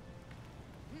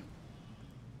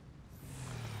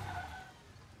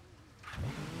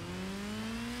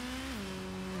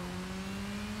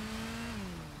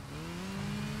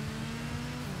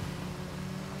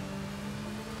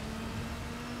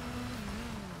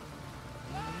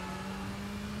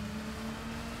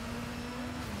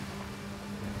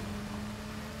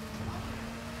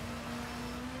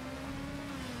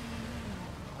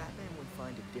 Batman would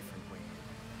find a different way in.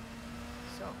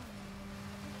 So,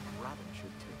 Robin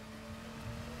should too.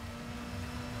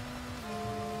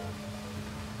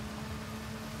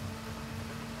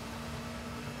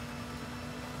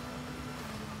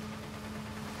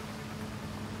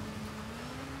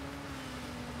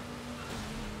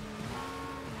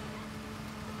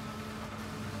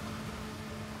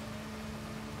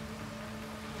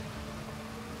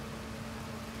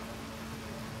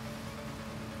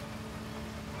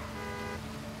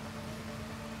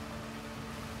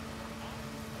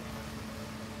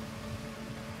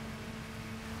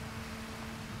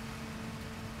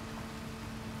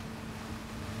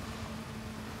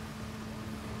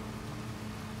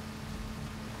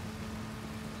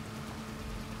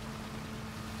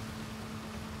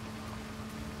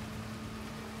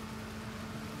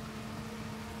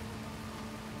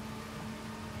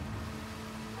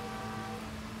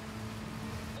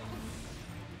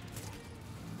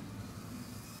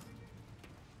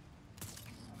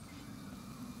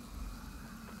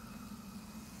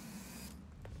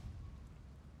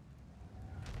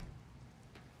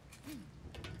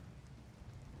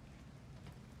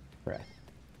 Breath.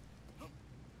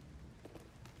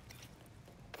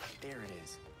 There it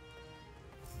is.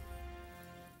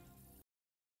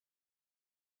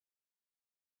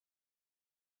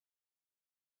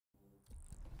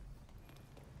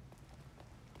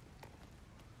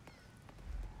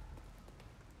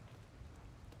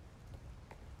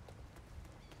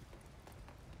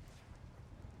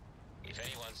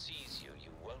 anyone sees you,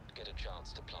 you won't get a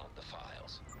chance to plant the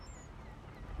files.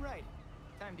 Right.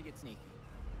 Time to get sneaky.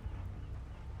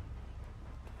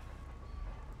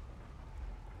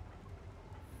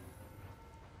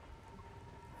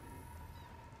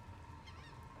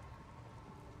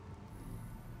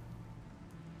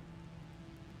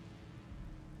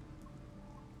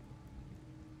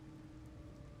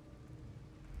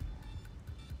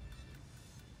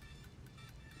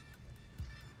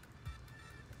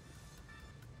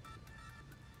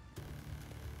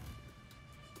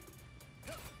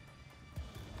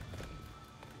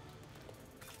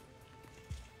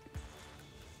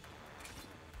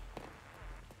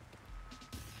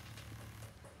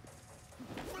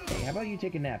 Hey, how about you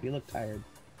take a nap? You look tired.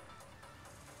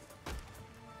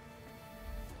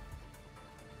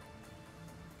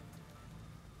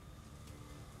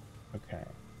 Okay.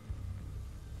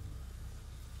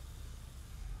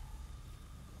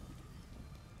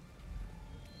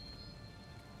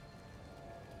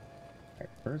 Alright,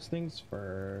 first things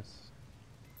first.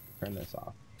 Turn this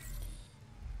off.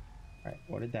 Alright,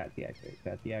 what did that deactivate?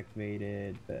 That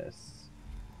deactivated this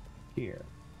here.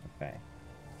 Okay.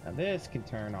 Now this can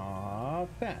turn off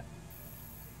that.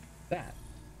 That.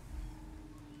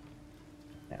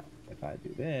 Now, if I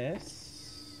do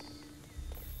this,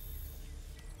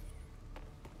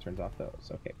 turns off those.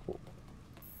 Okay, cool.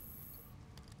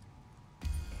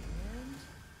 And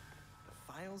the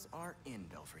files are in,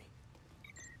 Belfry.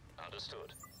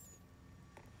 Understood.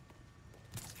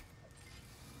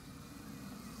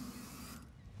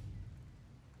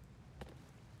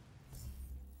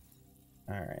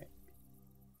 All right.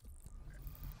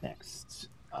 Next,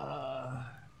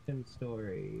 Tim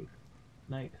Story,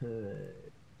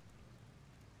 Knighthood.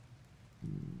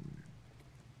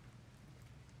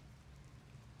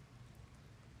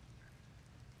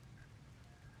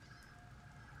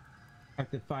 I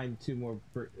have to find two more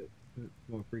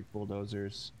freak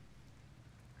bulldozers.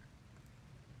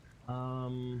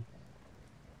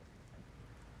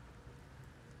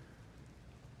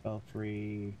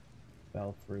 Belfry.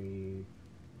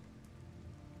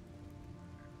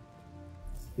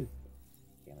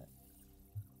 Damn it.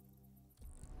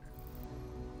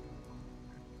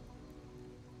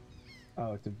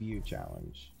 Oh, it's a view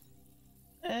challenge.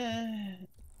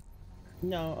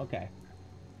 No, okay.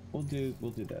 We'll do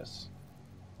this.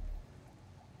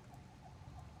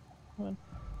 Come on.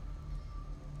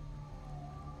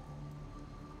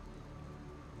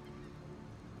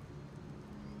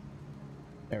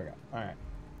 There we go. All right.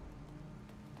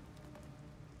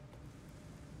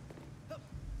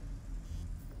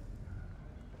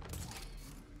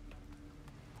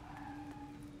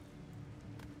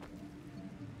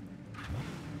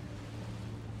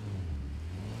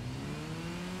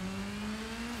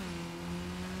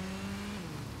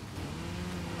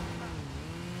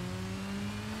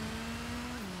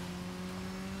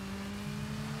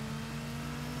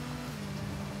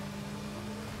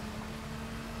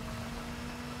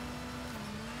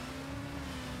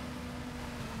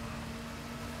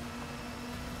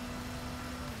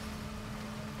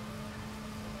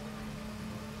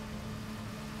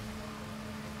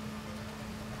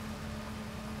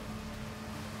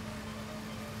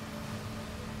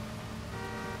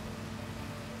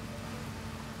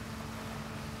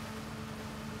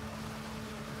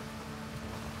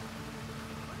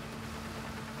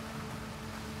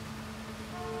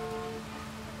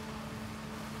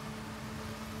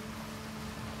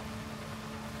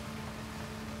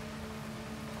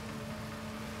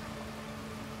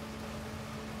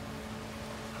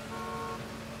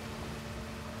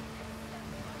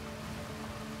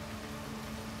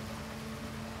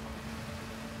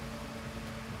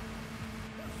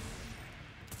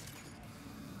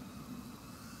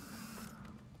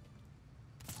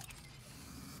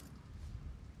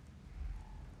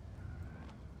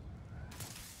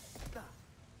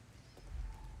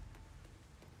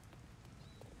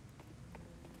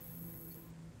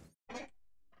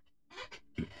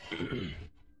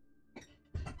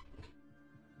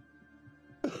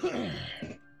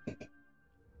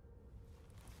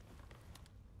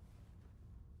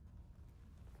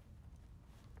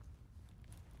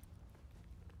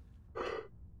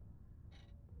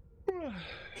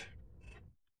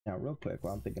 Now, real quick,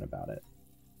 while I'm thinking about it.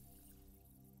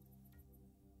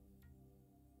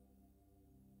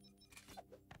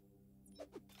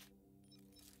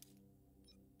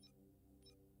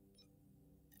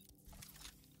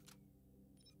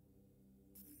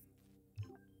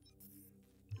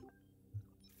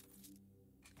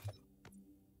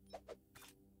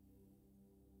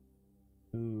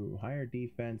 Ooh, higher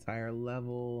defense, higher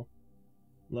level,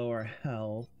 lower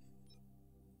health.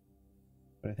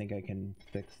 But I think I can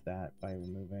fix that by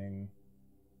removing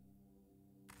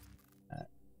that.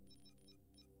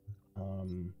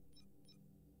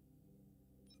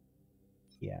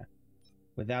 Yeah.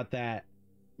 Without that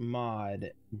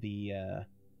mod, the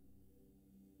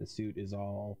suit is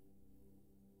all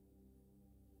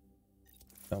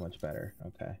so much better.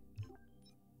 Okay.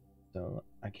 So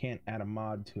I can't add a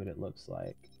mod to it, it looks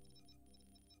like.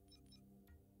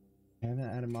 Can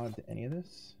I add a mod to any of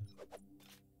this?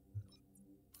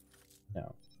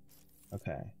 No.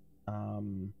 Okay.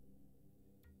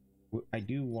 I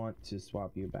do want to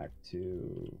swap you back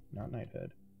to not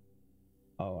knighthood.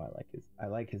 Oh, I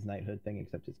like his knighthood thing,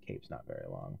 except his cape's not very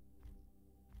long.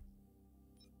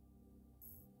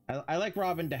 I like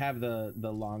Robin to have the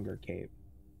longer cape,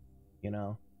 you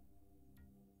know?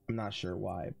 I'm not sure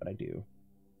why, but I do.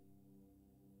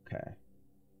 Okay.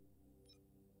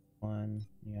 1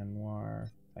 Neon Noir,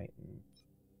 Titan.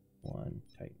 1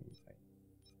 Titan, Titan.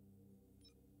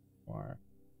 Noir.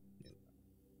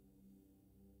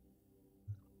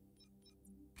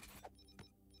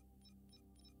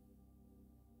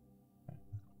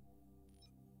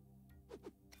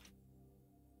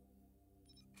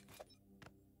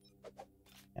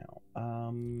 Now,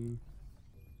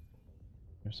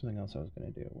 there's something else I was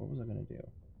gonna do. What was I gonna do?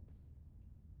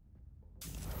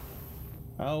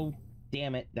 Oh,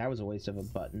 damn it. That was a waste of a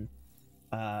button.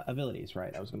 Abilities,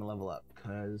 right. I was gonna level up,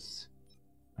 because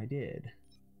I did.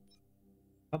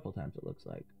 A couple times it looks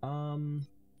like.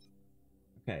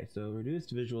 Okay, so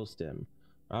reduced visual stim.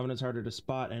 Robin is harder to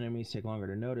spot, enemies take longer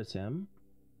to notice him.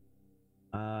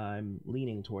 I'm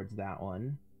leaning towards that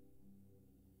one.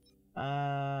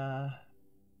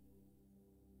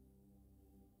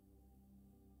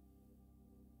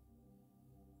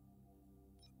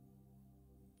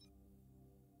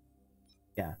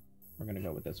 Yeah, we're gonna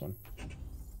go with this one.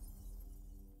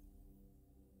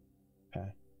 Okay.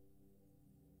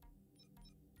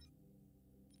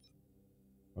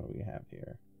 What do we have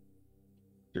here?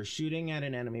 They're shooting at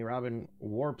an enemy. Robin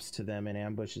warps to them and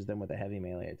ambushes them with a heavy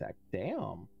melee attack.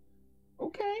 Damn.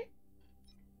 Okay.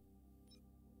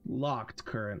 Locked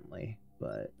currently,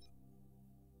 but...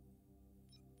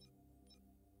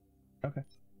 Okay.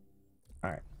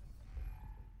 Alright.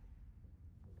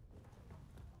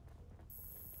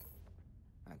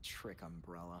 That trick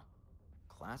umbrella.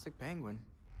 Classic Penguin.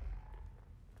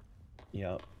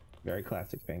 Yep. Very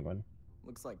classic Penguin.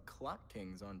 Looks like Clock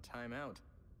King's on timeout.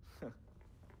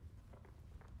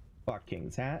 Clock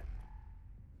King's hat.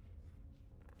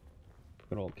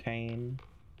 Good old Kane.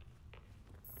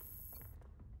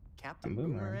 Captain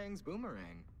Boomerang's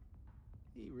Boomerang.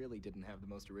 He really didn't have the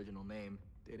most original name,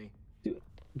 did he?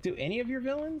 Do any of your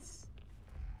villains?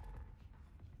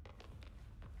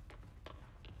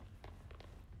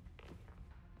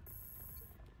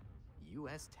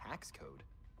 U.S. tax code.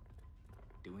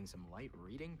 Doing some light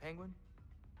reading, Penguin?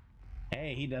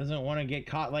 Hey, he doesn't want to get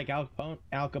caught like Al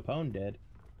Capone did.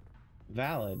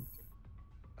 Valid.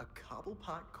 A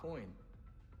Cobblepot coin.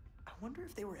 I wonder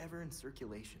if they were ever in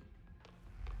circulation.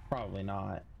 Probably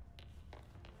not.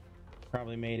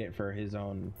 Probably made it for his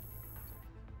own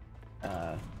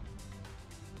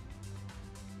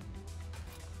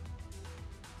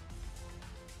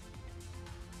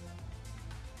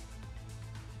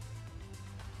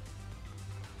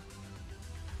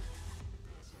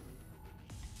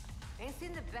Ain't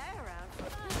seen the bear around.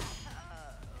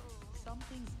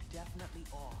 Something's definitely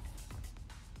off.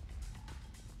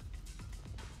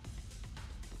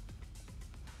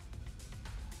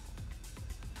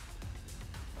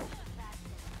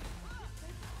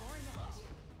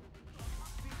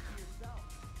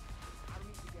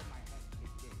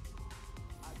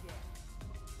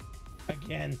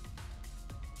 again.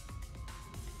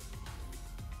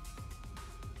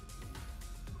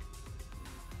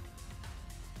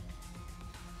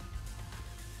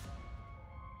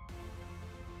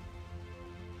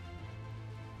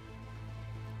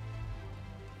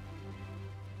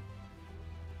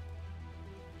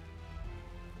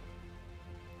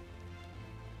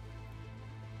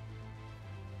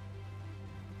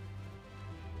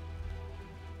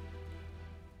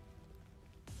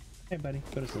 Hey buddy,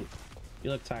 go to sleep.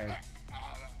 You look tired.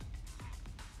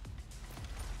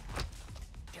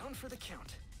 Down for the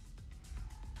count.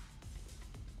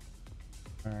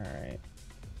 Alright.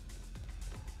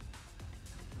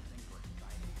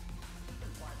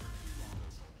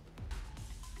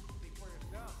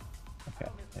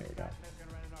 Okay, there we go.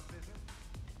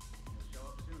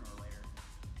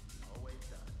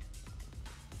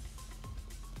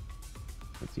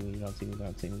 Don't see me, don't see me,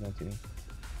 don't see me, don't see me.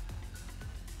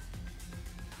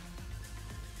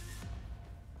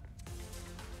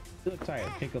 You look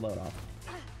tired. Take the load off.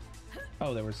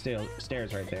 Oh, there were still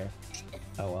stairs right there.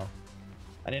 Oh well.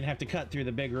 I didn't have to cut through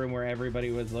the big room where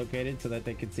everybody was located so that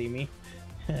they could see me.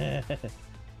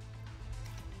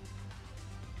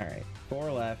 Alright,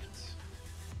 4 left.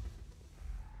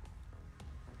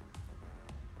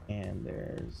 And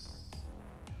there's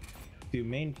 2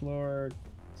 main floor,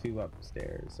 2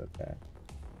 upstairs. Okay.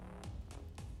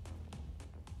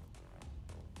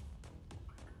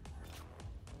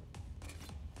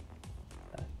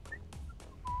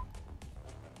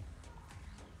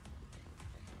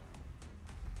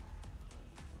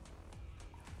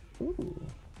 Ooh.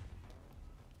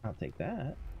 I'll take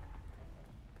that.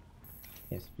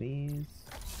 Yes, please.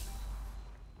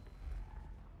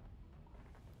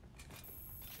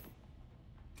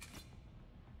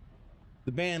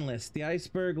 The ban list. The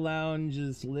Iceberg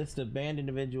Lounge's list of banned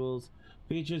individuals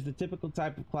features the typical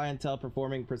type of clientele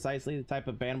performing precisely the type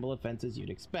of bannable offenses you'd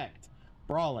expect.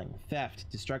 Brawling, theft,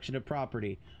 destruction of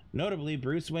property. Notably,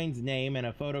 Bruce Wayne's name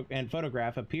and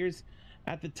photograph appears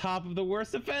at the top of the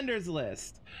worst offenders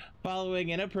list. Following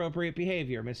inappropriate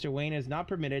behavior, Mr. Wayne is not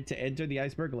permitted to enter the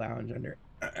Iceberg Lounge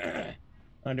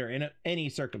under any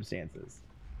circumstances.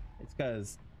 It's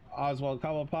because Oswald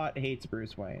Cobblepot hates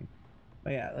Bruce Wayne.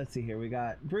 But yeah, let's see here. We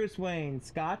got Bruce Wayne,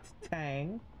 Scott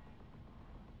Tang,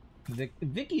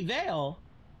 Vicky Vale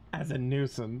as a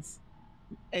nuisance.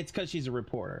 It's because she's a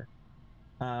reporter.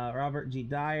 Robert G.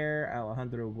 Dyer,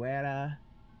 Alejandro Guerra,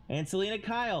 and Selena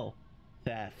Kyle.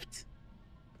 Theft.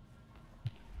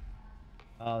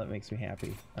 Oh, that makes me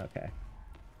happy. Okay.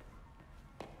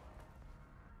 All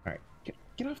right,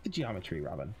 get off the geometry,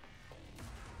 Robin.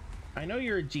 I know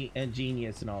you're a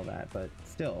genius and all that, but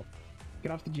still,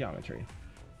 get off the geometry.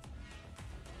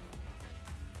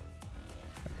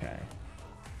 Okay.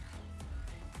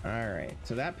 All right,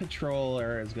 so that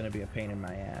patroller is going to be a pain in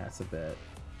my ass a bit.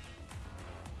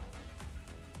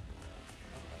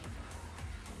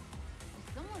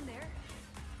 Is someone there?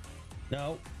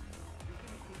 No.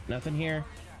 Nothing here.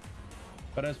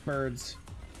 But us birds.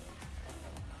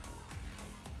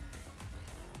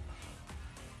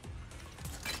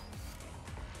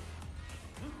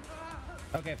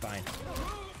 Okay, fine.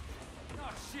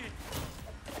 Oh shit!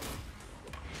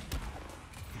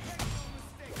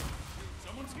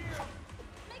 Someone's here.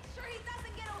 Make sure he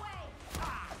doesn't get away.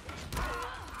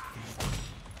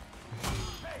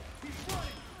 Hey, he's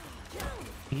running.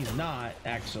 He's not,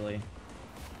 actually.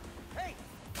 Hey,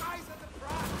 eyes on the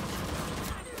prize.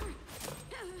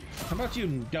 How about you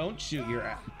don't shoot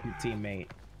your teammate?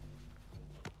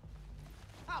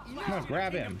 Come on,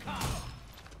 grab him.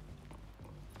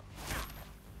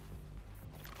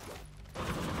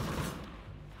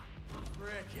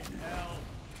 Frickin' hell.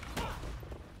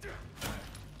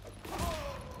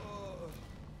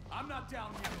 I'm not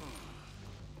down here.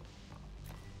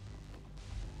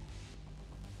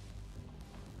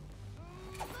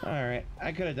 Alright,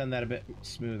 I could have done that a bit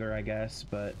smoother, I guess,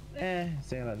 but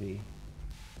c'est la vie.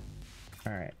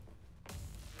 Alright.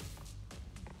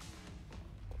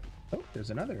 Oh, there's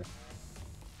another.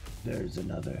 There's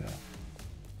another.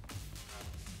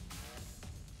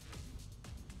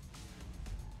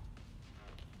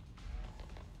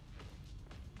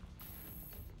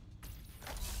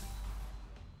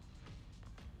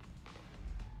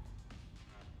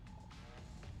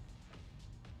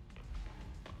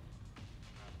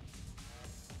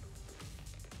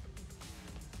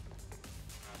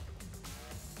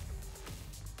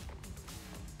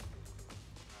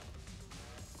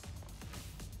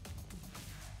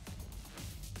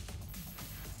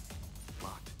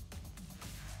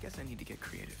 Guess I need to get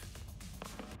creative.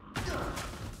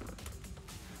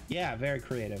 Yeah, very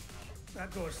creative.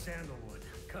 That door's sandalwood.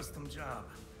 Custom job.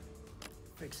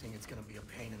 Fixing it's gonna be a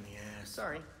pain in the ass.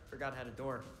 Sorry, forgot how to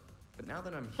door. But now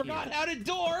that I'm here... Forgot how to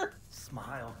door?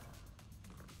 Smile.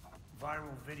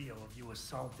 Viral video of you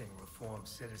assaulting reformed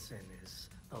citizen is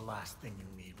the last thing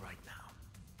you need right now.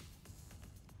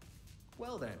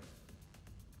 Well then,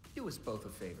 do us both a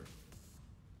favor.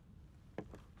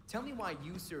 Tell me why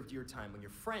you served your time when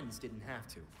your friends didn't have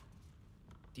to.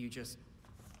 Do you just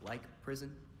like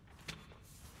prison?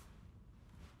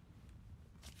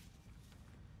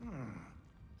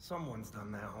 Someone's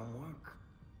done their homework.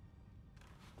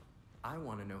 I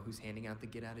want to know who's handing out the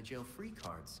get-out-of-jail-free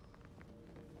cards.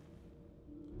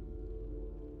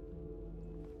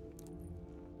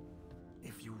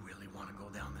 If you really want to go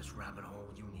down this rabbit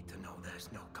hole, you need to know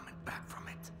there's no coming back from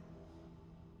it.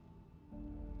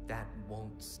 That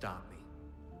won't stop me.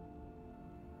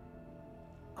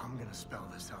 I'm gonna spell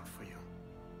this out for you.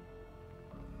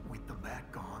 With the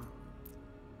bat gone,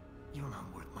 you're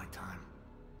not worth my time.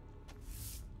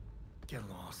 Get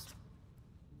lost.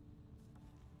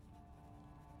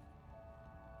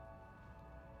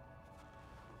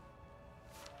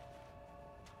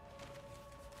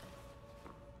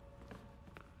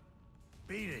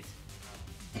 Beat it.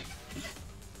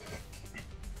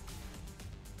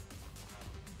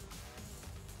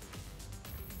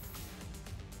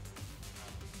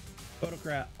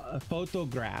 Photograph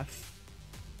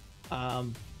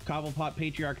Cobblepot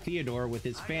Patriarch Theodore with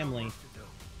his family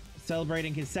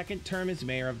celebrating his second term as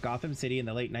mayor of Gotham City in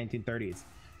the late 1930s.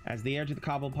 As the heir to the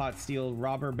Cobblepot steel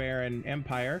robber baron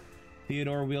empire,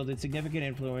 Theodore wielded significant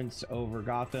influence over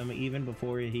Gotham even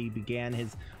before he began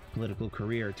his political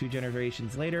career. 2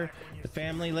 generations later, the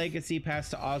family legacy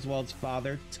passed to Oswald's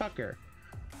father, Tucker.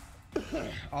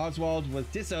 Oswald was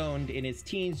disowned in his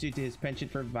teens due to his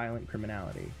penchant for violent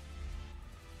criminality.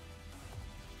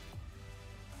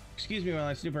 Excuse me while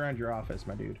I snoop around your office,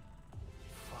 my dude.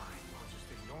 Fine, I'll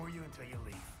just ignore you until you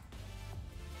leave.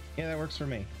 Yeah, that works for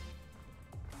me.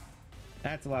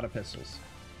 That's a lot of pistols.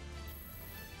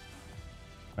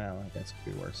 Well, I guess it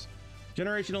could be worse.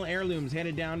 Generational heirlooms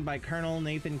handed down by Colonel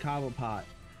Nathan Cobblepot.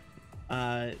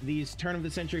 These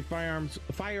turn-of-the-century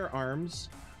firearms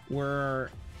were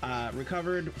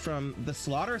recovered from the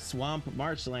Slaughter Swamp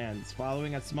marshlands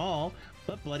following a small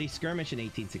but bloody skirmish in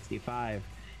 1865.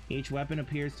 Each weapon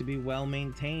appears to be well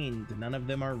maintained. None of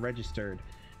them are registered.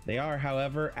 They are,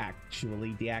 however, actually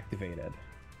deactivated.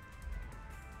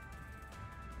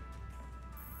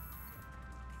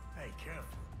 Hey,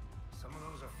 careful. Some of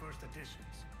those are first editions.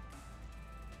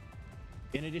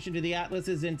 In addition to the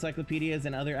atlases, encyclopedias,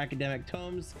 and other academic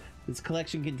tomes, this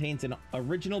collection contains an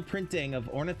original printing of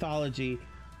ornithology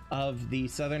of the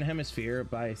Southern Hemisphere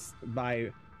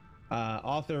by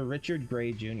author Richard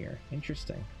Gray Jr.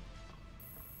 Interesting.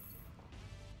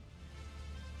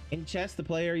 In chess, the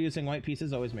player using white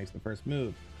pieces always makes the first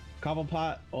move. Oswald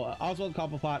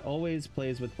Cobblepot always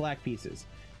plays with black pieces.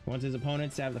 He wants his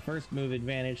opponents to have the first move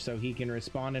advantage so he can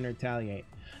respond and retaliate.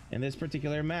 In this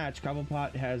particular match,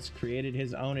 Cobblepot has created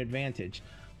his own advantage.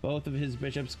 Both of his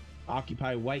bishops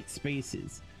occupy white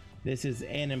spaces. This is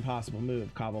an impossible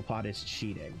move. Cobblepot is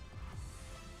cheating.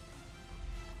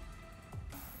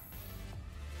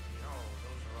 No,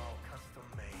 those are all custom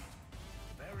made.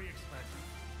 Very expensive.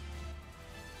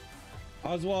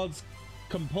 Oswald's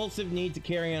compulsive need to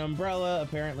carry an umbrella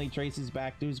apparently traces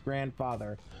back to his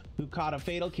grandfather, who caught a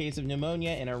fatal case of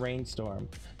pneumonia in a rainstorm.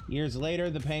 Years later,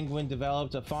 the Penguin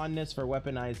developed a fondness for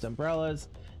weaponized umbrellas,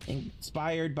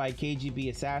 inspired by KGB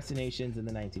assassinations in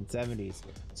the 1970s.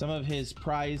 Some of his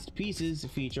prized pieces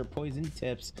feature poisoned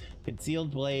tips,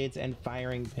 concealed blades, and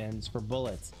firing pins for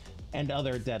bullets, and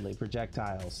other deadly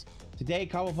projectiles. Today,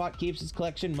 Cobblepot keeps his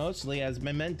collection mostly as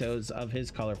mementos of his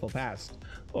colorful past,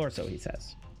 or so he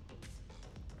says.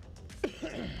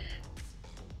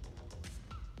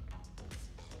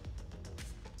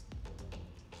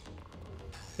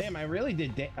 Damn, I really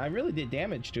did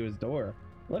damage to his door.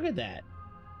 Look at that.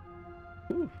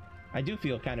 Ooh, I do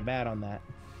feel kind of bad on that.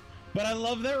 But I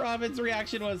love that Robin's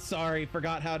reaction was, sorry,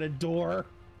 forgot how to door.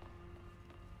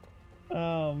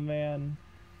 Oh, man.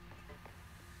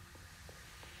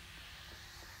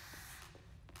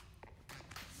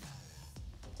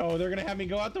 Oh, they're gonna have me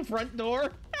go out the front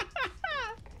door?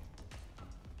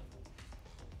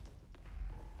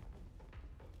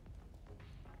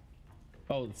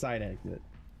 Oh, the side exit.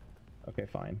 Okay,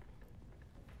 fine.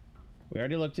 We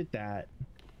already looked at that.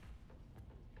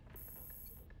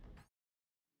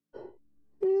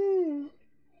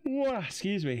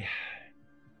 Excuse me.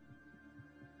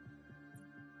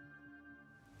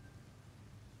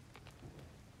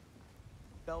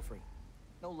 Belfry,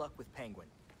 no luck with Penguin.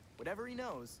 Whatever he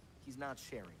knows, he's not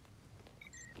sharing.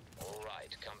 All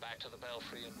right, come back to the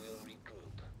Belfry and we'll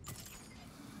regroup.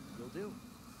 Will do.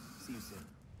 See you soon.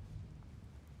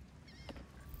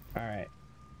 All right.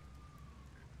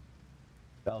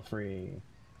 Belfry.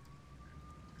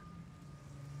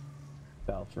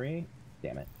 Belfry.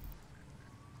 Damn it.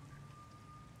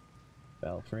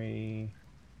 Belfry.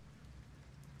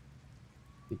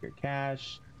 Secret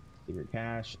cache. Secret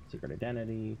cache. Secret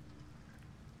identity.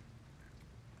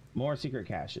 More secret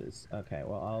caches. Okay,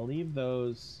 well, I'll leave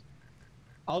those.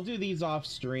 I'll do these off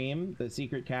stream. The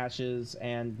secret caches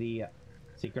and the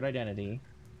secret identity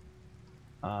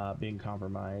being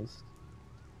compromised.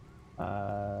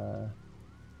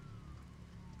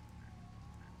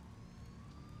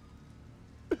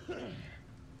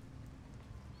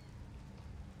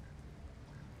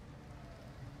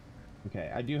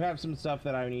 Okay, I do have some stuff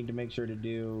that I need to make sure to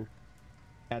do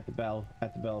at the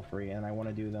Belfry, and I want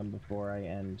to do them before I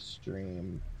end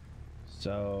stream.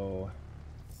 So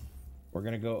we're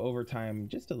gonna go overtime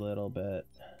just a little bit.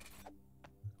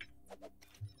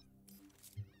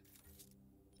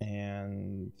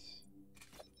 And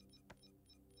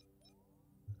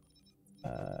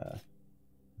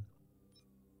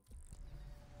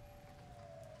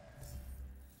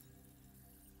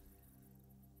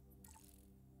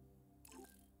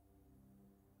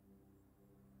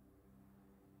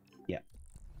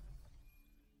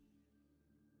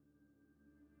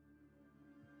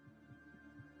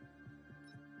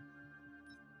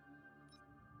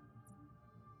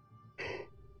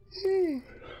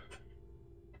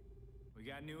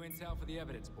new intel for the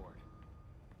evidence board?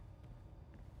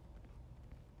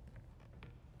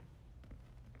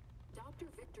 Dr.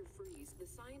 Victor Freeze, the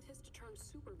scientist turned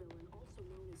supervillain, also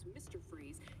known as Mr.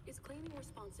 Freeze, is claiming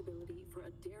responsibility for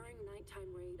a daring nighttime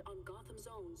raid on Gotham's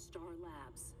own Star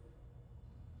Labs.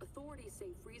 Authorities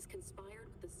say Freeze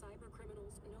conspired with the cyber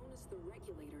criminals known as the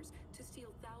Regulators to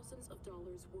steal thousands of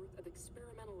dollars worth of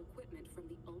experimental equipment from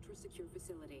the ultra-secure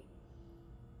facility.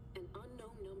 An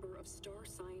unknown number of Star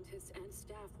scientists and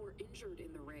staff were injured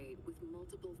in the raid, with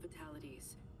multiple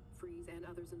fatalities. Freeze and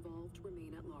others involved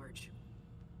remain at large.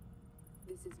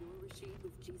 This is Noor Rashid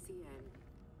with GCN.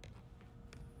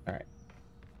 All right.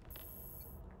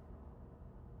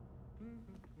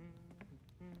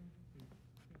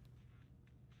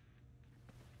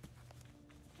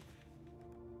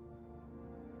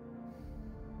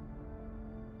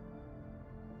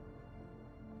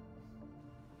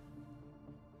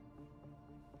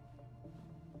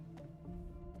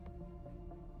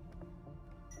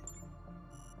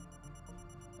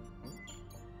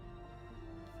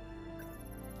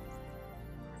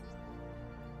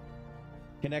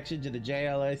 Connection to the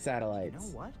JLA satellites.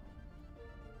 You know what?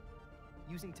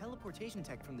 Using teleportation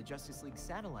tech from the Justice League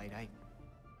satellite,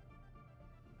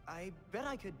 I bet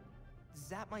I could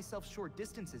zap myself short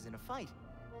distances in a fight.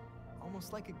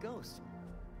 Almost like a ghost.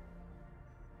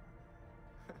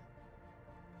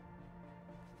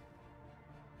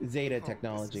 Zeta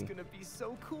technology. This is gonna be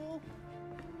so cool.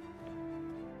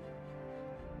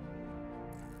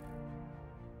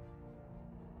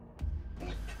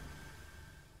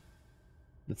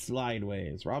 The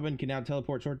slideways. Robin can now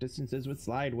teleport short distances with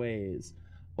slideways.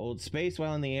 Hold space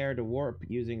while in the air to warp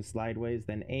using slideways,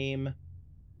 then aim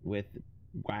with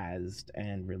WASD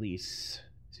and release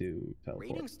to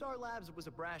teleport. Raiding Star Labs was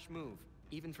a brash move,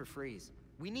 even for Freeze.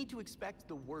 We need to expect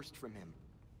the worst from him.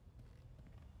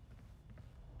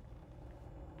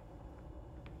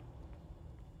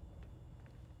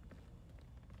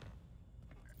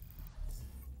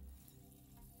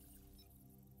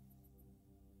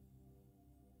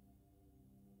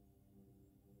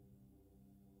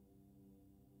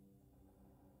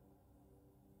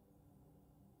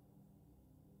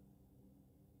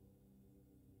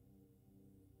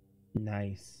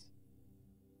 Nice.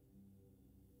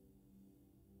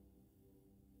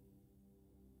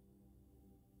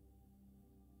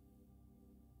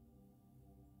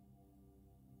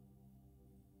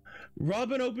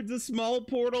 Robin opens a small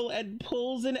portal and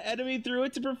pulls an enemy through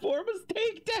it to perform a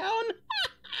takedown.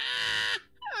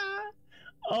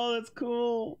 Oh, that's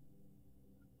cool.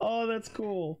 Oh, that's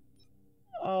cool.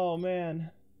 Oh,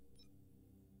 man.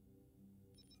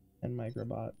 And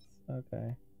microbots.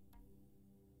 Okay.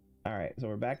 Alright, so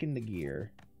we're back into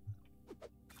gear.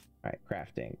 Alright,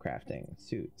 crafting,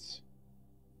 suits.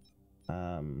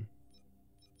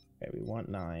 Okay, we want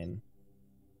 9.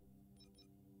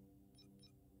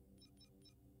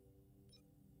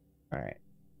 Alright.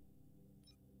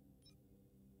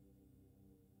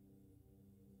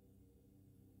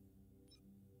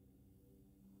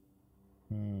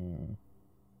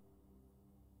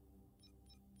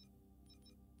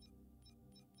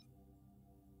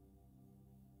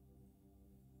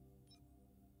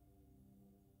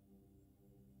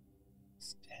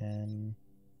 It's 10,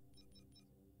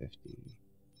 50.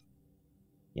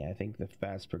 Yeah, I think the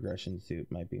fast progression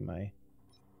suit might be my...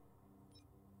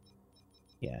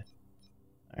 Yeah.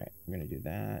 Alright, we're gonna do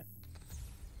that.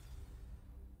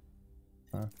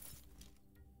 Huh?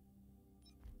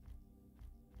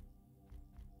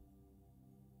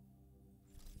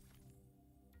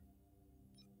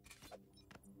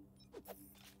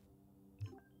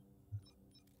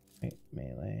 Right,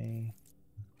 melee.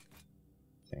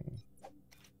 Thing.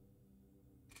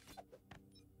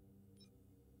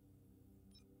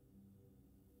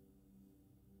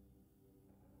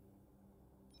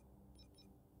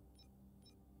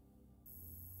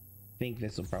 I think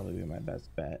this will probably be my best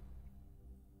bet,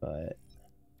 but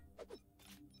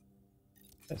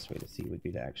best way to see would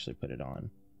be to actually put it on.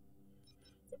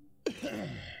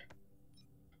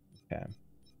 Okay.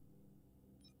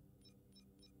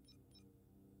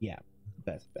 Yeah,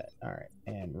 best bet. All right,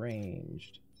 and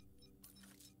ranged.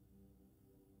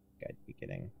 I'd be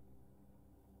getting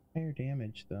higher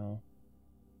damage though.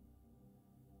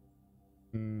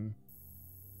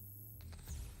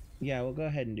 Yeah, we'll go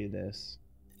ahead and do this.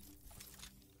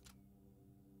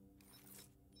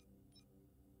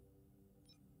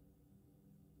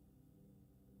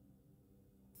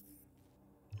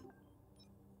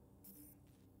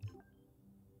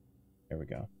 There we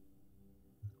go.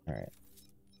 All right.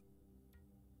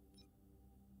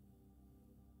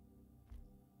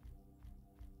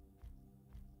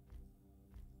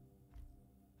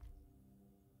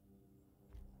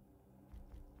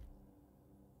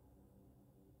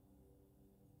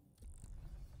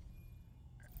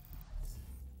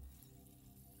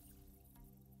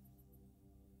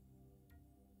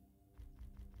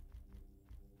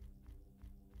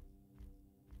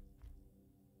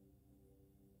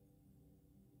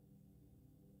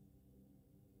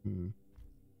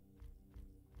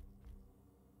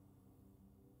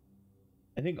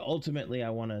 I think ultimately I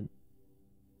want to...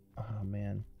 Oh,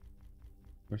 man.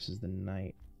 Versus the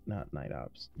night... Not night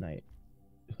ops. Night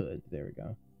hood. There we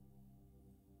go.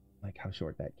 Like how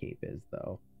short that cape is,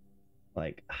 though.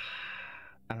 Like...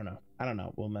 I don't know. I don't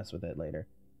know. We'll mess with it later.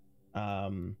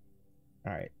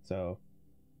 Alright, so...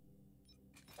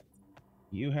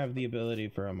 You have the ability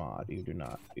for a mod. You do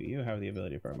not. Do you have the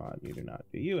ability for a mod? You do not.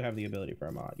 Do you have the ability for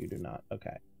a mod? You do not.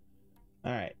 Okay.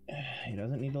 Alright. He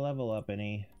doesn't need to level up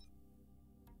any.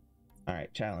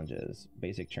 Alright, challenges.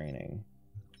 Basic training.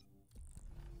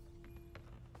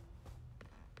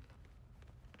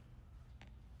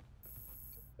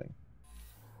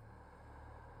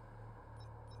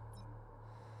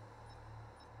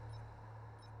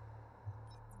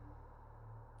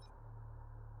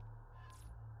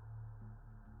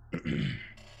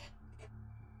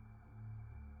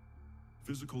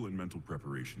 Physical and mental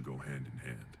preparation go hand in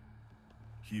hand.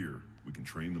 Here, we can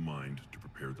train the mind to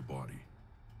prepare the body,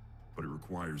 but it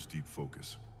requires deep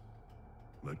focus.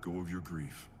 Let go of your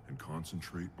grief and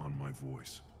concentrate on my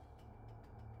voice.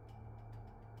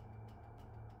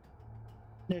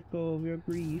 Let go of your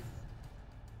grief.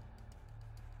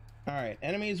 Alright,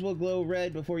 enemies will glow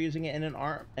red before using it in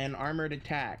an armored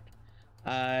attack.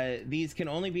 These can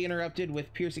only be interrupted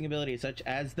with piercing abilities such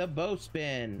as the bow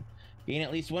spin. Gain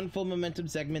at least one full momentum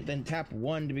segment, then tap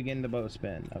 1 to begin the bow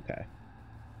spin. Okay.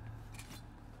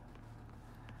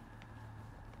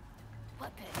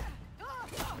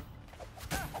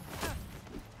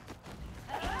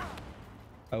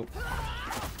 Oh.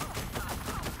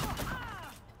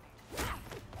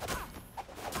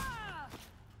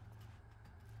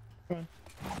 Come on.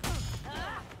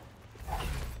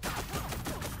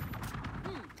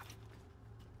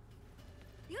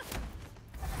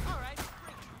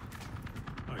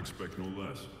 I expect no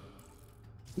less.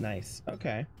 Nice.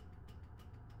 Okay.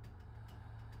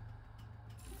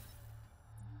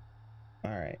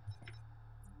 All right.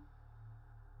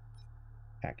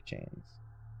 Pack chains.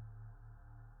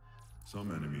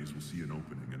 Some enemies will see an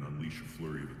opening and unleash a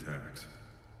flurry of attacks,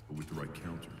 but with the right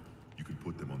counter, you can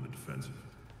put them on the defensive.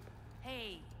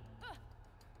 Hey.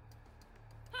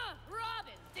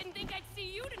 Robin! Didn't think I'd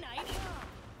see you tonight.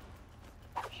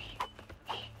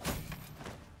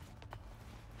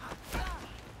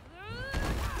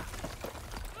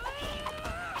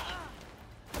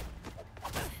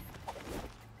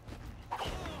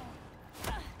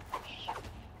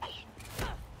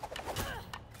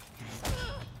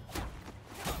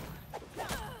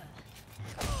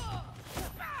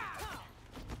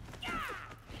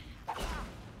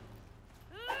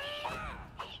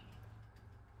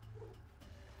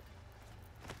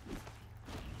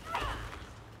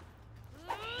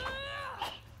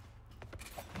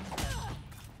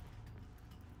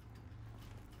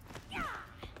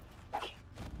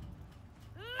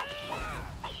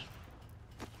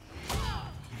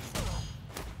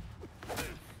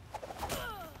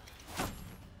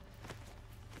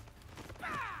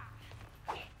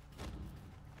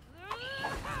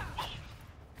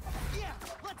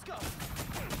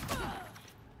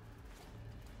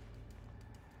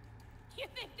 You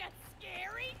think that's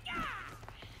scary?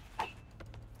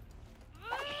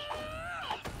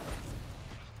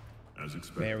 As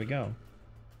expected. There we go.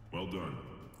 Well done.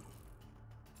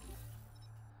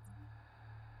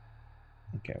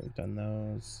 Okay, we've done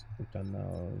those. We've done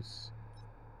those.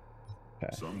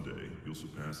 Okay. Someday, you'll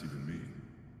surpass even me.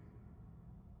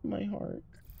 My heart.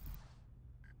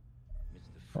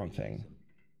 Wrong thing.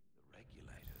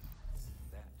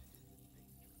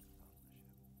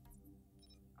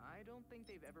 I don't think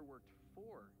they've ever worked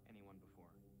for anyone before.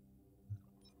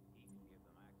 He can give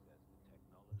them access to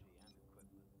technology and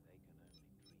equipment they can only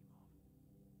dream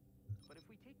of. But if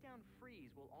we take down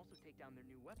Freeze, we'll also take down their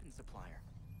new weapon supplier.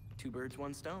 2 birds,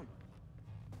 1 stone.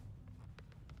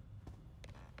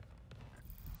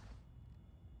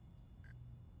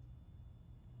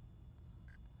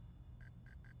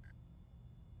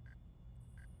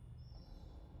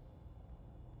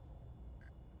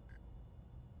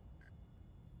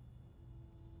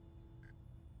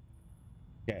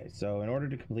 Okay, so in order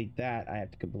to complete that, I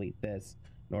have to complete this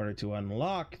in order to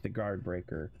unlock the guard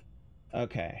breaker.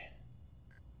 Okay.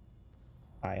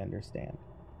 I understand.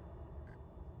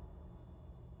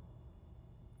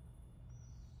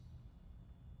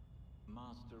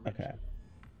 Master Okay. Richard.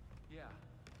 Yeah.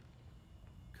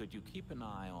 Could you keep an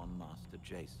eye on Master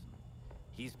Jason?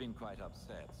 He's been quite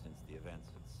upset since the events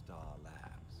at Star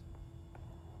Labs.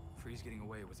 Freeze getting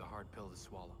away was a hard pill to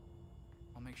swallow.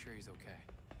 I'll make sure he's okay.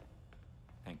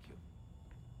 Thank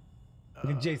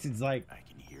you. Jason's like, I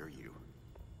can hear you.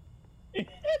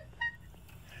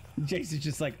 Jason's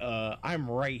just like, I'm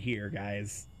right here,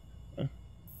 guys.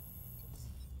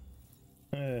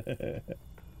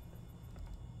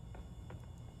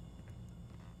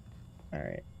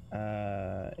 Alright.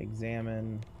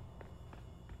 Examine.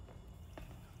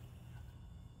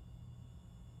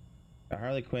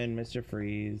 Harley Quinn, Mr.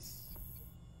 Freeze.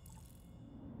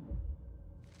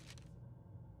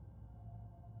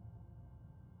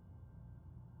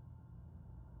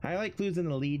 Highlight clues in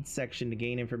the lead section to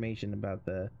gain information about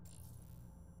the...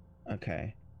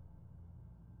 Okay.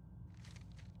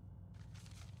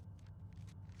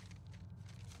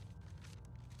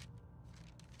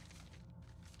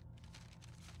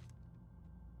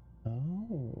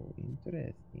 Oh,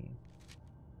 interesting.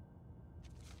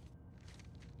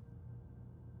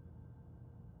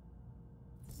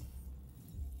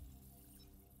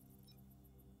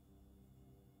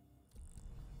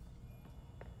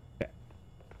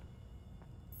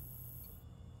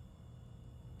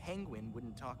 Penguin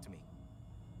wouldn't talk to me.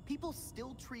 People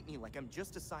still treat me like I'm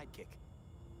just a sidekick.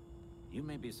 You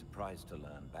may be surprised to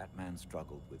learn Batman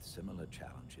struggled with similar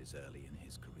challenges early in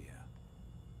his career.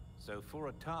 So for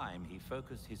a time, he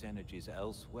focused his energies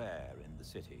elsewhere in the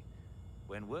city.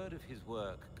 When word of his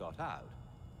work got out,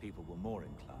 people were more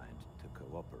inclined to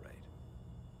cooperate.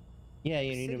 Yeah,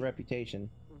 you need a reputation.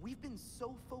 We've been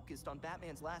so focused on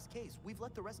Batman's last case, we've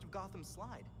let the rest of Gotham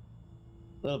slide.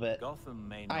 A little bit. Gotham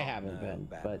may not I haven't know been,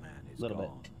 Batman but is little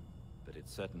gone, but it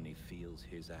certainly feels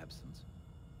his absence.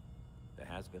 There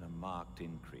has been a marked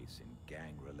increase in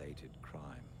gang-related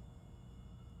crime.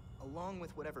 Along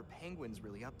with whatever Penguin's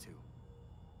really up to.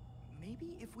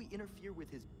 Maybe if we interfere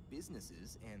with his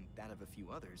businesses and that of a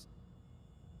few others,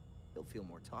 he'll feel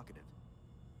more talkative.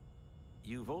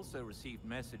 You've also received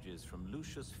messages from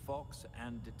Lucius Fox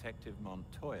and Detective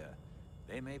Montoya.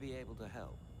 They may be able to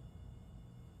help.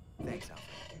 Thanks,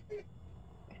 Alfred.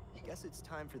 Guess it's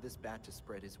time for this bat to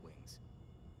spread his wings.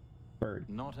 Bird.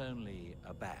 Not only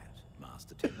a bat,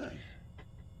 Master Timothy.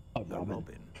 A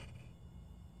robin.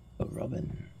 A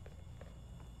robin.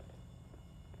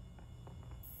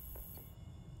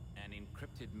 An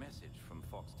encrypted message from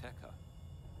Fox Tekka.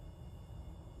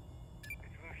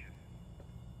 It's Lucius.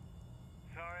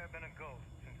 Sorry I've been a ghost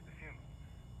since the funeral,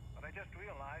 but I just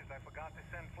realized I forgot to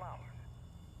send flowers.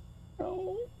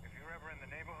 Oh. If you're ever in the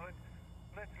neighborhood,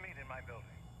 let's meet in my building.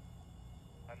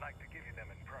 I'd like to give you them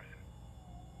in person.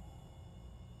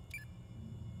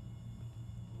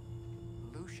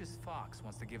 Lucius Fox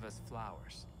wants to give us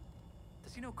flowers.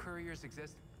 Does he know couriers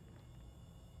exist?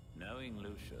 Knowing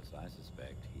Lucius, I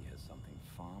suspect he has something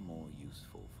far more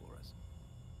useful for us.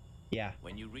 Yeah.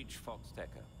 When you reach Fox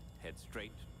Tekka, head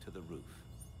straight to the roof.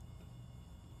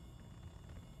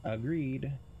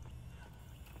 Agreed.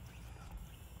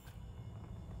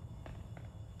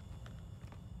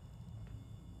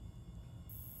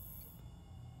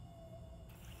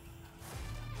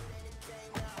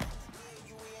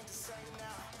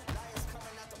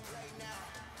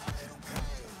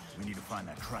 We need to find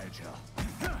that cryogel.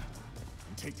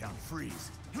 And take down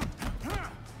Freeze.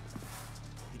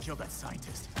 He killed that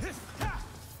scientist.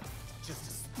 Just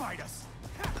to spite us.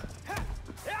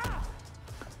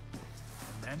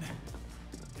 And then...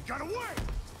 he got away!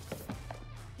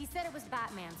 He said it was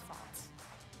Batman's fault.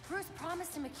 Bruce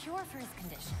promised him a cure for his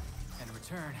condition. And in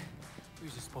return, we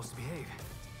were just supposed to behave.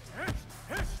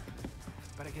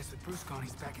 But I guess with Bruce gone,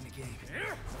 he's back in the game.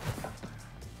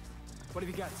 What have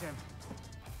you got, Tim?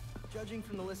 Judging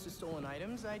from the list of stolen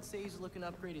items, I'd say he's looking to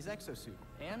upgrade his exosuit.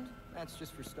 And that's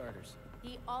just for starters.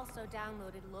 He also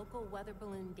downloaded local weather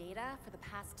balloon data for the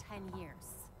past 10 years.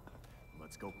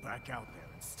 Let's go back out there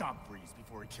and stop Freeze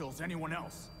before he kills anyone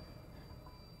else.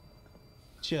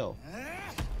 Chill.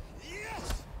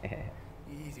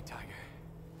 Easy, Tiger.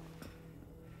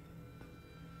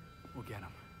 We'll get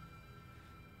him.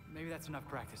 Maybe that's enough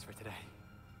practice for today.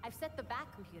 I've set the Bat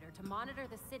computer to monitor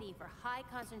the city for high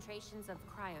concentrations of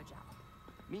cryogel.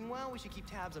 Meanwhile, we should keep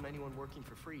tabs on anyone working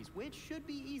for Freeze, which should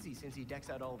be easy since he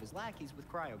decks out all of his lackeys with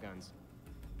cryoguns.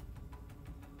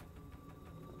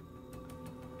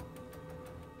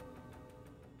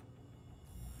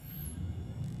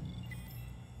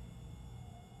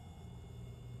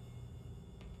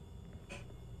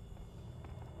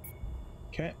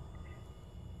 Okay.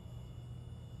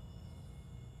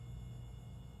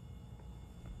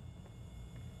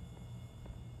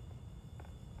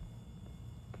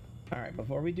 All right,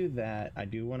 before we do that, I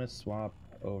do want to swap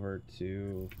over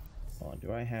to, hold on,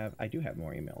 do I have, I do have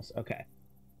more emails. Okay.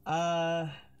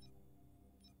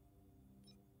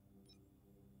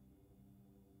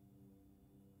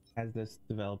 Has this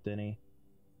developed any?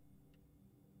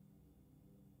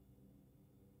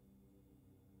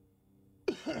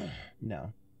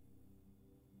 No.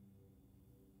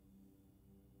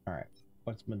 Alright,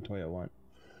 what's Montoya want?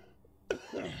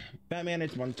 Batman,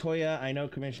 it's Montoya. I know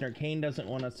Commissioner Kane doesn't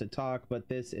want us to talk, but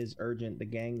this is urgent. The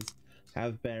gangs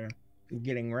have been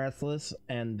getting restless,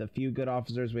 and the few good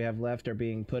officers we have left are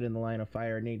being put in the line of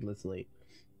fire needlessly.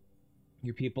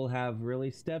 Your people have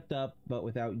really stepped up, but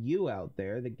without you out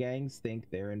there, the gangs think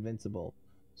they're invincible.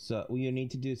 So you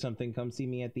need to do something. Come see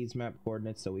me at these map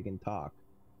coordinates so we can talk.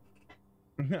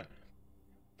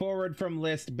 Forward from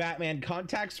list, Batman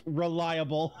contacts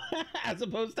reliable as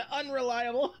opposed to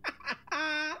unreliable.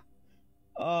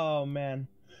 Oh, man.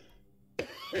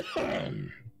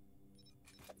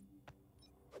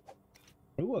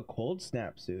 Ooh, a cold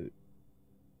snap suit.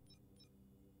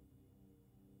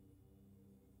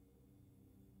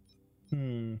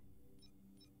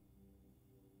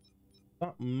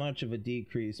 Not much of a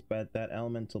decrease, but that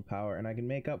elemental power, and I can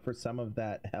make up for some of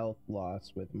that health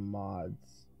loss with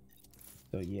mods.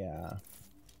 So yeah.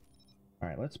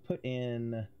 Alright, let's put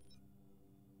in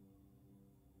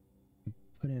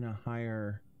a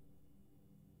higher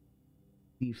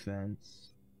defense.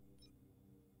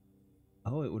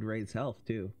 Oh, it would raise health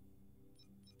too.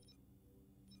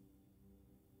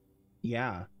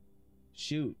 Yeah.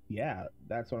 Shoot, yeah,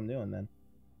 that's what I'm doing then.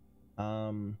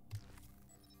 Boom.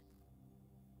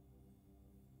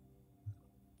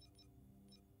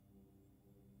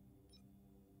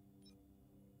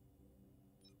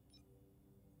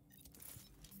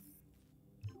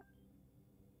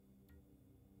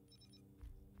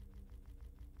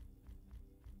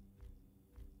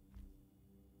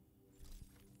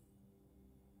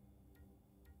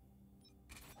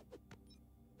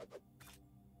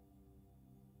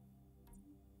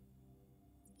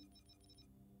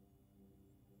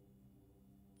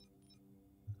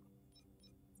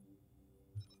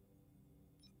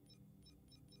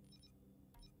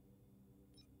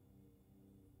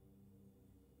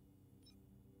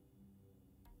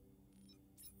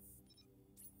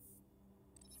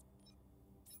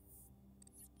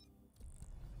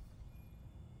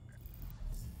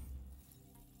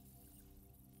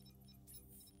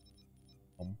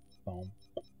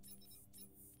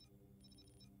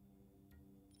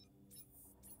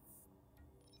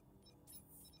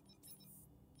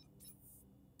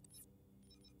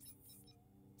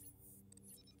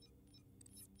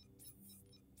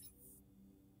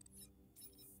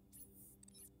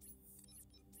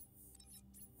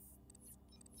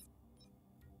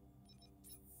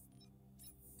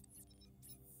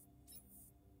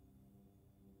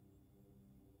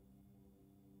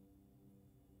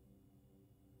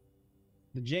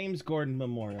 The James Gordon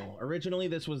Memorial. Originally,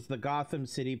 this was the Gotham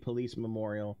City Police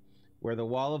Memorial, where the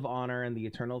Wall of Honor and the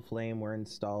Eternal Flame were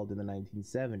installed in the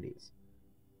 1970s.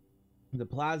 The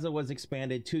plaza was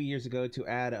expanded 2 years ago to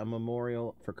add a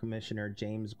memorial for Commissioner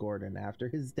James Gordon after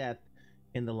his death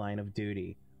in the line of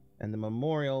duty, and the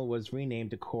memorial was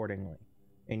renamed accordingly.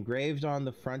 Engraved on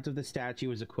the front of the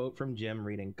statue is a quote from Jim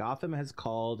reading, "Gotham has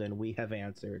called and we have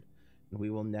answered, and we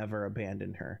will never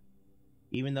abandon her."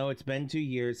 Even though it's been 2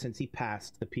 years since he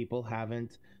passed, the people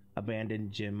haven't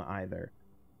abandoned Jim either.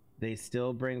 They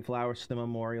still bring flowers to the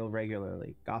memorial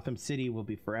regularly. Gotham City will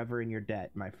be forever in your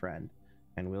debt, my friend,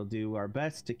 and we'll do our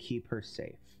best to keep her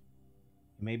safe.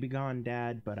 You may be gone,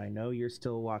 Dad, but I know you're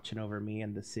still watching over me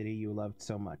and the city you loved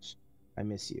so much. I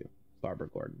miss you, Barbara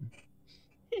Gordon.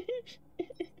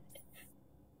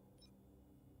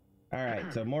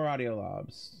 Alright, so more audio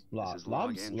logs.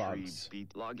 Log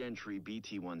entry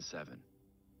BT17.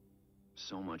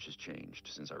 So much has changed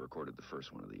since I recorded the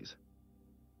first one of these.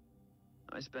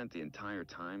 I spent the entire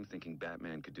time thinking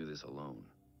Batman could do this alone,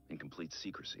 in complete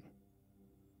secrecy.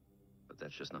 But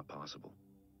that's just not possible.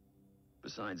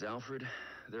 Besides Alfred,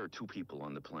 there are 2 people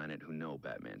on the planet who know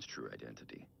Batman's true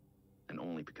identity. And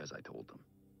only because I told them.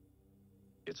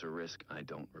 It's a risk I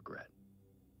don't regret.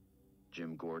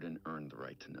 Jim Gordon earned the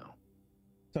right to know.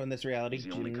 So in this reality, he's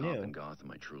the only cop in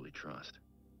Gotham I truly trust.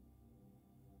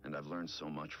 And I've learned so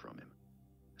much from him,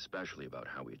 especially about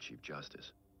how we achieve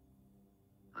justice.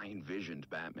 I envisioned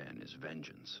Batman as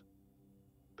vengeance,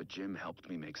 but Jim helped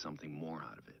me make something more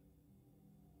out of it.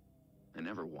 I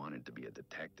never wanted to be a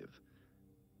detective,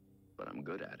 but I'm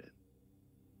good at it.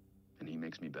 And he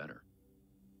makes me better.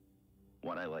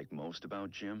 What I like most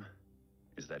about Jim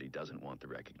is that he doesn't want the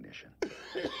recognition.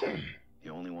 He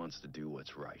only wants to do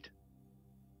what's right.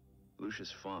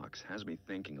 Lucius Fox has me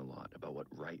thinking a lot about what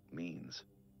right means.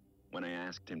 When I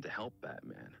asked him to help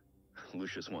Batman,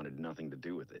 Lucius wanted nothing to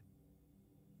do with it.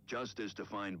 Justice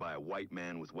defined by a white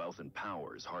man with wealth and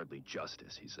power is hardly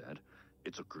justice, he said.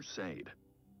 It's a crusade.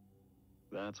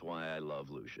 That's why I love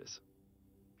Lucius.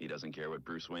 He doesn't care what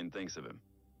Bruce Wayne thinks of him.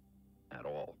 At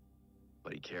all.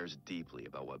 but he cares deeply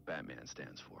about what Batman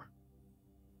stands for.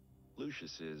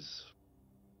 Lucius is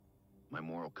my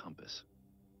moral compass.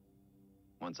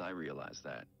 Once I realized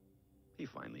that, he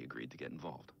finally agreed to get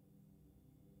involved.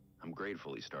 I'm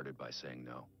grateful he started by saying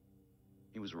no.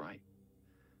 He was right.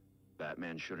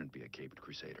 Batman shouldn't be a caped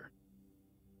crusader.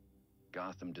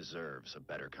 Gotham deserves a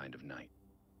better kind of knight.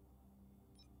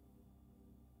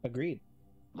 Agreed.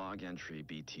 Log entry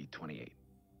BT-28.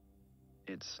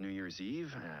 It's New Year's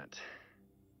Eve at...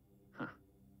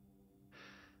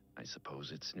 I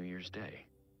suppose it's New Year's Day.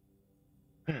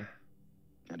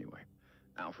 Anyway,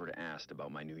 Alfred asked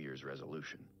about my New Year's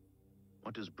resolution.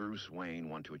 What does Bruce Wayne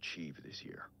want to achieve this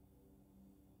year?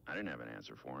 I didn't have an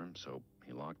answer for him, so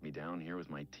he locked me down here with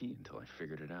my tea until I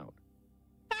figured it out.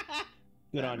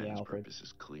 Good on you, Batman's Alfred. purpose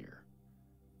is clear.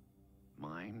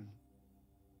 Mine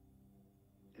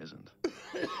isn't.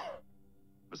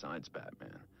 Besides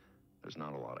Batman, there's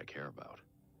not a lot I care about.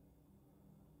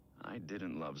 I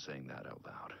didn't love saying that out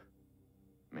loud.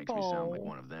 Makes me sound like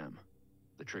one of them.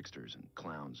 The tricksters and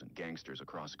clowns and gangsters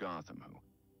across Gotham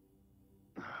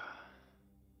who...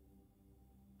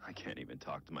 I can't even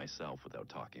talk to myself without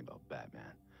talking about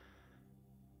Batman.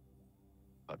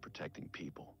 But protecting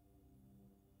people.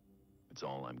 It's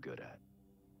all I'm good at.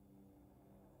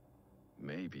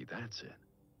 Maybe that's it.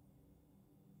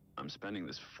 I'm spending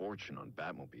this fortune on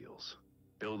Batmobiles,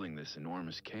 building this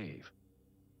enormous cave.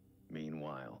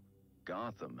 Meanwhile,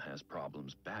 Gotham has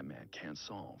problems Batman can't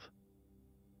solve.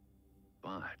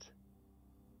 But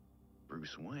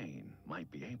Bruce Wayne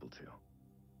might be able to.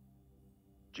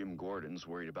 Jim Gordon's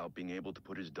worried about being able to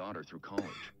put his daughter through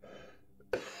college.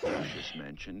 Lucius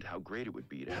mentioned how great it would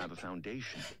be to have a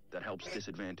foundation that helps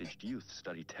disadvantaged youth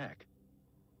study tech.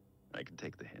 I can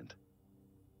take the hint.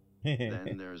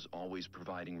 Then there's always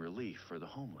providing relief for the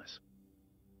homeless.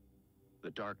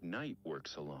 The Dark Knight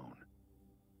works alone,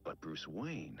 but Bruce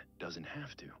Wayne doesn't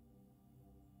have to.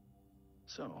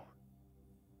 So,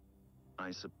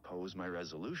 I suppose my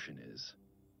resolution is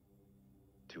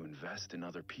to invest in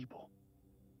other people.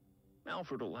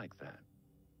 Alfred will like that.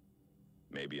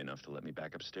 Maybe enough to let me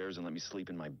back upstairs and let me sleep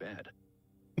in my bed.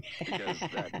 Because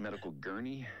that medical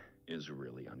gurney is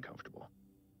really uncomfortable.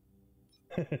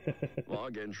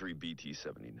 Log entry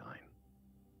BT-79.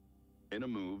 In a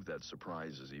move that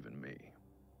surprises even me,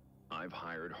 I've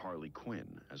hired Harley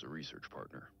Quinn as a research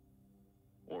partner.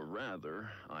 Or rather,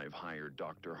 I've hired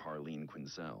Dr. Harleen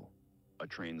Quinzel, a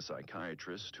trained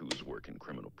psychiatrist whose work in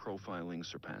criminal profiling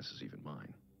surpasses even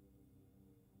mine.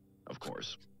 Of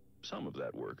course, some of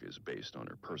that work is based on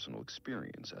her personal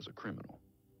experience as a criminal.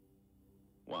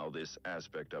 While this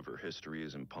aspect of her history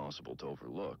is impossible to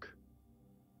overlook,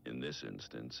 in this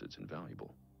instance, it's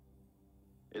invaluable.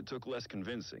 It took less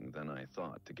convincing than I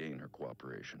thought to gain her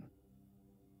cooperation.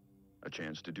 A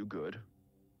chance to do good,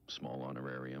 small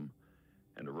honorarium,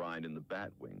 and a ride in the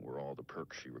Batwing were all the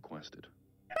perks she requested.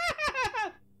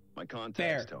 My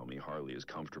contacts tell me Harley is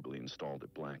comfortably installed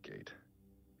at Blackgate.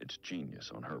 It's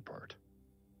genius on her part.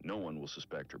 No one will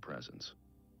suspect her presence,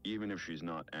 even if she's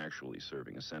not actually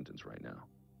serving a sentence right now.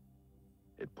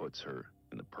 It puts her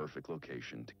in the perfect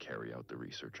location to carry out the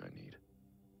research I need.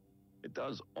 It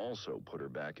does also put her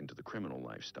back into the criminal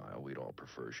lifestyle we'd all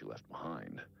prefer she left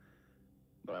behind,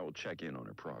 but I will check in on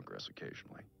her progress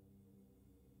occasionally.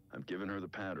 I've given her the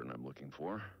pattern I'm looking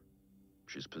for.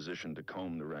 She's positioned to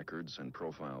comb the records and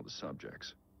profile the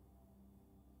subjects.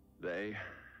 They,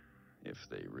 if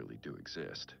they really do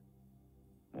exist,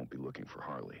 won't be looking for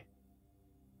Harley.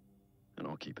 And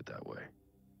I'll keep it that way.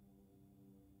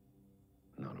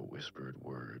 Not a whispered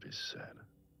word is said.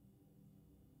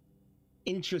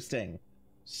 Interesting.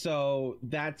 So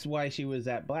that's why she was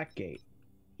at Blackgate.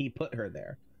 He put her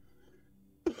there.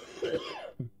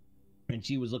 And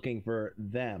she was looking for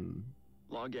them.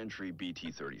 Log entry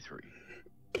BT-33.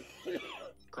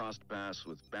 Crossed paths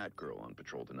with Batgirl on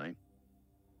patrol tonight.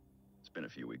 It's been a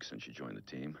few weeks since she joined the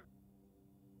team.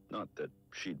 Not that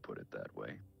she'd put it that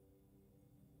way.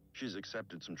 She's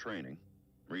accepted some training,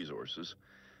 resources,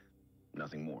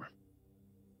 nothing more.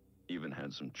 Even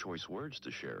had some choice words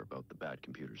to share about the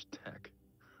Batcomputer's tech.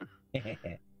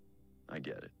 I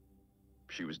get it.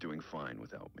 She was doing fine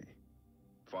without me.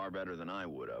 Far better than I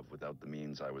would have without the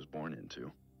means I was born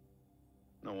into.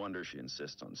 No wonder she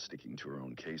insists on sticking to her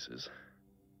own cases.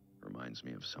 Reminds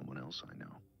me of someone else I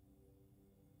know.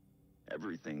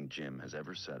 Everything Jim has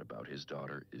ever said about his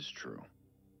daughter is true.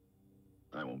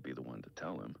 I won't be the one to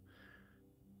tell him.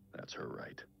 That's her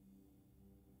right.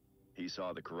 He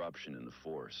saw the corruption in the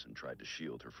force and tried to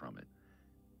shield her from it.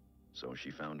 So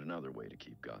she found another way to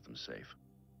keep Gotham safe.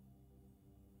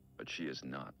 But she is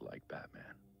not like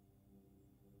Batman.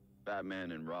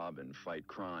 Batman and Robin fight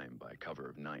crime by cover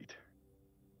of night.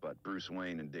 But Bruce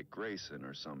Wayne and Dick Grayson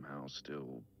are somehow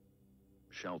still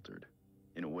sheltered,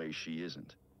 in a way she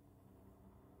isn't.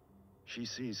 She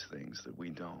sees things that we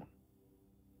don't.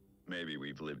 Maybe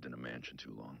we've lived in a mansion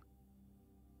too long.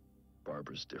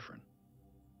 Barbara's different.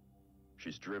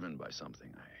 She's driven by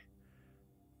something I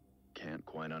can't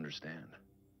quite understand.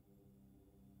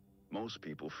 Most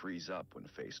people freeze up when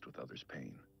faced with others'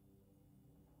 pain.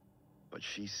 But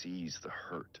she sees the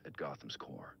hurt at Gotham's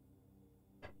core,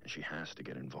 and she has to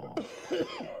get involved.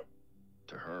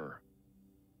 To her,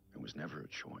 it was never a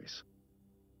choice.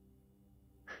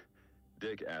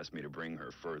 Dick asked me to bring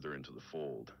her further into the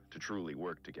fold, to truly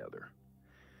work together.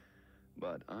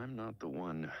 But I'm not the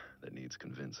one that needs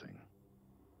convincing.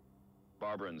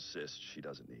 Barbara insists she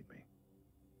doesn't need me.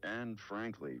 And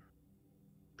frankly,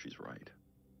 she's right.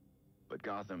 But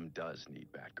Gotham does need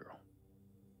Batgirl.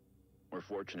 We're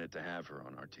fortunate to have her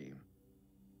on our team,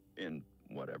 in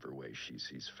whatever way she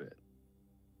sees fit.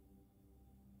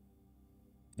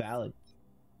 Valid.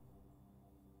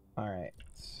 All right.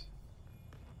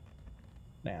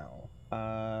 Now,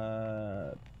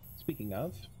 speaking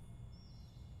of,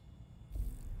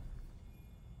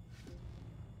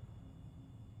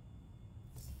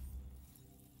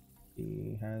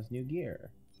 he has new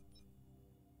gear.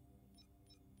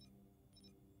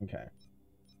 Okay.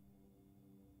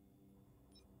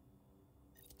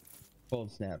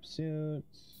 Cold snap suit.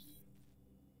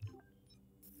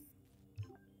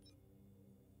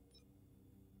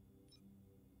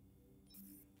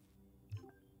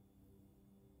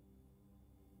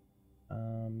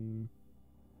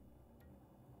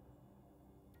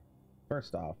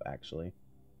 First off, actually,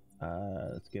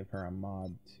 let's give her a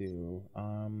mod too.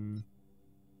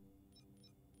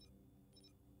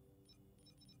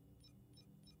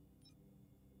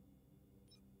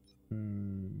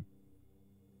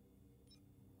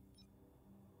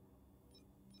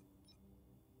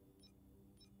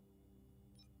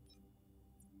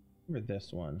 For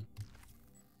this one.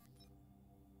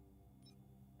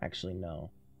 Actually,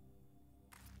 no.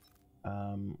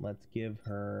 Let's give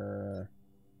her...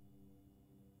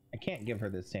 I can't give her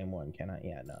the same one, can I?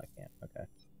 Yeah, no, I can't.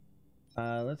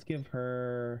 Okay. Let's give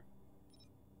her...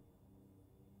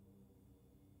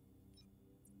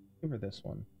 Give her this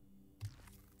one.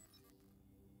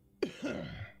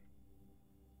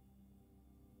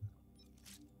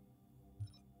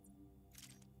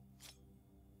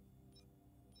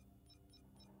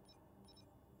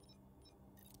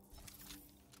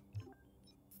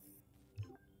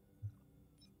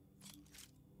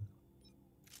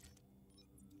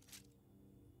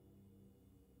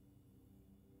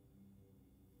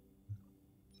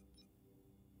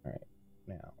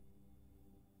 Now,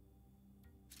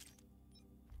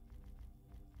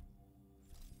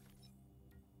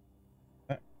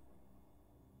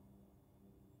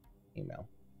 email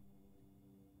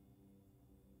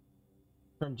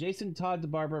from Jason Todd to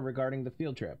Barbara regarding the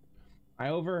field trip. I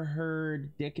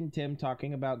overheard Dick and Tim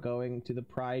talking about going to the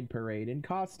Pride Parade in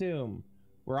costume.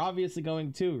 We're obviously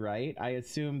going too, right? I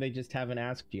assume they just haven't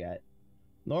asked yet.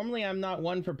 Normally I'm not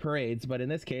one for parades, but in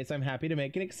this case I'm happy to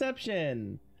make an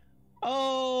exception.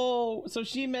 Oh, so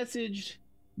she messaged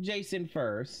Jason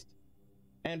first.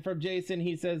 And from Jason,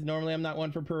 he says, normally I'm not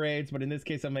one for parades, but in this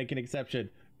case, I'll make an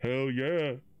exception. Hell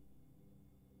yeah.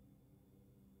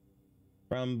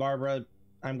 From Barbara,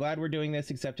 I'm glad we're doing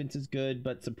this. Acceptance is good,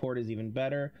 but support is even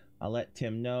better. I'll let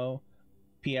Tim know.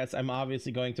 P.S. I'm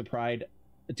obviously going to pride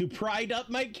up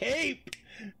my cape.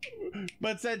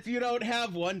 But since you don't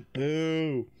have one,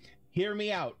 boo. Hear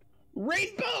me out.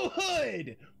 Rainbow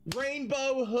Hood!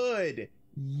 Rainbow Hood!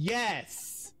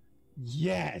 Yes!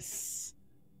 Yes!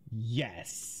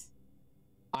 Yes!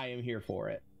 I am here for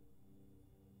it.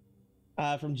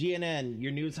 From GNN,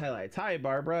 your news highlights. Hi,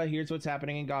 Barbara. Here's what's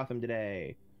happening in Gotham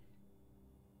today.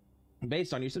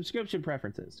 Based on your subscription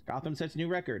preferences, Gotham sets a new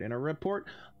record. In a report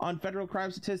on federal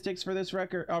crime statistics for this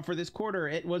quarter,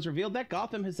 it was revealed that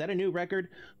Gotham has set a new record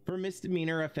for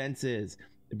misdemeanor offenses,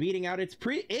 beating out its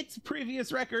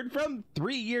previous record from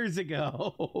 3 years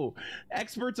ago.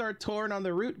 Experts are torn on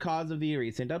the root cause of the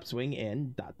recent upswing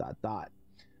in ...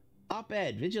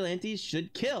 Op-ed, vigilantes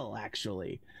should kill,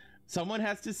 actually. Someone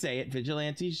has to say it.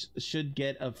 Vigilantes should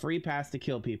get a free pass to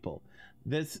kill people.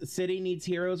 This city needs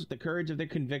heroes with the courage of their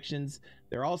convictions.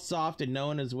 They're all soft and no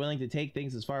one is willing to take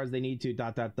things as far as they need to ...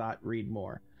 Read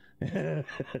more.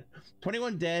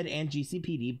 21 dead and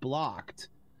GCPD blocked.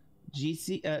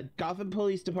 Gotham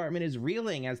Police Department is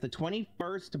reeling as the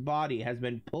 21st body has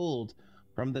been pulled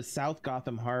from the South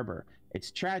Gotham Harbor.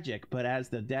 It's tragic, but as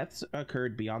the deaths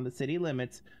occurred beyond the city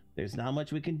limits, There's not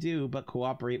much we can do but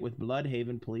cooperate with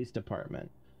Bloodhaven Police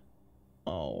Department.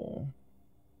 Oh.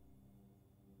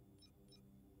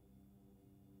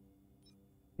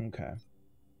 Okay.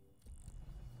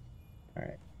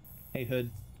 Alright. Hey,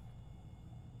 Hood.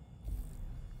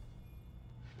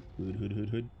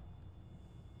 Hood.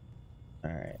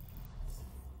 Alright.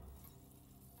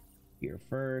 Here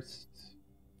first.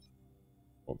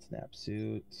 Old snap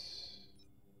suit.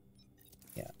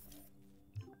 Yeah.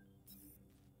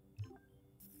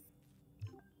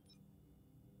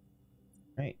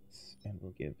 Right. And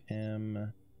we'll give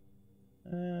him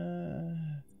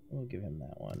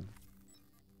that one.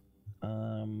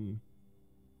 All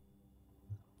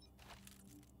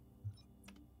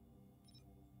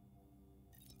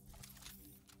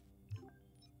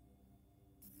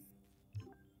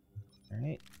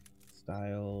right.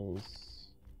 Styles.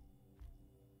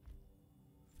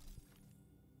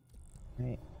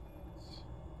 Right.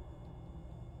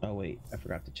 Oh wait, I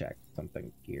forgot to check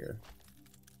something here.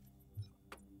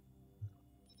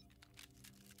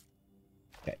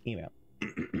 Okay, email.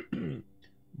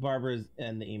 Barbara's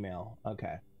in the email.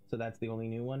 Okay, so that's the only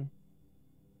new one?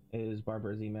 Is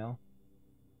Barbara's email?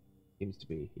 Seems to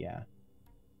be, yeah.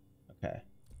 Okay.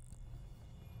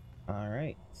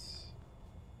 Alright.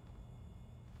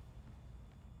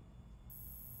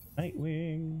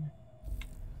 Nightwing.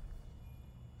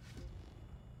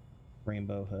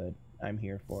 Rainbow Hood. I'm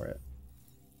here for it.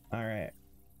 Alright.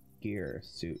 Gear,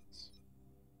 suits.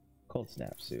 Cold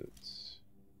snap suits.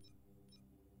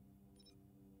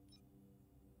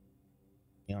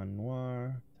 Neon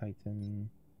Noir, Titan,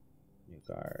 New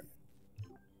Guard.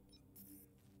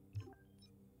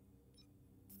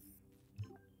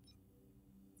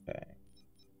 Okay.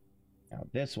 Now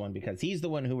this one, because he's the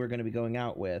one who we're going to be going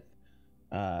out with,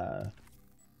 I'm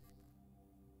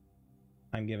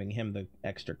giving him the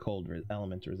extra cold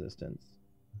element resistance.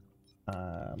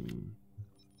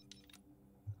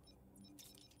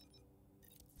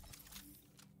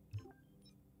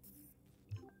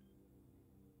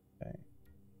 Okay.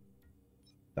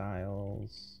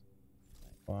 Styles.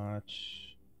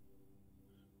 Watch.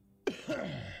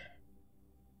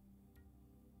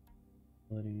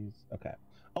 Abilities. Okay.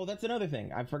 Oh, that's another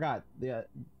thing. I forgot. The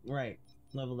right.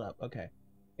 Leveled up. Okay.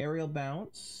 Aerial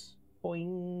bounce.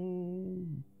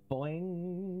 Boing.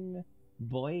 Boing.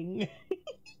 Boing.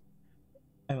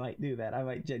 I might do that. I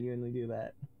might genuinely do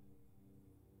that.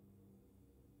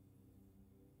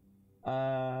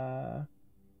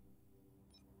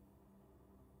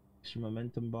 Extra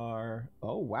momentum bar.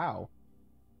 Oh, wow.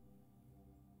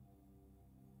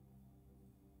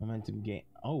 Momentum gain.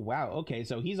 Oh, wow. Okay,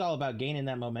 so he's all about gaining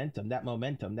that momentum. That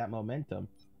momentum.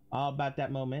 All about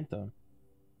that momentum.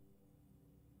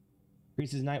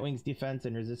 Increases Nightwing's defense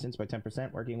and resistance by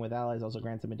 10%. Working with allies also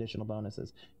grants him additional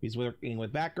bonuses. If he's working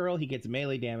with Batgirl, he gets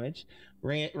melee damage.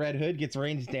 Red Hood gets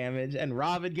range damage. And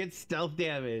Robin gets stealth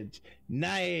damage.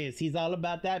 Nice! He's all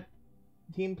about that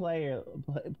team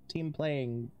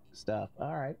playing stuff.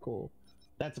 Alright, cool.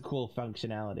 That's a cool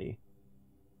functionality.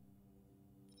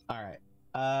 Alright.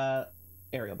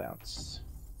 Aerial bounce.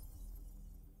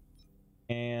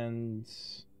 And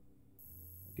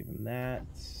give him that.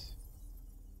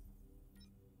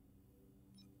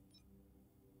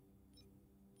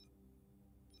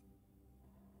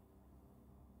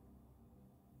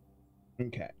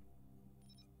 Okay.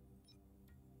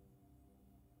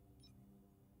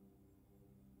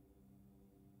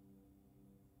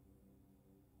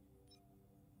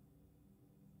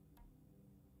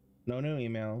 No new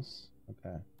emails.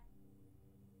 Okay.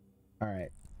 All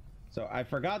right. So I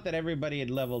forgot that everybody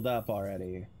had leveled up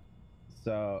already.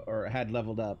 So, or had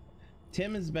leveled up.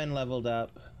 Tim has been leveled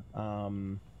up.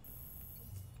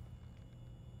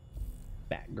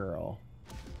 Batgirl.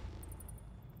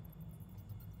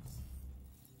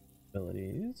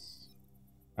 Abilities.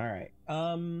 All right.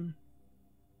 All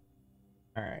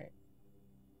right.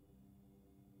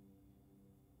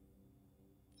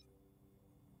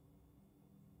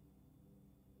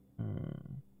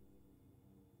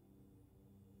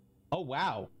 Oh,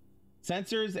 wow.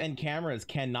 Sensors and cameras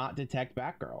cannot detect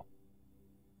Batgirl.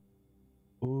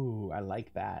 Ooh, I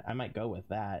like that. I might go with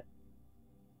that.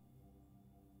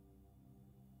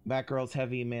 Batgirl's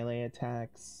heavy melee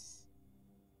attacks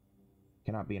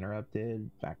cannot be interrupted.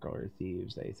 Batgirl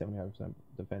receives a 75%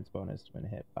 defense bonus when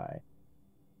hit by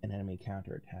an enemy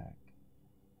counterattack.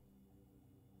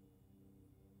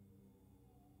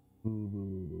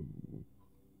 Ooh.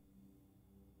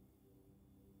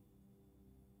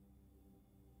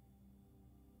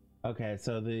 Okay,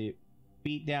 so the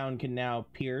beatdown can now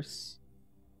pierce.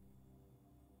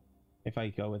 If I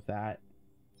go with that.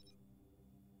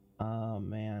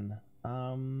 man.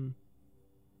 Oh man.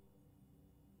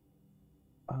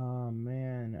 Oh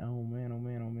man. Oh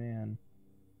man. Oh man.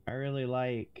 I really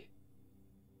like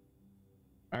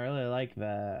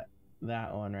that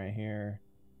one right here.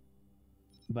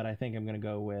 But I think I'm gonna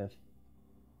go with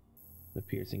the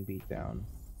piercing beatdown.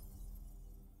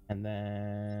 And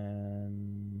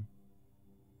then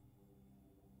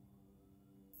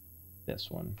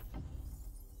this one.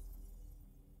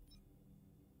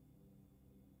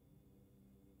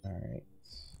 Alright.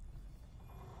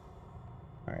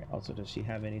 Alright, also does she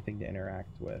have anything to interact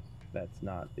with that's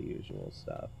not the usual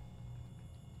stuff?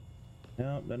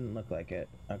 Nope, doesn't look like it.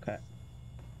 Okay.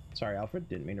 Sorry, Alfred,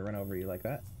 didn't mean to run over you like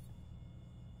that.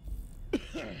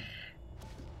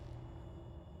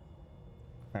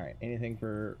 Alright, anything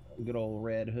for good old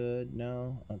Red Hood?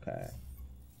 No? Okay.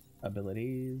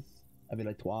 Abilities.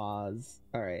 Abilitoires.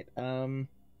 Alright,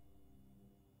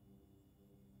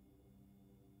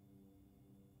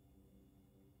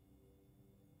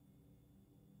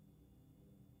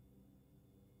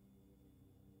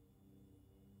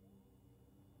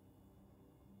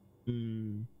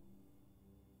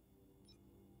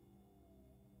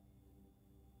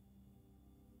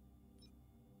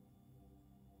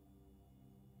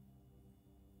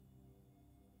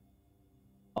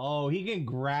 Oh, he can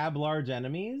grab large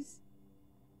enemies?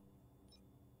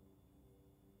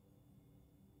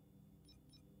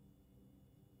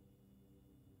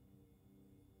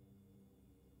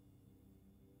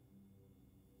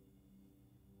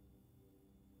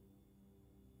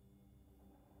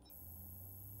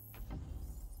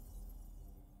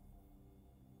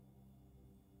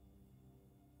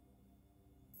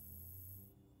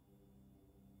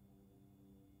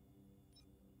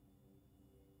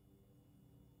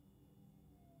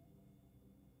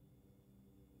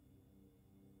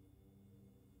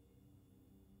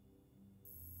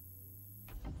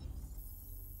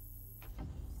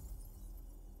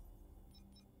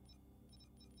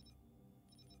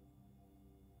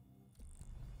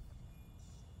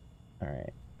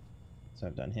 Alright. So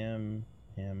I've done him,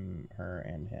 him, her,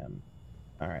 and him.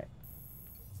 Alright.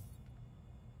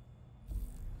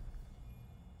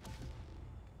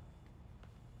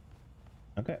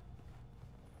 Okay.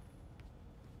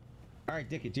 Alright,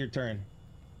 Dick, it's your turn.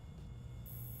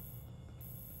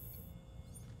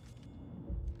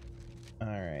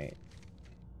 Alright.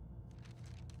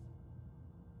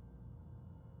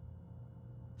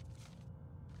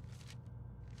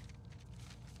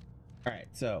 Alright,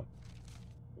 so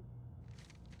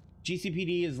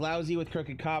GCPD is lousy with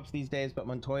crooked cops these days, but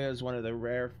Montoya is one of the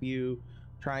rare few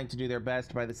trying to do their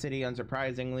best by the city.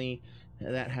 Unsurprisingly,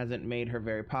 that hasn't made her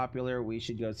very popular. We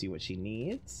should go see what she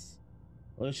needs.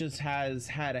 Lucius has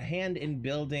had a hand in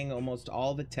building almost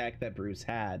all the tech that Bruce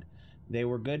had. They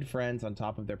were good friends on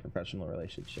top of their professional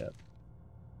relationship.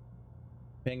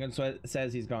 Penguin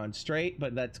says he's gone straight,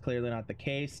 but that's clearly not the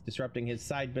case. Disrupting his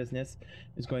side business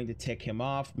is going to tick him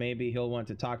off. Maybe he'll want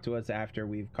to talk to us after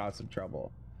we've caused some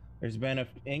trouble. There's been an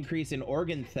increase in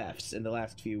organ thefts in the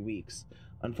last few weeks.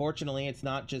 Unfortunately, it's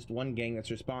not just one gang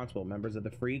that's responsible. Members of the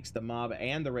Freaks, the mob,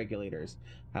 and the regulators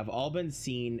have all been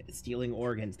seen stealing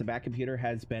organs. The back computer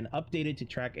has been updated to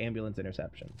track ambulance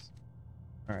interceptions.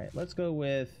 All right, let's go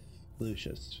with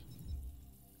Lucius.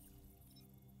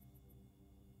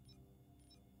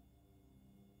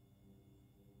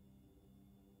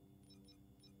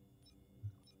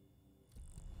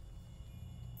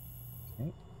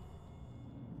 Okay.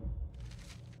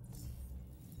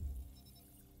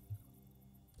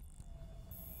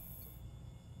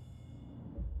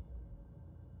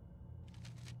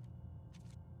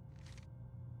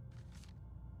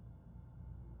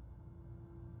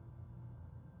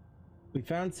 We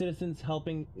found citizens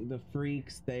helping the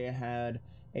Freaks. They had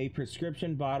a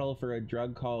prescription bottle for a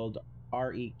drug called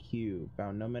REQ.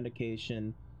 Found no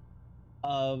medication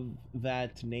of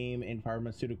that name in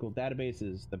pharmaceutical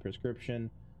databases. The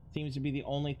prescription seems to be the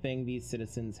only thing these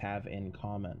citizens have in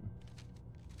common.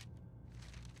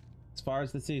 As far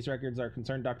as the city's records are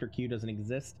concerned, Dr. Q doesn't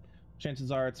exist.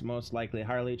 Chances are it's most likely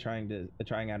Harley trying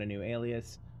out a new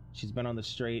alias. She's been on the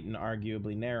straight and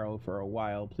arguably narrow for a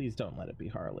while. Please don't let it be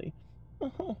Harley.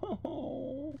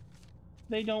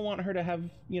 They don't want her to have,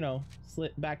 you know,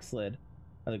 backslid.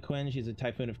 The Quinn, she's a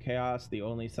typhoon of chaos. The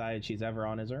only side she's ever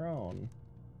on is her own.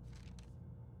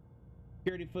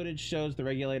 Security footage shows the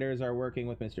regulators are working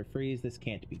with Mr. Freeze. This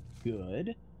can't be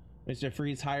good. Mr.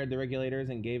 Freeze hired the regulators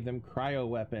and gave them cryo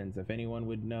weapons. If anyone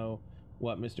would know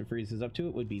what Mr. Freeze is up to,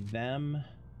 it would be them.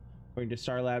 According to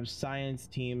Star Labs science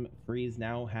team, Freeze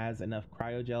now has enough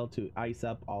cryogel to ice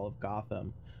up all of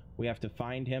Gotham. We have to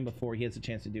find him before he has a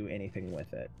chance to do anything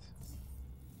with it.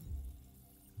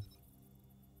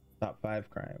 Top 5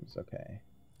 crimes, okay.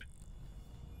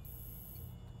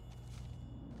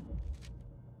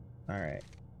 Alright.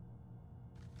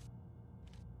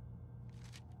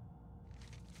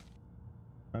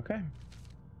 Okay.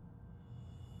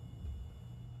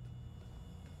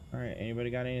 Alright, anybody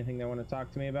got anything they want to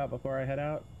talk to me about before I head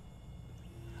out?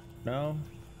 No?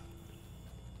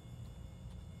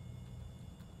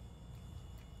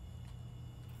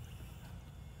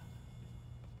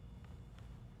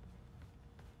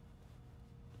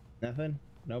 Nothing?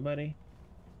 Nobody?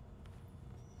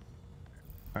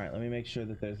 Alright, let me make sure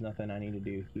that there's nothing I need to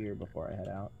do here before I head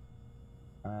out.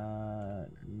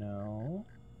 No.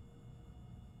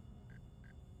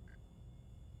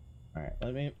 Alright,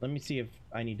 let me see if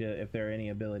I need to, if there are any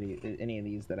of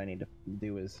these that I need to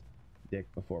do as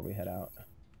Dick before we head out.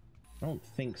 I don't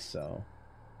think so.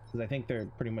 Because I think they're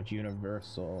pretty much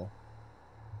universal.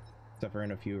 Except for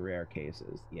in a few rare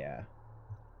cases. Yeah.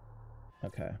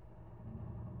 Okay.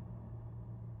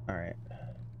 Alright.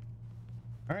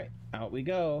 Alright, out we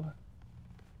go.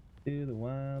 To the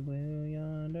wild blue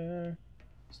yonder.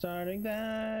 Starting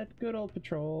that good old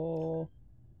patrol.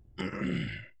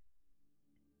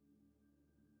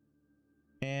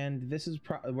 And this is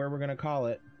where we're gonna call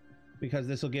it, because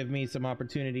this will give me some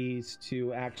opportunities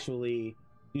to actually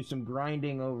do some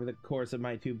grinding over the course of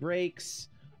my 2 breaks.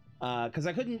 Because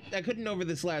I couldn't over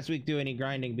this last week do any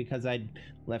grinding because I'd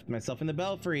left myself in the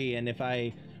belfry, and if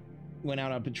I went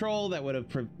out on patrol, that would have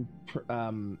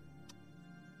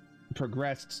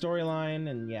progressed storyline,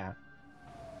 and yeah.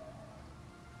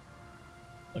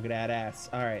 Look at that ass.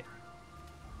 All right.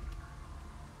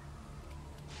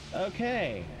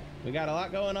 Okay, we got a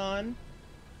lot going on,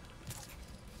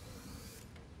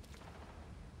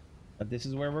 but this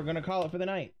is where we're gonna call it for the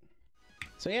night.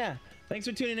 So yeah, thanks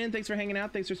for tuning in, thanks for hanging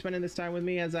out, thanks for spending this time with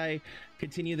me as I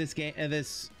continue this game,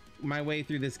 my way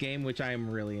through this game, which I am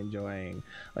really enjoying.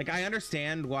 Like, I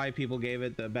understand why people gave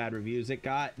it the bad reviews it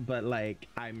got, but like,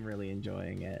 I'm really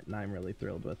enjoying it, and I'm really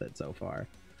thrilled with it so far.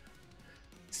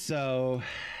 So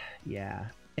yeah,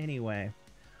 anyway,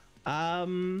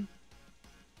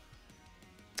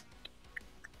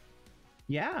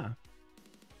 yeah,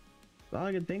 that's all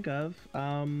I can think of.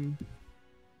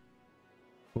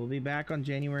 We'll be back on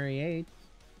January 8th.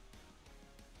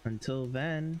 Until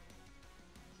then,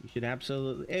 you should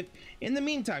absolutely, in the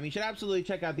meantime, you should absolutely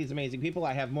check out these amazing people.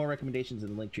 I have more recommendations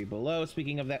in the link tree below.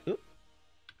 Speaking of that,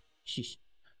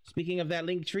 speaking of that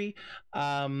link tree,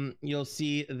 you'll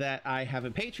see that I have a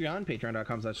Patreon,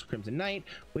 patreon.com/Crimson Knight,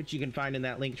 which you can find in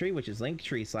that link tree, which is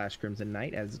linktree/Crimson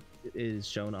Knight, as is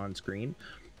shown on screen.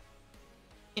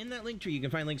 In that link tree, you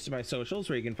can find links to my socials,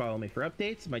 where you can follow me for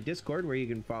updates, my Discord, where you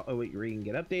can where you can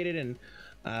get updated and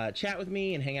chat with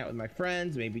me and hang out with my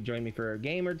friends, maybe join me for a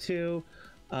game or two.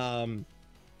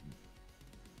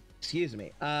 Excuse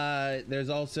me. There's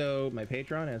also my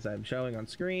Patreon, as I'm showing on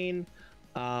screen,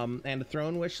 and a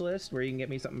throne wish list, where you can get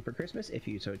me something for Christmas if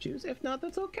you so choose. If not,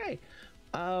 that's okay.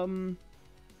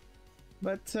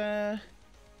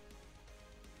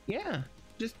 Yeah,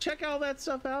 just check all that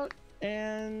stuff out,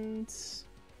 and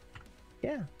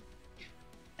yeah.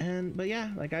 But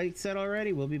yeah, like I said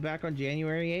already, we'll be back on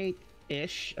January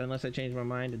 8th-ish, unless I change my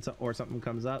mind and or something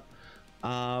comes up.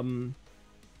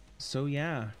 So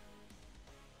yeah,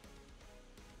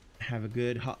 have a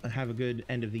good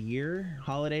end of the year,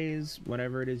 holidays,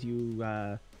 whatever it is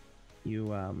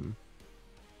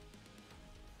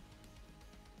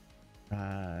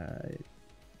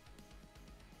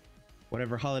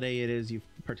whatever holiday it is you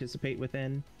participate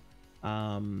within,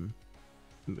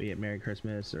 be it Merry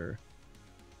Christmas or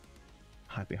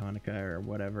Happy Hanukkah or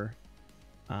whatever.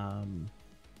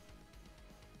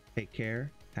 Take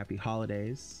care, happy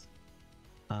holidays,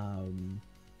 and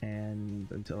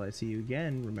until I see you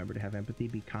again, remember to have empathy,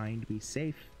 be kind, be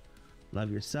safe, love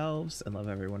yourselves, and love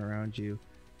everyone around you,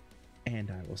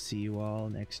 and I will see you all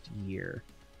next year.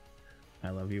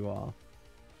 I love you all.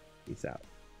 Peace out.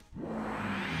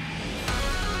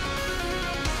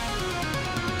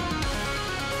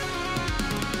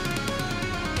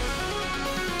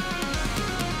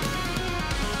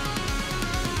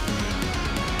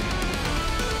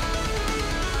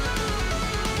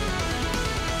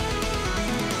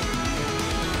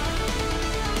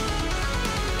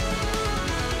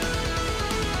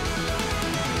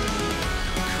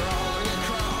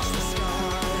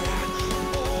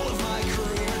 All of my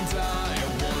crew and I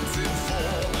wanted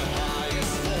for the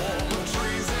highest form.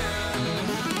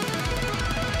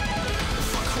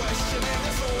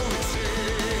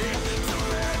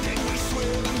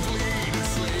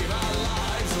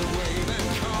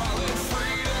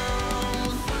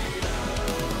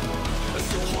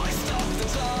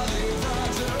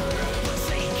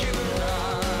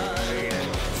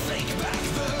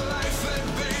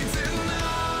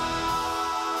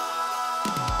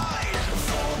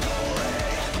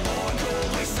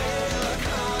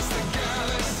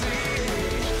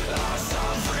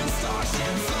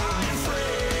 fly.